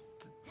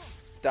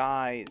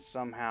die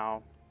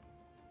somehow...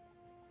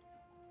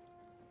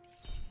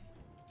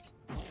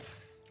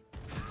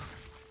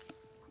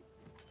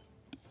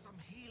 Some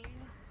healing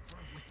for a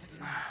withered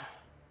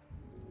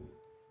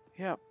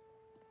Yep.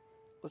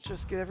 Let's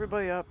just get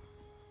everybody up.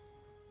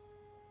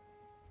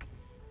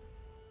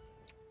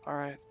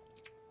 Alright.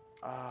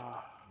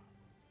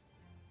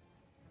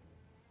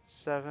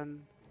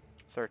 7,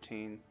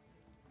 13.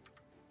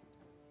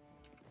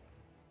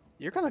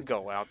 You're gonna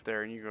go out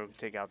there and you go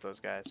take out those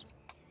guys.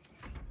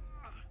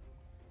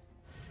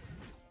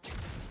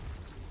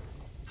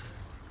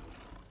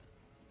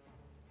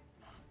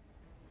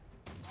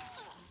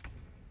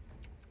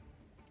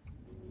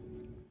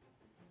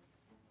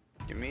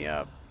 Get me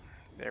up.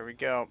 There we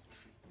go.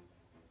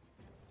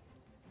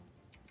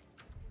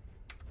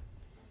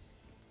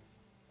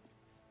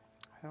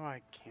 How do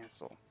I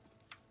cancel?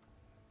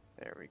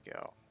 There we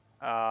go.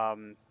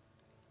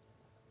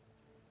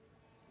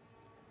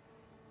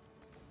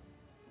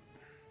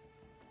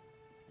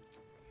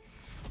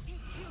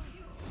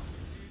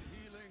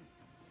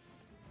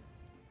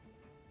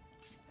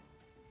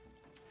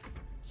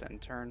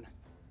 Send turn.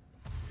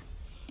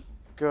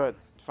 Good.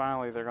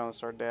 Finally, they're gonna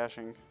start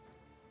dashing.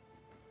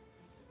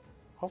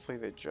 Hopefully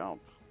they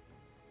jump.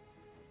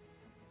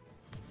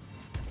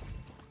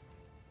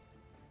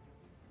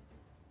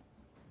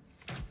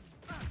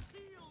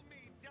 Heal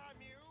me, damn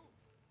you!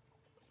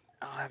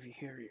 I'll have you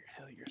heal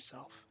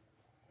yourself.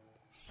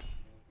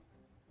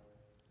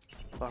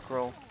 Luck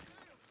roll.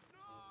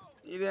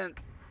 You didn't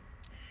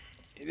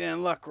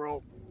luck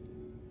roll.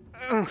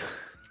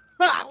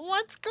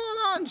 What's going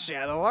on,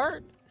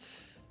 Shadowheart?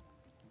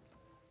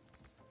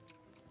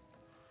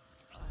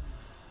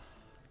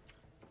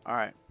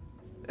 Alright.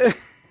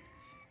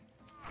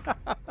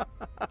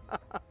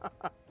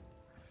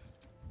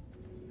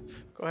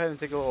 Go ahead and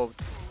take a little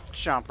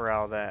chomper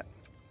out of that.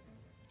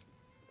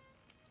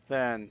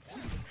 Then,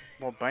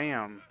 well,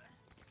 bam.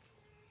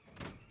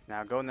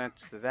 Now go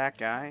next to that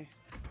guy.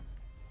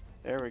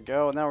 There we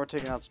go. Now we're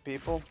taking out some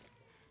people.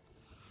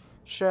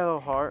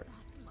 Shadowheart.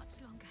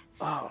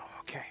 Oh,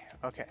 okay.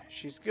 Okay.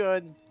 She's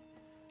good.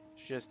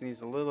 She just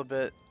needs a little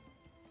bit.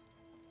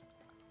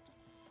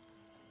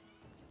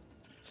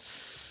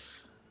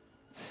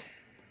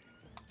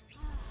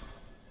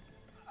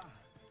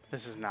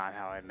 This is not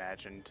how I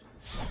imagined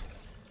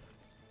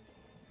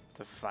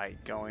the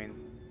fight going.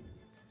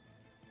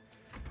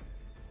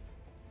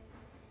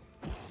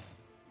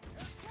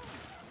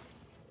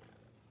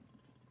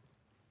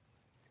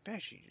 Maybe I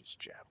should use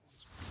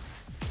javelins.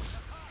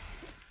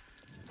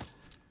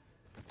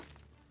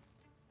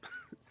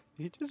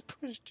 He just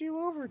pushed you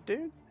over,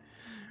 dude.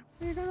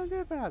 What are you gonna do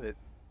about it?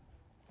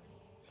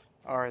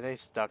 Or are they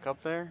stuck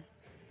up there?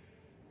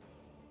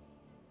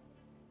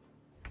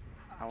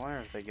 I wonder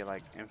if they get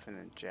like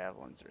infinite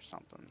javelins or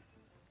something.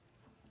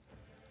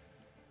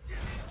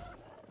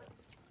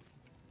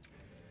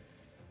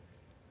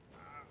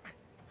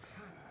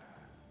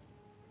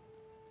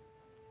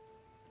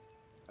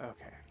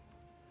 Okay.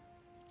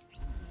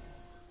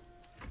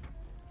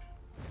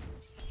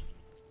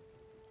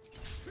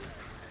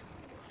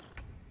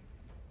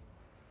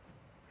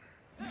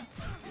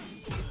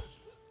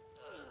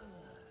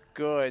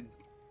 Good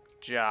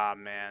job,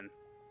 man.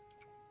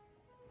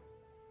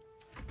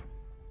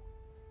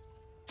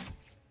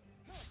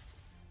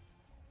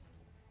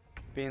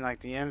 Being like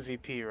the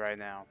MVP right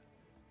now.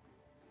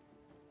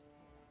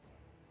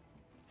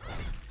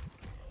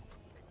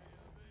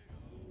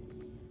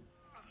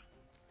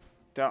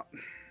 Don't.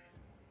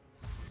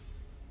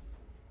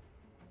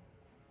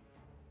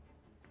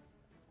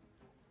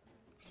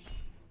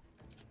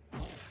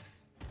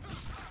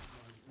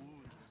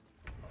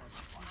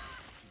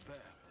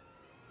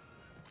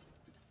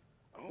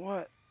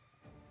 What?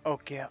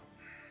 Okay.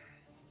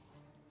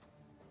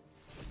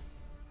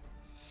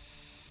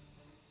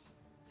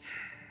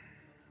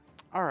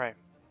 Alright.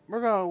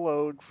 We're gonna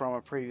load from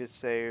a previous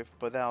save,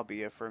 but that'll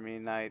be it for me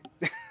tonight.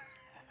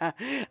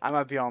 I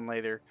might be on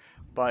later.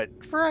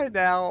 But for right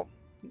now,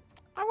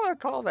 I'm gonna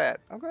call that.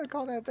 I'm gonna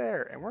call that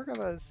there. And we're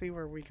gonna see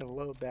where we can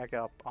load back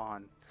up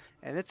on.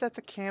 And it's at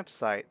the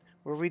campsite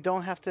where we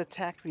don't have to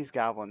attack these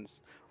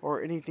goblins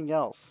or anything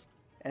else.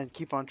 And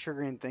keep on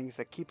triggering things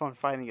that keep on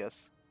fighting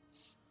us.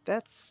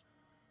 That's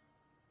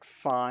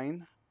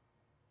fine.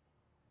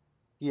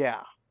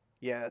 Yeah.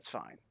 Yeah, that's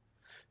fine.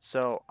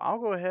 So I'll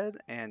go ahead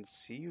and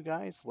see you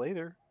guys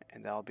later,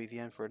 and that'll be the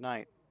end for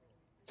tonight.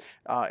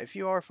 If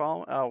you are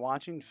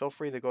watching, feel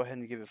free to go ahead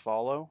and give it a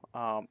follow.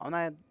 I'm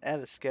not at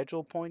a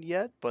schedule point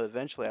yet, but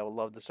eventually I would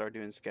love to start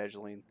doing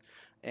scheduling.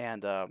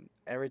 And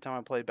every time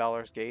I play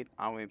Baldur's Gate,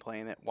 I'm going to be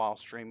playing it while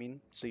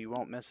streaming, so you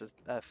won't miss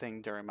a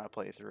thing during my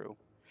playthrough,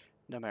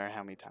 no matter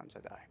how many times I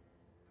die.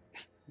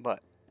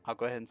 But I'll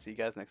go ahead and see you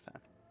guys next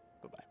time.